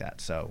anything like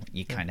that. So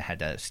you kind of had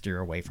to steer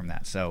away from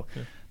that. So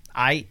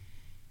I'm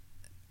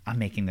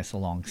making this a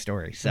long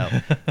story. So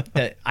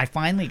I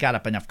finally got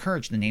up enough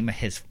courage. The name of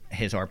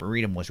his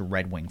arboretum was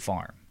Red Wing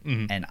Farm.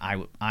 And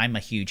I'm a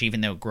huge, even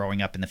though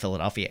growing up in the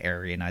Philadelphia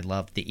area, and I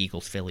love the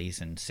Eagles,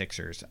 Phillies, and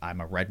Sixers, I'm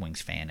a Red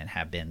Wings fan and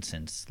have been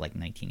since like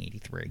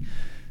 1983.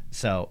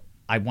 So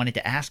I wanted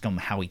to ask him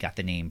how he got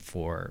the name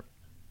for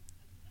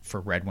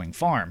Red Wing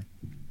Farm.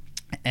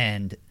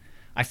 And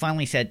I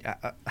finally said,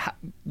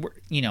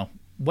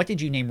 what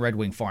did you name Red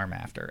Wing Farm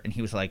after? And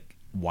he was like,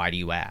 why do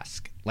you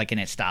ask? Like, and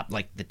it stopped,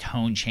 like the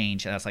tone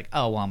changed. And I was like,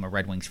 oh, well, I'm a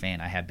Red Wings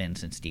fan. I have been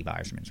since Steve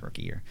Yzerman's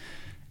rookie year.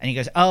 And he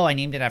goes, oh, I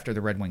named it after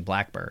the Red Wing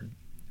Blackbird.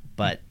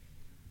 But,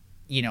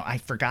 I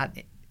forgot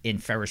in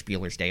Ferris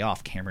Bueller's Day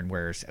Off, Cameron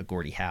wears a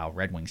Gordie Howe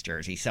Red Wings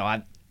jersey. So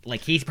I'm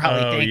like, he's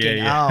probably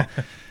thinking,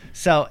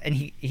 So, and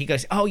he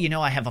goes, oh,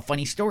 I have a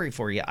funny story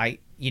for you. I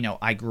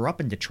grew up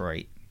in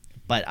Detroit,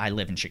 but I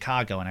live in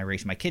Chicago and I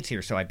raised my kids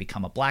here. So I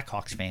become a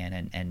Blackhawks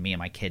fan, and me and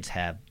my kids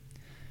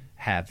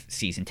have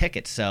season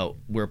tickets. So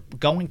we're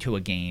going to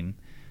a game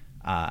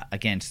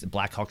against the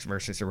Blackhawks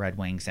versus the Red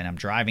Wings, and I'm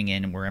driving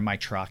in, and we're in my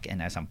truck,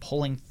 and as I'm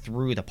pulling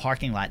through the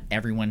parking lot,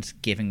 everyone's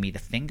giving me the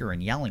finger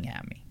and yelling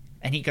at me.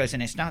 And he goes,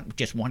 and it's not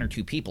just one or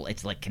two people,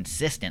 it's like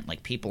consistent,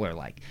 like people are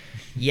like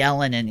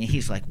yelling, and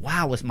he's like,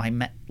 wow, was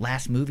my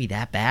last movie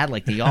that bad?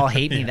 Like, they all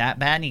hate me that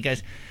bad? And he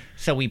goes,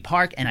 so we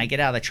park, and I get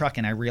out of the truck,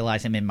 and I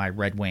realize I'm in my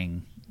Red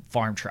Wing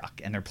farm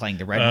truck, and they're playing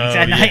the Red Wings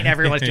at night, and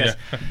everyone's just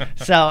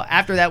So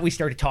after that, we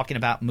started talking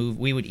about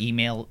we would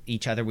email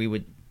each other. We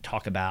would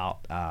talk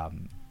about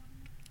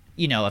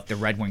if the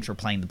Red Wings were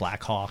playing the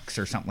Blackhawks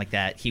or something like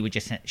that. He would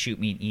just shoot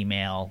me an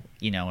email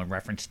in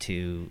reference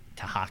to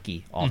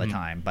hockey all the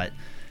time. But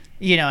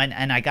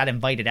and I got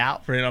invited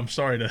out. Fran, I'm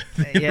sorry to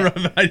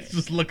interrupt. I was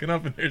just looking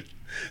up, and there's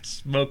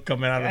smoke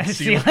coming out of the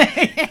ceiling.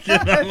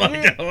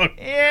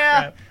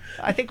 Crap.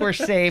 I think we're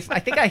safe. I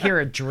think I hear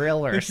a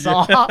drill or a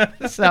saw.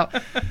 So,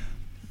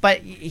 but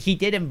he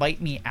did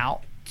invite me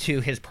out to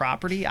his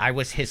property. I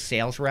was his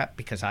sales rep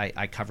because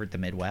I covered the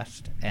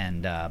Midwest.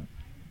 And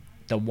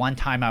the one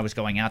time I was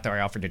going out there,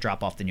 I offered to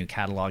drop off the new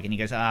catalog. And he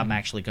goes, I'm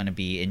actually going to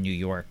be in New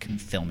York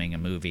filming a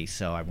movie,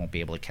 so I won't be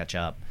able to catch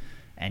up.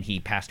 And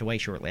he passed away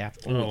shortly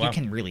after. Oh, wow. You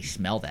can really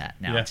smell that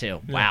now, too.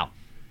 Yeah. Wow.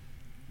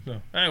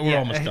 So, we're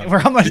almost done.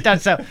 We're almost done.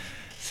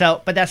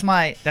 So, but that's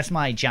my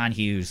John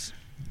Hughes.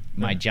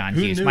 My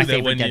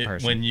favorite dead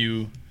person. When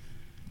you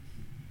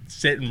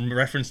said and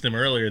referenced him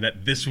earlier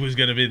that this was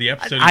going to be the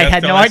episode, I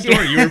had no idea.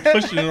 Story. You were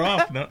pushing it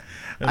off. No,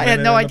 I had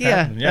no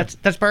idea. Yeah.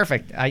 That's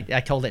perfect. I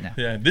told it now.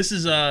 Yeah, this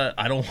is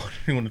I don't want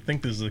anyone to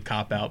think this is a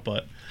cop out,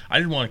 but I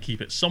did want to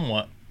keep it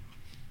somewhat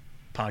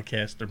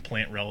podcast or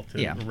plant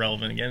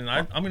relevant again. And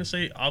I'm going to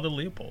say Aldo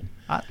Leopold.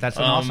 That's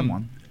an awesome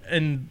one.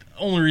 And the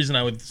only reason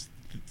I would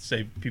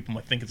say people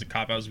might think it's a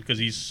cop out is because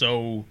he's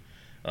so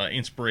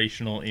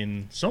inspirational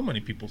in so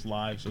many people's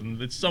lives,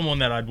 and it's someone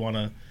that I'd want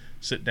to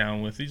sit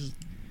down with.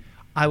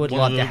 I would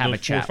love to have a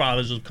chat.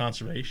 Forefathers of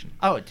conservation.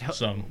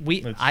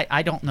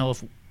 I don't know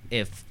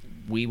if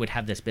we would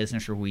have this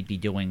business or we'd be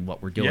doing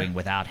what we're doing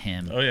without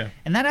him. Oh yeah,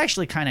 and that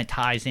actually kind of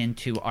ties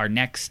into our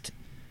next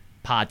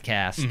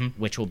podcast,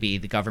 which will be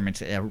the government's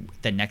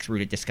the next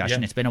rooted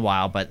discussion. Yeah. It's been a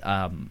while, but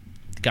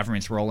the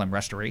government's role in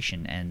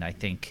restoration, and I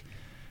think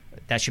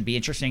that should be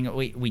interesting.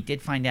 We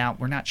did find out,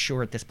 we're not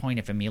sure at this point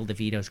if Emil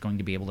DeVito is going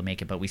to be able to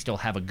make it, but we still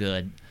have a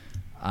good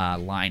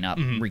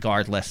lineup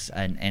regardless,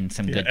 and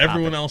some good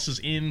everyone topics. Else is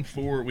in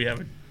for, we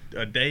have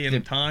a day and a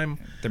time.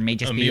 There may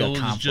just Emil be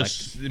a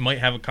conflict. It might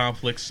have a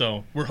conflict,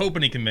 so we're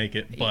hoping he can make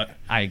it, but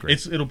I agree.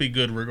 It'll be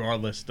good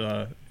regardless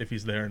if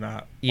he's there or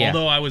not. Yeah.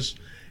 Although I was,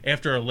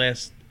 after our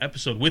last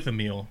episode with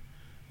Emil,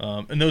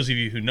 and those of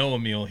you who know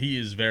Emil, he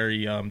is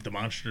very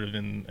demonstrative,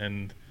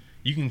 and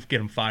you can get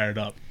him fired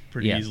up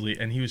pretty easily,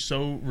 and he was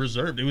so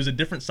reserved. It was a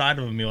different side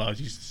of Emil I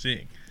was used to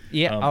seeing.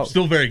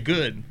 Still very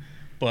good,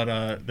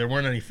 but there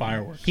weren't any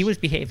fireworks. He was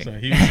behaving. So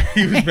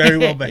he was very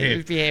well behaved. He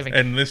was behaving.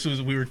 And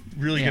we were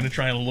really going to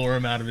try and lure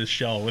him out of his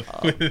shell with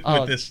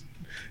this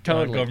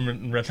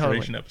government and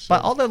restoration episode.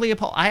 But although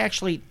Leopold,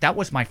 that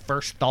was my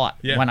first thought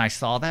when I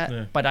saw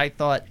that. But I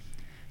thought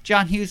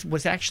John Hughes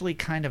was actually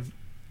kind of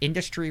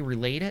industry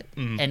related,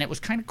 and it was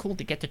kind of cool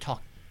to get to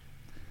talk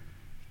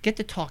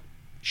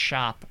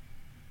shop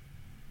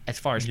as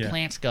far as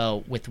plants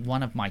go with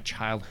one of my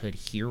childhood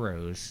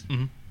heroes.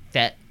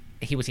 That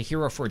he was a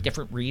hero for a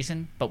different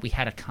reason, but we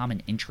had a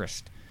common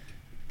interest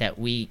that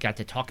we got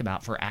to talk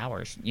about for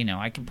hours.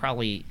 I can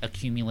probably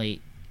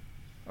accumulate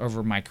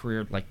over my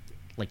career like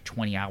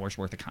 20 hours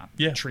worth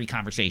of tree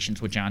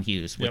conversations with John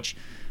Hughes, which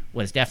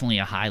was definitely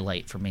a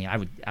highlight for me. I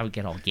would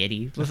get all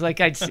giddy. It was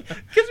like I'd see, guess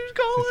who's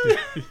calling?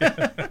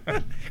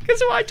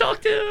 Guess who I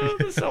talked to?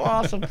 It was so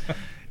awesome.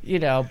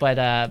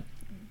 But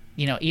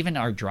even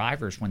our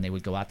drivers, when they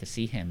would go out to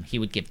see him, he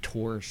would give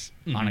tours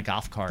on a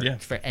golf cart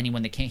for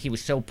anyone that came. He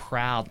was so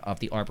proud of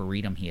the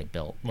arboretum he had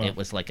built. Wow. It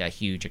was like a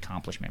huge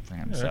accomplishment for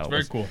him. Yeah, so that's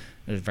very cool.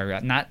 It was very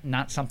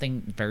not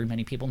something very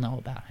many people know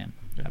about him.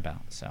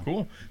 So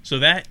cool. So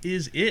that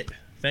is it.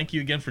 Thank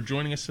you again for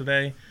joining us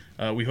today.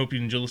 We hope you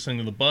enjoyed listening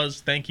to The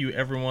Buzz. Thank you,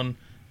 everyone,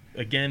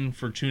 again,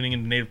 for tuning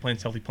in to Native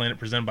Plants Healthy Planet,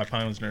 presented by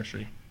Pinelands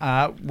Nursery.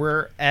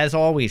 As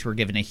always, we're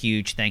giving a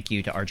huge thank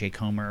you to RJ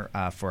Comer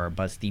for our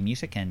Buzz theme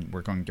music, and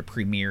we're going to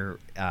premiere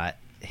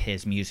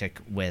his music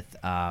with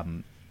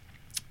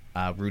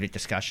Rooted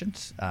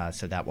Discussions,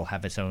 so that will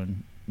have its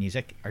own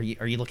music. Are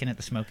you looking at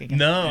the smoke again?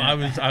 No, I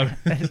was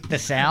the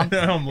sound.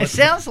 No, it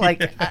sounds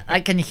like I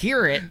can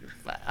hear it.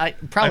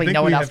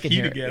 No one else can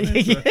hear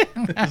it.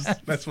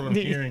 That's what I'm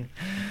hearing.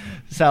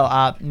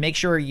 So make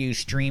sure you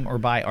stream or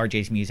buy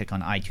RJ's music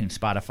on iTunes,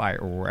 Spotify,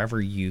 or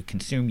wherever you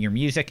consume your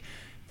music.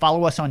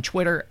 Follow us on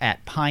Twitter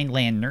at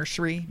Pineland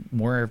Nursery.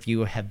 More of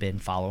you have been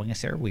following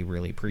us there. We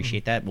really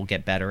appreciate that. We'll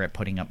get better at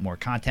putting up more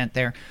content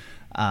there.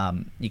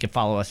 You can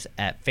follow us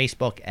at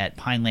Facebook at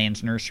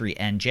Pinelands Nursery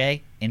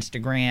NJ,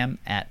 Instagram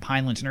at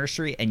Pinelands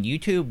Nursery, and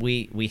YouTube.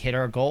 We hit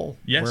our goal.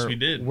 Yes, we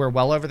did. We're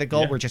well over the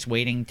goal. Yeah. We're just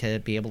waiting to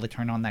be able to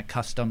turn on that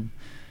custom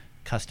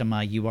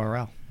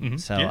URL. Mm-hmm.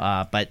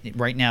 So, but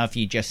right now, if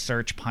you just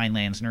search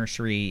Pinelands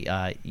Nursery,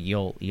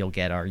 you'll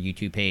get our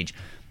YouTube page.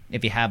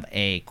 If you have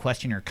a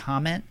question or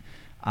comment,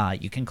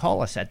 you can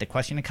call us at the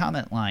question and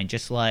comment line,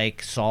 just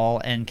like Saul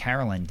and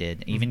Carolyn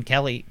did. Even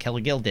Kelly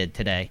Gill did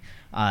today.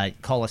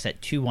 Call us at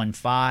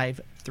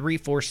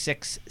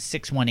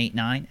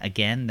 215-346-6189.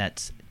 Again,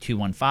 that's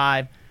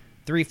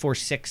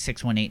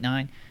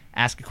 215-346-6189.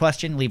 Ask a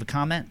question, leave a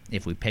comment.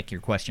 If we pick your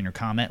question or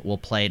comment, we'll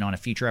play it on a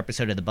future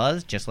episode of The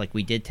Buzz, just like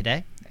we did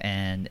today,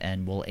 and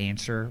we'll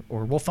answer,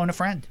 or we'll phone a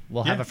friend.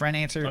 We'll have a friend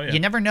answer. Oh, yeah. You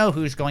never know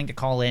who's going to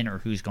call in or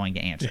who's going to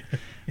answer.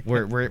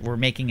 We're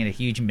making it a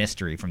huge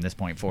mystery from this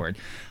point forward.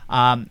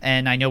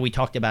 And I know we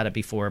talked about it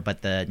before,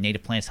 but the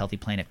Native Plants Healthy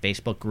Planet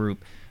Facebook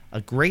group,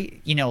 a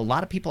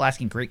lot of people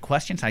asking great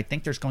questions. I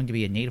think there's going to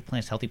be a Native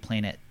Plants Healthy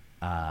Planet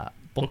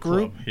book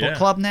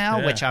club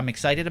now, which I'm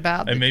excited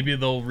about. And maybe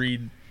they'll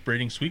read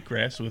Braiding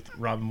Sweetgrass with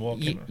Robin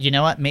Walken. You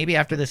know what? Maybe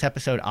after this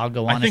episode, I'll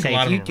go on and say,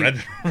 I'm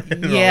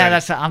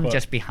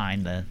just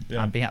behind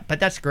I'm behind, but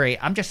that's great.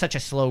 I'm just such a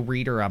slow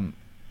reader. I'm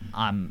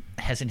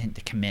hesitant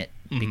to commit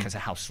because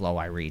of how slow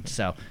I read.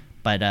 So,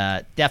 but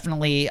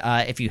definitely,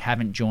 if you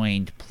haven't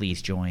joined,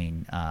 please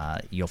join.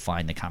 You'll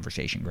find the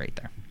conversation great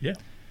there. Yeah.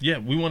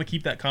 We want to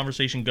keep that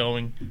conversation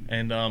going,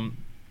 and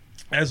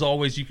as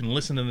always, you can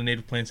listen to the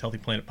Native Plants Healthy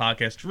Planet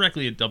podcast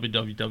directly at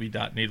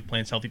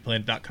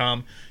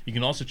www.nativeplantshealthyplanet.com. You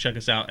can also check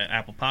us out at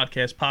Apple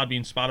Podcasts,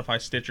 Podbean,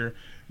 Spotify, Stitcher,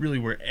 really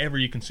wherever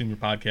you consume your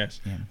podcast.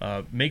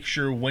 Yeah. Make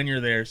sure when you're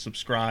there,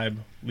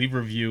 subscribe, leave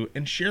a review,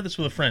 and share this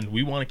with a friend.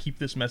 We want to keep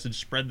this message,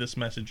 spread this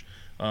message.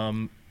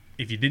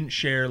 If you didn't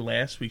share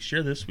last week,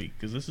 share this week,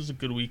 because this is a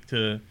good week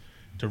to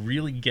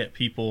really get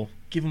people,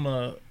 give them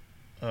a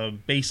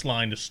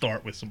baseline to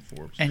start with some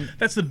forbs. And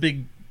that's the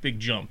big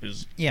jump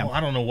is, I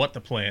don't know what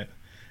to plant.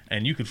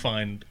 And you could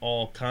find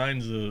all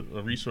kinds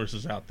of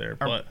resources out there.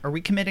 But are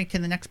we committing to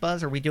the next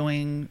Buzz? Are we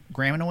doing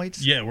graminoids?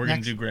 Yeah, we're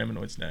going to do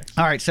graminoids next.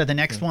 All right, so the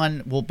next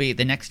one will be,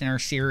 the next in our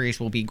series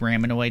will be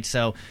graminoids.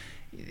 So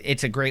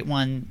it's a great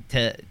one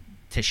to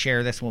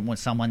share this one with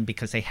someone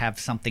because they have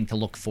something to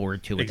look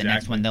forward to with the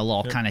next one. They'll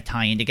all kind of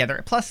tie in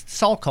together. Plus,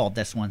 Saul called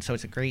this one, so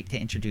it's great to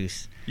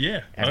introduce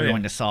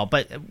everyone to Saul.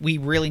 But we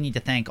really need to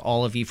thank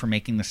all of you for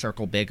making the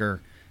circle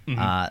bigger.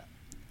 Mm-hmm.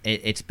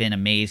 It's been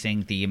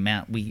amazing. The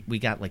amount we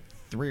got like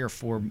 3 or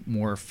 4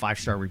 more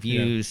 5-star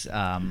reviews.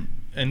 And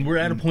we're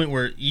at a point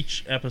where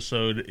each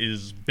episode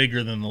is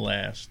bigger than the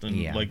last, and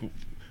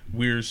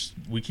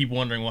we keep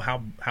wondering,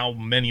 well, how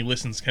many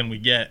listens can we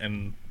get,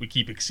 and we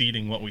keep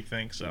exceeding what we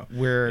think. So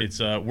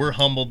we're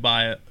humbled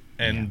by it,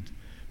 and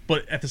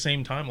but at the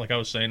same time, like I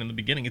was saying in the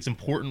beginning, it's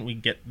important we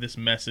get this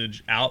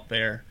message out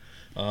there,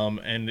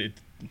 and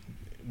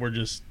we're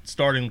just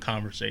starting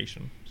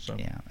conversation. So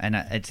and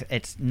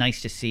it's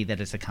nice to see that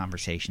it's a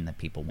conversation that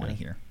people want to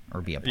hear or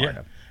be a part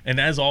of. And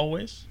as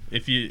always,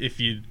 if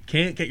you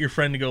can't get your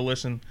friend to go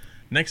listen,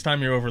 next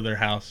time you're over their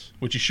house,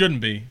 which you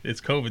shouldn't be,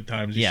 it's COVID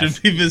times. You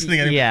shouldn't be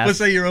visiting anyone. Let's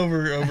say you're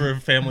over a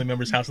family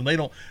member's house and they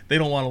don't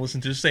want to listen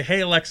to. Just say,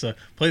 "Hey Alexa,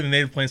 play the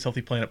Native Plants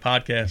Healthy Planet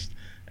podcast."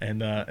 And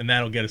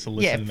that'll get us a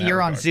listen. Yeah, if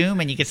you're on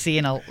Zoom and you can see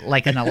an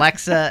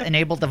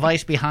Alexa-enabled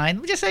device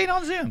behind, just say it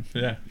on Zoom.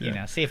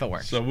 Yeah. See if it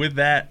works. So with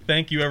that,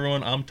 thank you,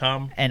 everyone. I'm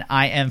Tom. And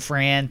I am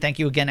Fran. Thank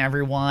you again,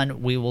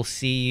 everyone. We will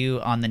see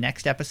you on the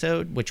next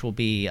episode, which will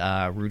be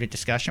Rooted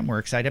Discussion we're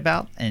excited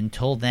about.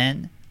 Until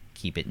then,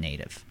 keep it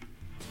native.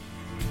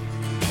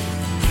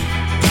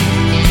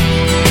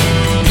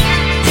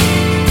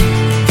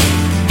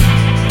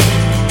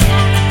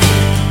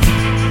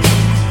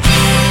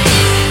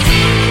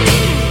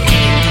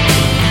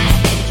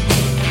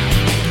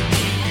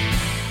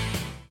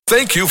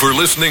 Thank you for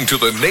listening to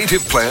the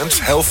Native Plants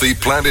Healthy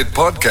Planet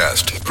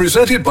podcast,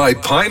 presented by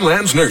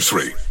Pinelands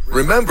Nursery.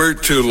 Remember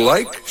to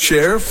like,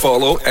 share,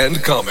 follow,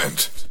 and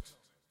comment.